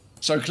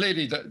 So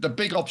clearly the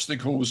big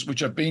obstacles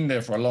which have been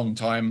there for a long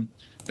time,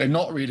 they're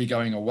not really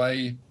going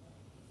away.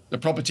 The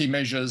property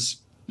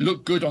measures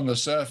look good on the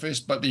surface,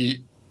 but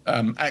the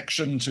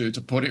action to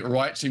put it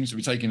right seems to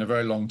be taking a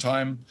very long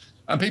time.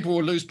 And people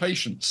will lose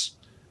patience.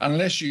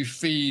 Unless you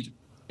feed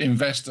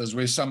investors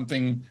with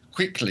something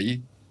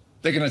quickly,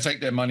 they're going to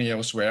take their money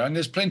elsewhere. And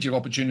there's plenty of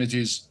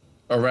opportunities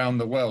around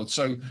the world.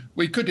 So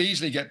we could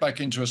easily get back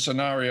into a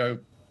scenario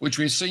which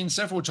we've seen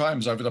several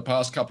times over the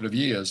past couple of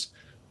years,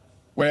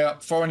 where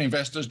foreign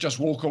investors just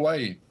walk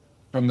away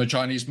from the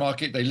Chinese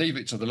market. They leave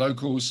it to the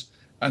locals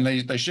and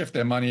they shift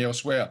their money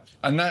elsewhere.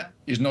 And that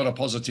is not a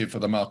positive for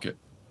the market.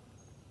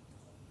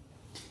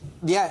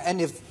 Yeah,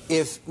 and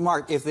if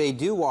Mark, if they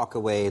do walk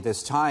away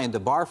this time, the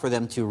bar for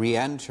them to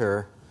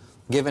re-enter,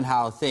 given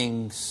how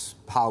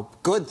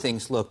good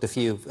things looked a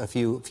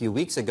few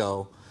weeks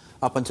ago,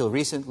 up until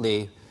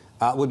recently,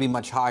 would be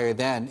much higher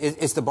then.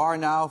 Is the bar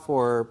now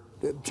for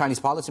Chinese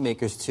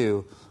policymakers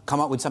to come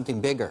up with something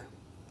bigger?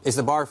 Is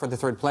the bar for the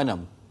third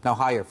plenum now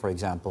higher, for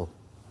example?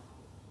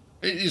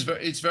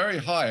 It's very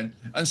high,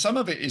 and some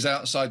of it is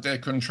outside their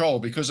control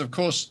because, of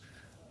course,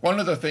 one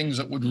of the things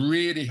that would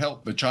really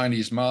help the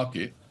Chinese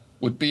market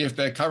would be if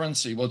their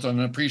currency was on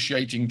an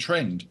appreciating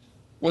trend.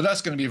 Well,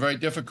 that's going to be very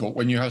difficult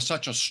when you have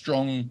such a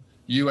strong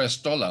US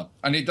dollar.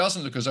 And it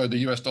doesn't look as though the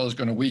US dollar is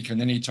going to weaken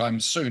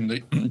anytime soon.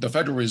 The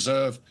Federal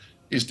Reserve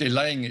is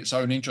delaying its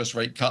own interest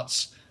rate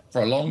cuts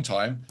for a long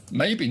time,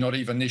 maybe not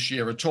even this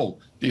year at all.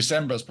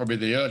 December is probably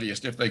the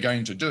earliest if they're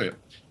going to do it.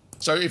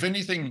 So if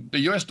anything, the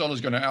US dollar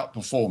is going to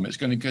outperform. It's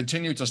going to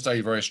continue to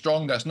stay very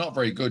strong. That's not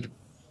very good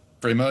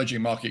for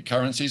emerging market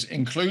currencies,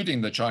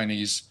 including the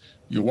Chinese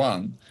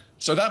yuan.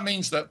 So that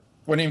means that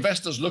when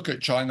investors look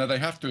at China, they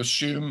have to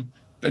assume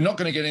they're not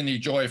going to get any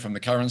joy from the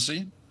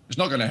currency. It's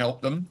not going to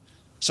help them.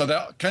 So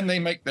can they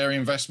make their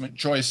investment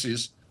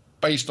choices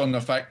based on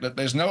the fact that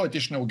there's no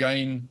additional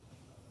gain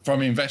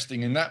from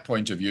investing in that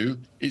point of view?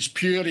 It's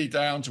purely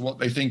down to what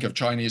they think of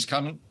Chinese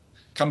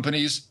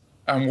companies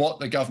and what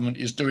the government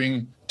is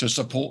doing to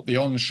support the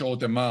onshore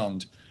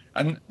demand.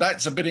 And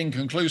that's a bit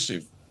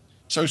inconclusive.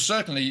 So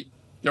certainly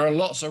there are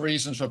lots of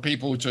reasons for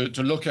people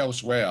to look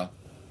elsewhere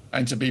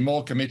and to be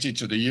more committed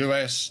to the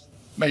US,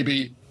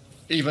 maybe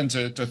even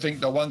to think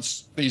that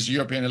once these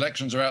European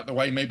elections are out the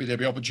way, maybe there'll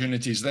be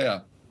opportunities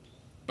there.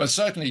 But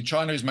certainly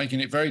China is making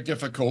it very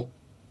difficult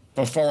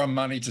for foreign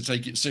money to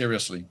take it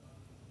seriously.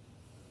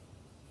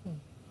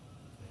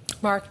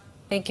 Mark,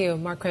 thank you.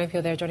 Mark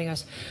Cranfield there joining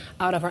us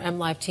out of our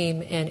MLive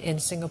team in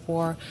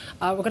Singapore.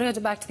 We're going to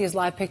head back to these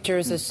live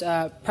pictures, this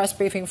press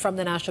briefing from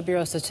the National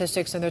Bureau of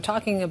Statistics, and they're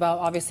talking about,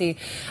 obviously,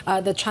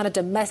 the China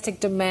domestic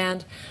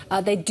demand.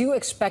 They do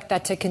expect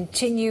that to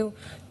continue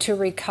to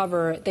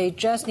recover. They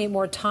just need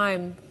more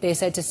time, they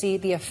said, to see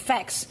the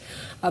effects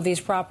of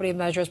these property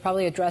measures,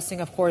 probably addressing,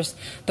 of course,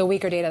 the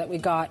weaker data that we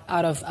got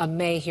out of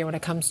May here when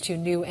it comes to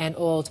new and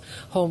old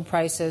home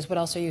prices. What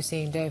else are you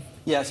seeing, Dave?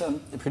 Yeah, so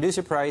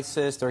producer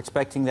prices, they're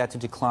expecting that to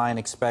decline.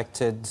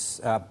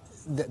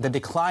 The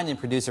decline in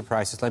producer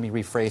prices, let me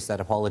rephrase that,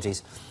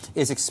 apologies,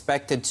 is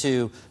expected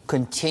to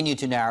continue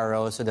to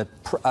narrow, so the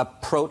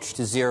approach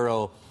to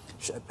zero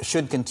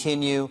should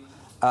continue.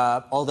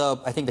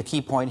 Although I think the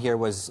key point here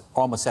was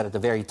almost said at the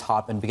very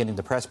top and beginning of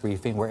the press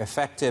briefing, where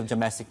effective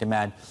domestic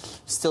demand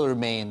still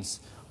remains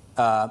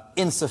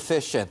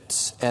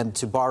insufficient. And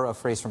to borrow a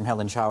phrase from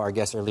Helen Chow, our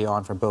guest early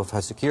on from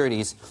BofA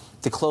Securities,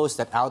 to close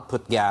that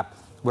output gap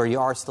where you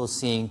are still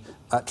seeing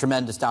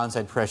tremendous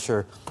downside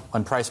pressure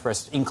on price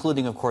pressure,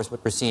 including, of course,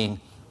 what we're seeing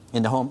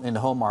in the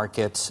home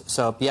market.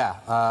 So,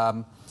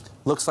 yeah.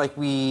 Looks like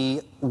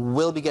we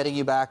will be getting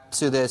you back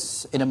to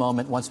this in a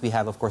moment once we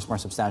have, of course, more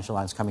substantial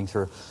lines coming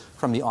through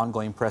from the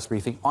ongoing press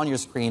briefing. On your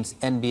screens,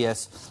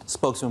 NBS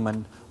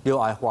spokeswoman Liu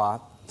Aihua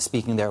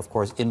speaking there, of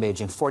course, in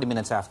Beijing, 40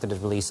 minutes after the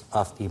release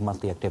of the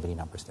monthly activity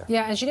numbers there.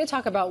 Yeah, and she did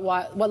talk about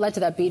what led to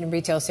that beat in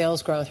retail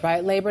sales growth,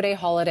 right? Labor Day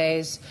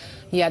holidays,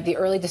 you had the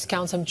early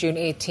discounts on June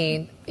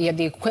 18th, you had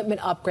the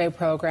equipment upgrade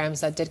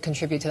programs that did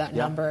contribute to that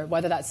number.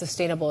 Whether that's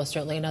sustainable is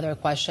certainly another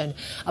question.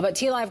 But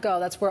TLive Go,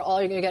 that's where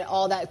you're going to get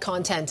all that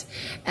content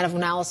and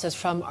analysis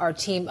from our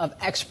team of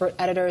expert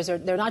editors.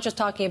 They're not just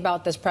talking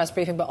about this press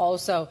briefing, but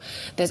also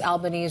this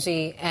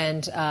Albanese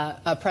and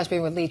a press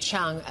briefing with Li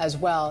Qiang as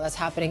well. That's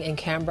happening in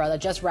Canberra.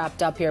 That just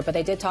wrapped up here. But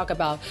they did talk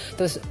about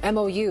those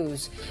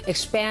MOUs,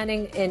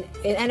 expanding in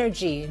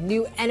energy,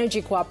 new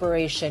energy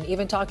cooperation,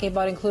 even talking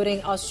about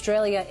including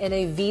Australia in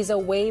a visa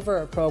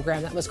waiver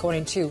program that was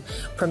going to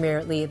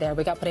Premier Li there.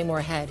 We got plenty more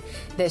ahead.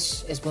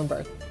 This is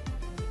Bloomberg.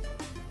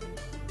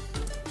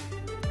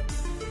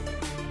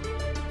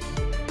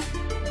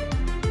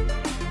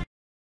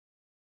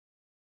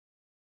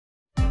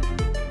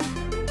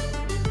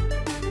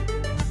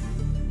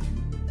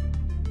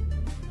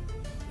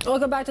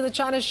 Welcome back to the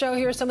China Show.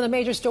 Here are some of the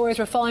major stories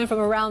we're following from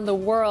around the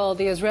world.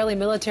 The Israeli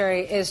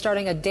military is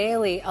starting a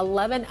daily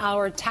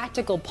 11-hour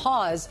tactical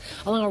pause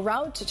along a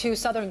route to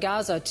southern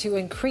Gaza to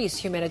increase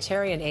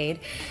humanitarian aid.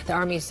 The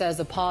army says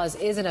the pause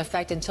is in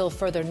effect until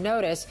further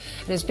notice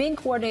and is being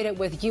coordinated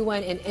with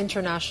UN and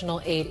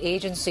international aid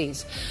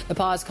agencies. The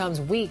pause comes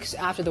weeks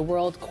after the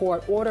World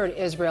Court ordered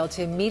Israel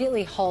to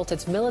immediately halt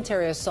its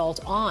military assault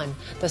on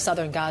the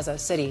southern Gaza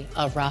city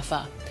of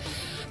Rafah.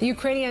 The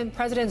Ukrainian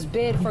president's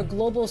bid for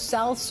global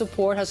South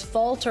support has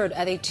faltered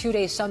at a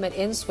two-day summit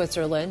in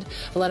Switzerland.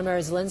 Volodymyr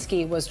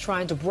Zelensky was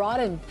trying to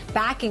broaden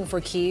backing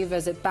for Kyiv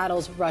as it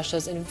battles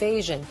Russia's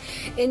invasion.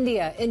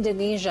 India,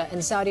 Indonesia,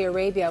 and Saudi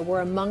Arabia were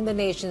among the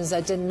nations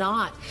that did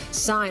not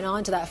sign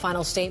on to that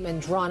final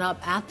statement drawn up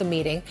at the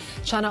meeting.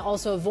 China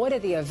also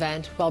avoided the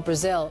event, while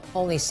Brazil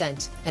only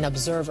sent an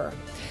observer.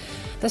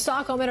 The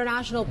Stockholm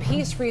International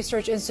Peace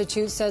Research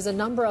Institute says the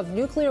number of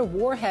nuclear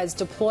warheads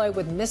deployed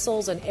with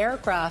missiles and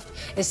aircraft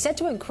is set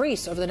to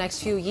increase over the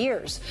next few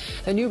years.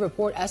 The new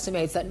report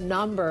estimates that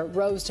number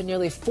rose to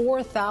nearly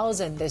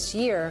 4,000 this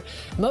year.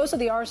 Most of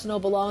the arsenal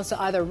belongs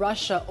to either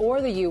Russia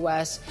or the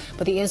U.S.,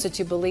 but the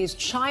institute believes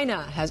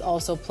China has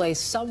also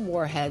placed some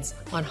warheads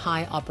on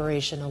high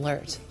operation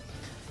alert.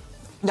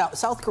 Now,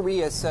 South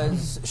Korea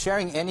says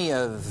sharing any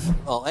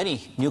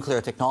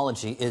nuclear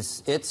technology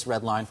is its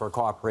red line for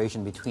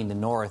cooperation between the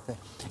North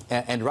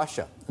and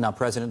Russia. Now,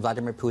 President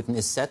Vladimir Putin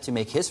is set to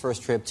make his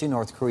first trip to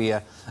North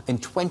Korea in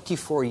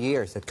 24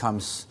 years. That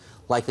comes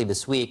likely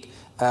this week.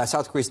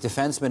 South Korea's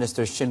defense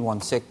minister Shin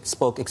Won-sik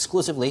spoke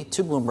exclusively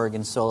to Bloomberg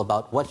in Seoul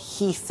about what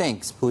he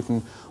thinks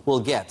Putin will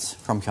get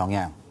from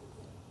Pyongyang.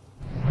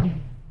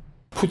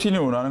 푸틴이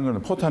원하는 건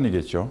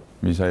포탄이겠죠.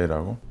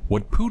 미사일하고.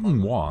 What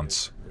Putin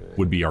wants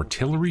would be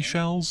artillery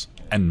shells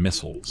and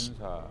missiles.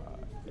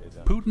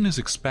 Putin is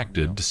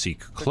expected to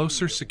seek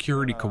closer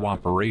security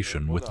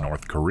cooperation with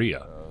North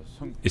Korea,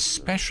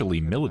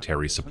 especially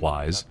military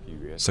supplies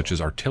such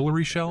as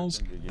artillery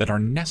shells that are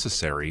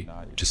necessary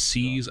to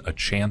seize a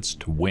chance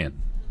to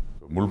win.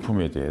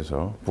 물품에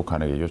대해서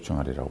북한에게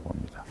요청하리라고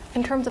봅니다.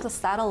 In terms of the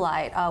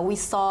satellite, we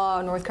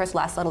saw North Korea's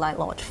last satellite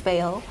launch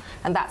fail,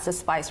 and that's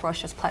despite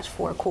Russia's pledge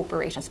for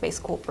cooperation, space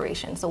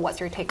cooperation. So what's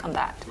your take on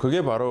that?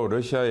 그게 바로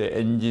러시아의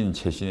엔진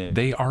최신의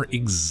They are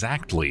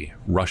exactly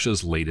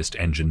Russia's latest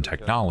engine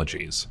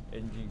technologies.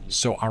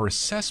 So our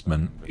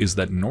assessment is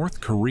that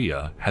North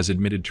Korea has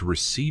admitted to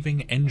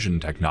receiving engine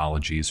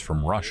technologies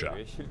from Russia.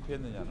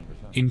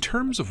 In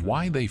terms of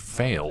why they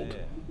failed,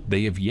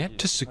 they have yet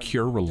to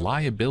secure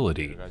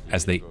reliability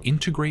as they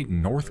integrate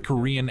North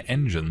Korean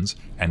engines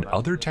and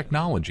other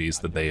technologies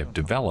that they have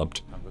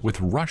developed with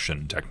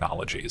Russian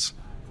technologies.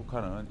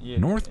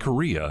 North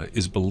Korea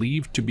is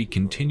believed to be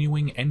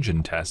continuing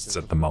engine tests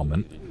at the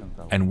moment,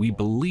 and we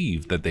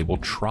believe that they will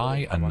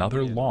try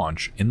another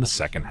launch in the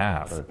second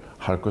half.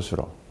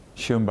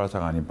 시험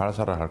발사가 아닌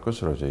발사를 할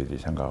것으로 저희들이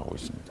생각하고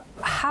있습니다.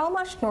 How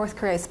much North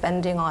Korea is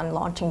spending on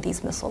launching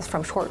these missiles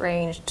from short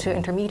range to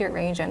intermediate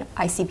range and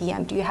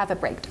ICBM? Do you have a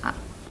breakdown?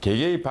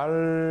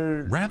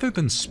 Rather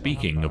than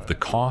speaking of the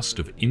cost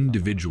of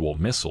individual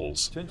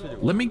missiles,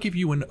 let me give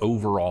you an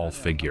overall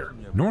figure.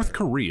 North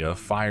Korea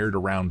fired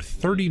around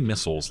 30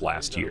 missiles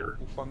last year.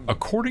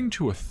 According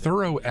to a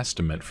thorough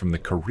estimate from the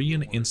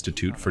Korean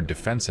Institute for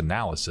Defense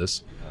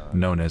Analysis,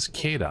 known as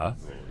KEDA,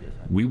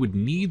 we would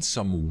need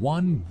some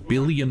 $1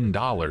 billion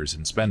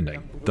in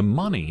spending. The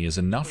money is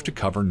enough to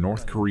cover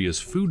North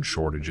Korea's food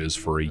shortages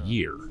for a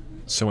year.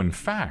 So in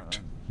fact,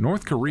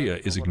 North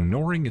Korea is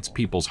ignoring its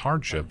people's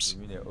hardships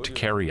to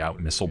carry out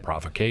missile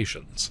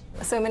provocations.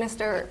 So,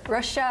 Minister,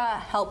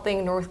 Russia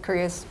helping North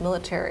Korea's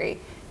military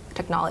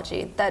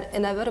technology, that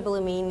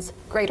inevitably means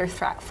greater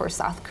threat for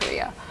South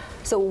Korea.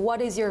 So what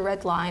is your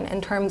red line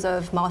in terms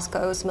of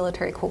Moscow's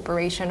military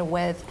cooperation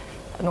with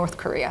North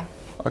Korea?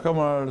 아까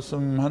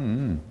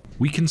말씀한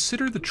We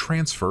consider the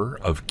transfer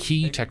of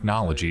key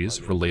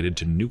technologies related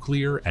to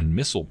nuclear and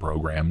missile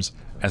programs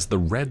as the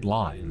red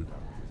line,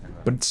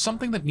 but it's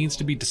something that needs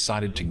to be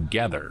decided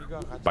together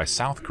by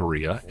South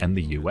Korea and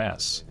the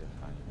U.S.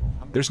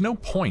 There's no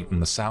point in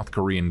the South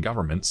Korean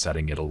government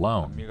setting it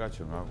alone.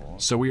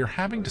 So we are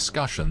having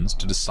discussions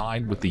to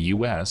decide with the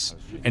U.S.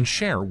 and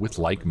share with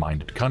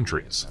like-minded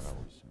countries.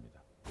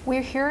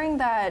 We're hearing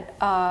that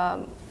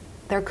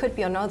there could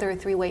be another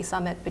three-way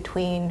summit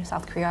between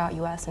South Korea,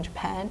 U.S., and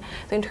Japan.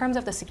 So in terms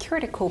of the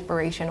security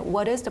cooperation,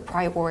 what is the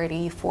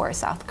priority for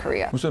South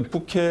Korea? 우선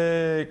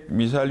북핵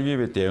미사일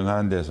위협에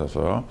대응하는 데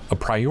있어서 A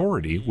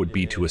priority would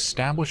be to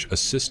establish a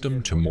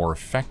system to more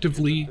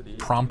effectively,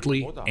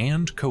 promptly,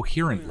 and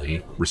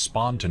coherently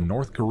respond to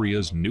North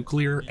Korea's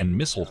nuclear and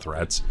missile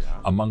threats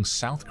among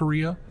South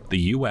Korea, the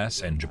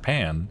U.S., and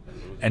Japan,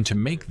 and to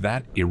make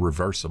that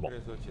irreversible.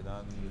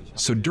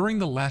 So during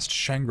the last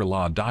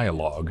Shangri-La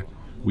dialogue,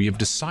 we have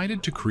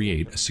decided to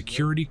create a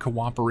security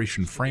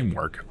cooperation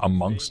framework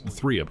amongst the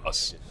three of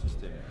us.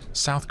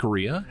 South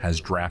Korea has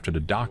drafted a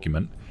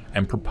document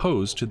and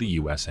proposed to the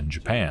U.S. and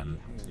Japan.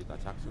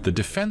 The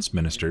defense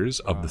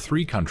ministers of the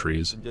three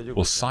countries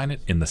will sign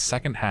it in the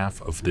second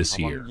half of this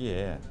year.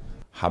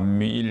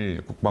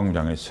 한미일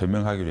국방부장에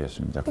서명하기로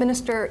했습니다.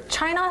 Minister,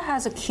 China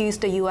has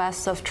accused the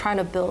U.S. of trying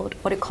to build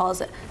what it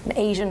calls an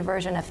Asian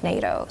version of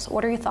NATO. So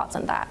what are your thoughts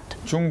on that?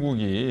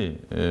 중국이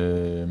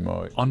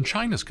On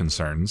China's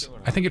concerns,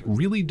 I think it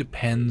really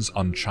depends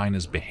on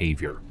China's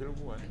behavior.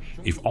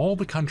 If all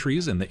the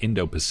countries in the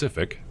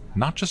Indo-Pacific,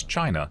 not just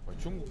China,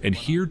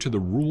 adhere to the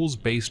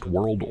rules-based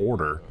world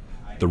order,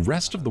 the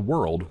rest of the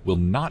world will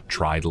not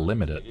try to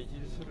limit it.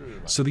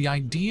 So the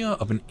idea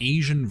of an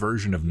Asian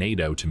version of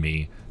NATO to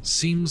me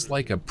seems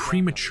like a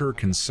premature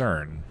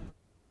concern.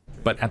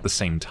 But at the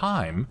same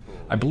time,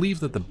 I believe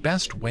that the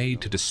best way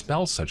to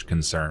dispel such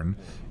concern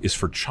is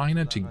for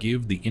China to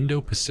give the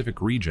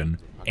Indo-Pacific region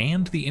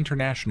and the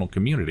international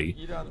community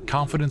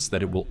confidence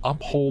that it will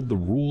uphold the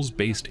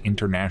rules-based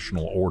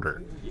international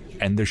order.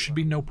 And there should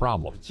be no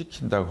problem.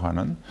 지킨다고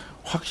하는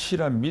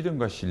확실한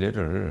믿음과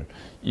신뢰를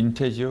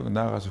인태 지역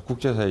나아가서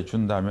국제사회에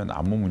준다면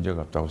아무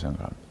문제가 없다고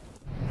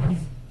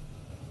생각합니다.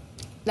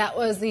 That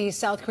was the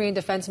South Korean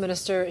Defense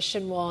Minister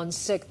Shin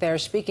Won-sik there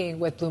speaking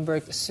with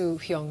Bloomberg's Soo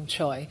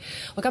Hyung-choi.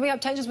 Well, coming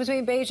up, tensions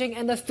between Beijing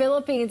and the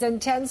Philippines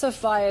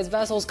intensify as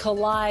vessels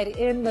collide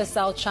in the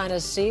South China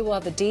Sea. We'll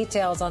have the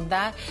details on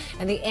that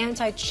and the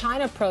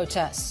anti-China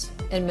protests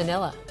in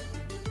Manila.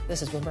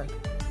 This is Bloomberg.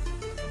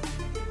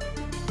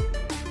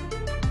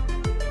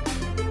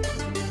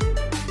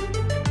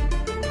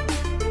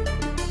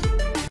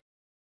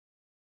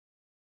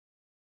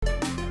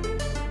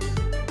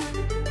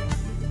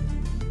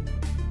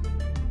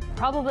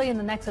 Probably in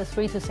the next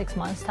 3 to 6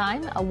 months'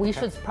 time, we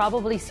should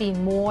probably see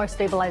more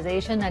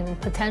stabilization and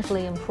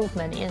potentially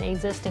improvement in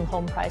existing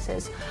home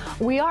prices.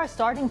 We are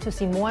starting to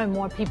see more and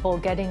more people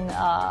getting,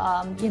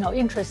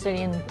 interested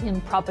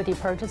in property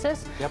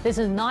purchases. Yep. This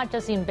is not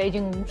just in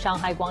Beijing,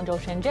 Shanghai, Guangzhou,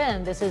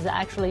 Shenzhen. This is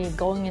actually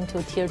going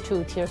into Tier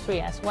 2, Tier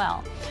 3 as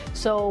well.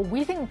 So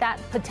we think that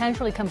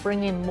potentially can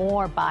bring in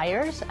more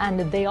buyers, and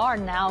they are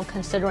now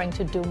considering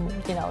to do,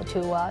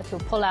 to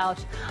pull out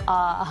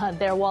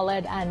their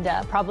wallet and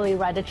probably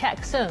write a check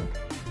soon.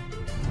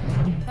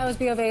 That was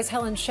BofA's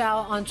Helen Chow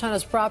on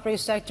China's property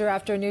sector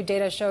after new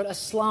data showed a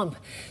slump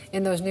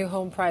in those new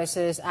home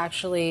prices,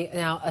 actually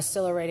now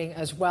accelerating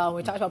as well.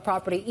 We talked about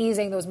property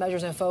easing, those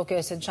measures in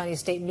focus in Chinese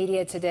state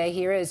media today.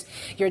 Here is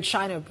your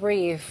China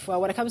brief.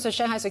 Well, when it comes to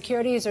Shanghai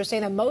securities, they're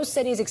saying that most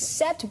cities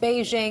except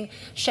Beijing,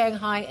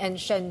 Shanghai, and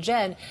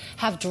Shenzhen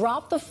have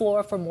dropped the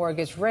floor for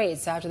mortgage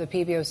rates after the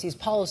PBOC's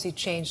policy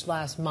changed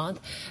last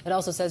month. It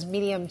also says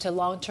medium to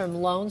long-term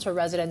loans for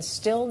residents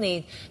still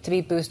need to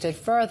be boosted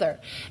further.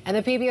 And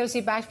the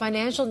PBOC-backed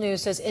financial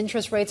news says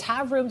interest rates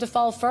have room to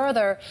fall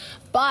further,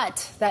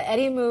 but that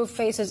any move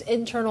faces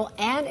internal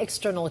and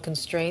external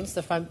constraints.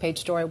 The front page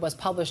story was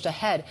published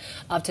ahead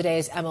of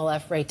today's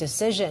MLF rate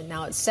decision.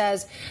 Now it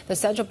says the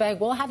central bank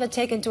will have to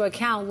take into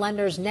account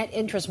lenders' net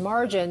interest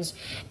margins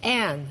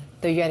and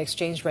the yuan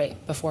exchange rate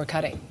before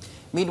cutting.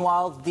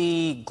 Meanwhile,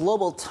 the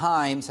Global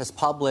Times has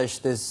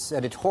published this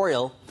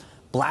editorial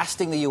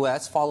blasting the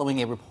U.S.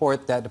 following a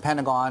report that the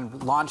Pentagon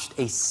launched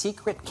a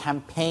secret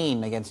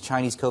campaign against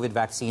Chinese COVID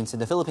vaccines in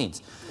the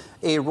Philippines.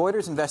 A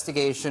Reuters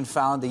investigation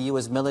found the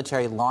U.S.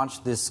 military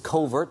launched this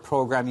covert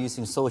program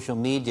using social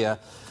media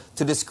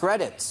to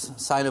discredit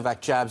Sinovac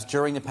jabs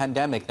during the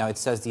pandemic. Now, it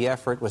says the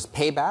effort was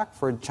payback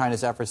for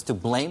China's efforts to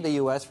blame the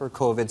U.S. for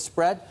COVID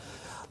spread.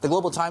 The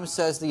Global Times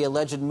says the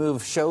alleged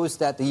move shows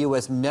that the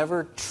U.S.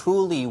 never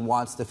truly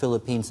wants the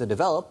Philippines to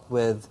develop,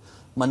 with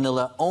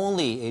Manila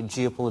only a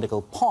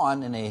geopolitical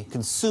pawn and a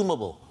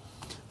consumable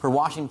for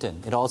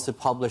Washington. It also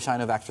published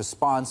Sinovac's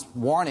response,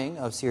 warning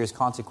of serious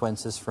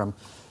consequences from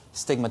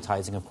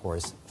stigmatizing, of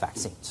course,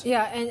 vaccines.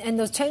 Yeah, and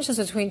those tensions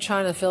between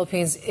China and the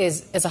Philippines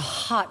is a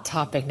hot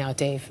topic now,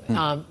 Dave.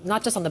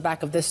 Not just on the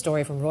back of this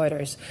story from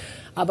Reuters,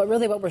 but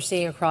really what we're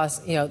seeing across,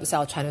 the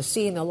South China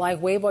Sea and the like.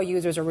 Weibo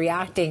users are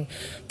reacting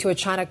to a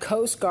China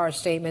Coast Guard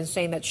statement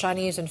saying that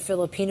Chinese and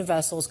Philippine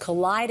vessels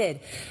collided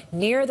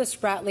near the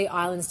Spratly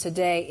Islands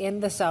today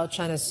in the South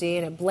China Sea,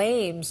 and it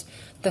blames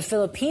the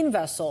Philippine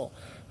vessel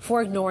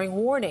for ignoring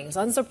warnings.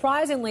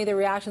 Unsurprisingly, the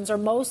reactions are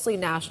mostly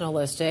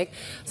nationalistic.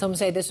 Some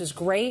say this is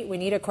great. We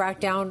need to crack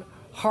down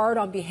hard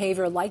on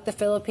behavior like the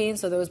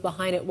Philippines so those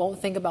behind it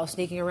won't think about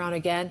sneaking around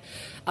again.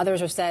 Others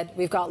have said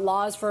we've got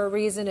laws for a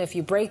reason. If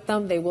you break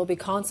them, there will be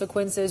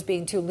consequences.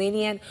 Being too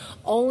lenient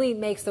only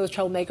makes those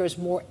troublemakers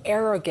more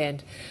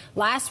arrogant.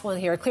 Last one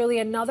here, clearly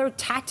another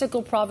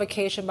tactical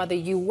provocation by the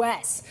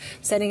U.S.,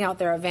 sending out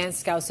their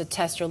advanced scouts to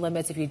test your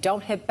limits. If you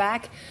don't hit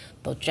back,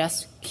 they'll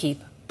just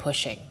keep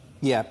pushing.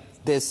 Yeah.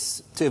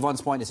 This, to Yvonne's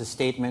point, is a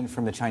statement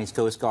from the Chinese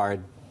Coast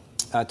Guard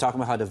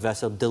talking about how the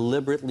vessel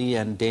deliberately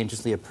and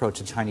dangerously approached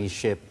a Chinese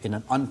ship in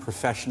an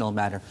unprofessional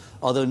manner,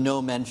 although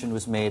no mention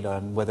was made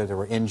on whether there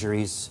were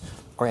injuries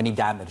or any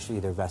damage to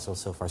either vessel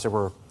so far.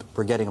 So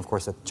we're getting, of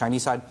course, the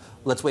Chinese side.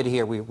 Let's wait to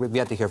hear. We've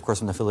yet to hear, of course,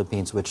 from the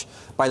Philippines, which,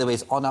 by the way,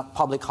 is on a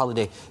public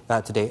holiday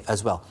today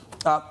as well.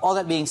 All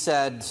that being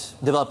said,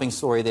 developing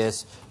story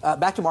this.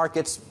 Back to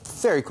markets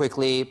very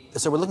quickly.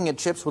 So we're looking at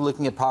chips, we're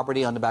looking at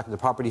property on the back of the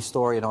property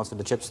story and also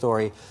the chip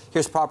story.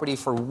 Here's property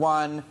for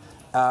one.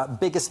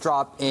 Biggest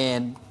drop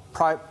in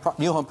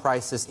new home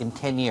prices in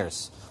 10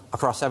 years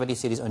across 70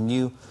 cities on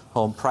new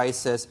home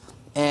prices.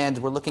 And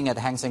we're looking at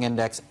the Hang Seng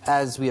Index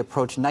as we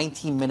approach the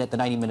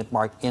 90-minute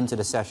mark into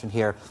the session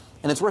here.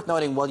 And it's worth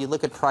noting, while you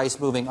look at price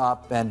moving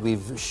up and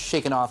we've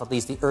shaken off at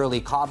least the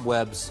early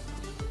cobwebs,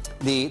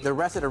 the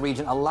rest of the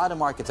region, a lot of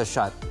markets are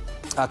shut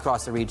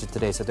across the region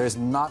today. So there's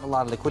not a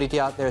lot of liquidity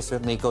out there.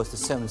 Certainly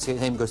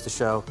same goes to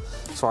show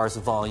as far as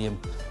the volume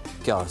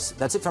goes.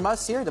 That's it from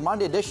us here, the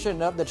Monday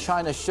edition of the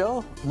China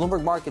Show.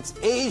 Bloomberg Markets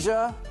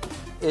Asia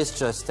is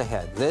just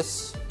ahead.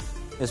 This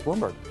is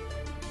Bloomberg.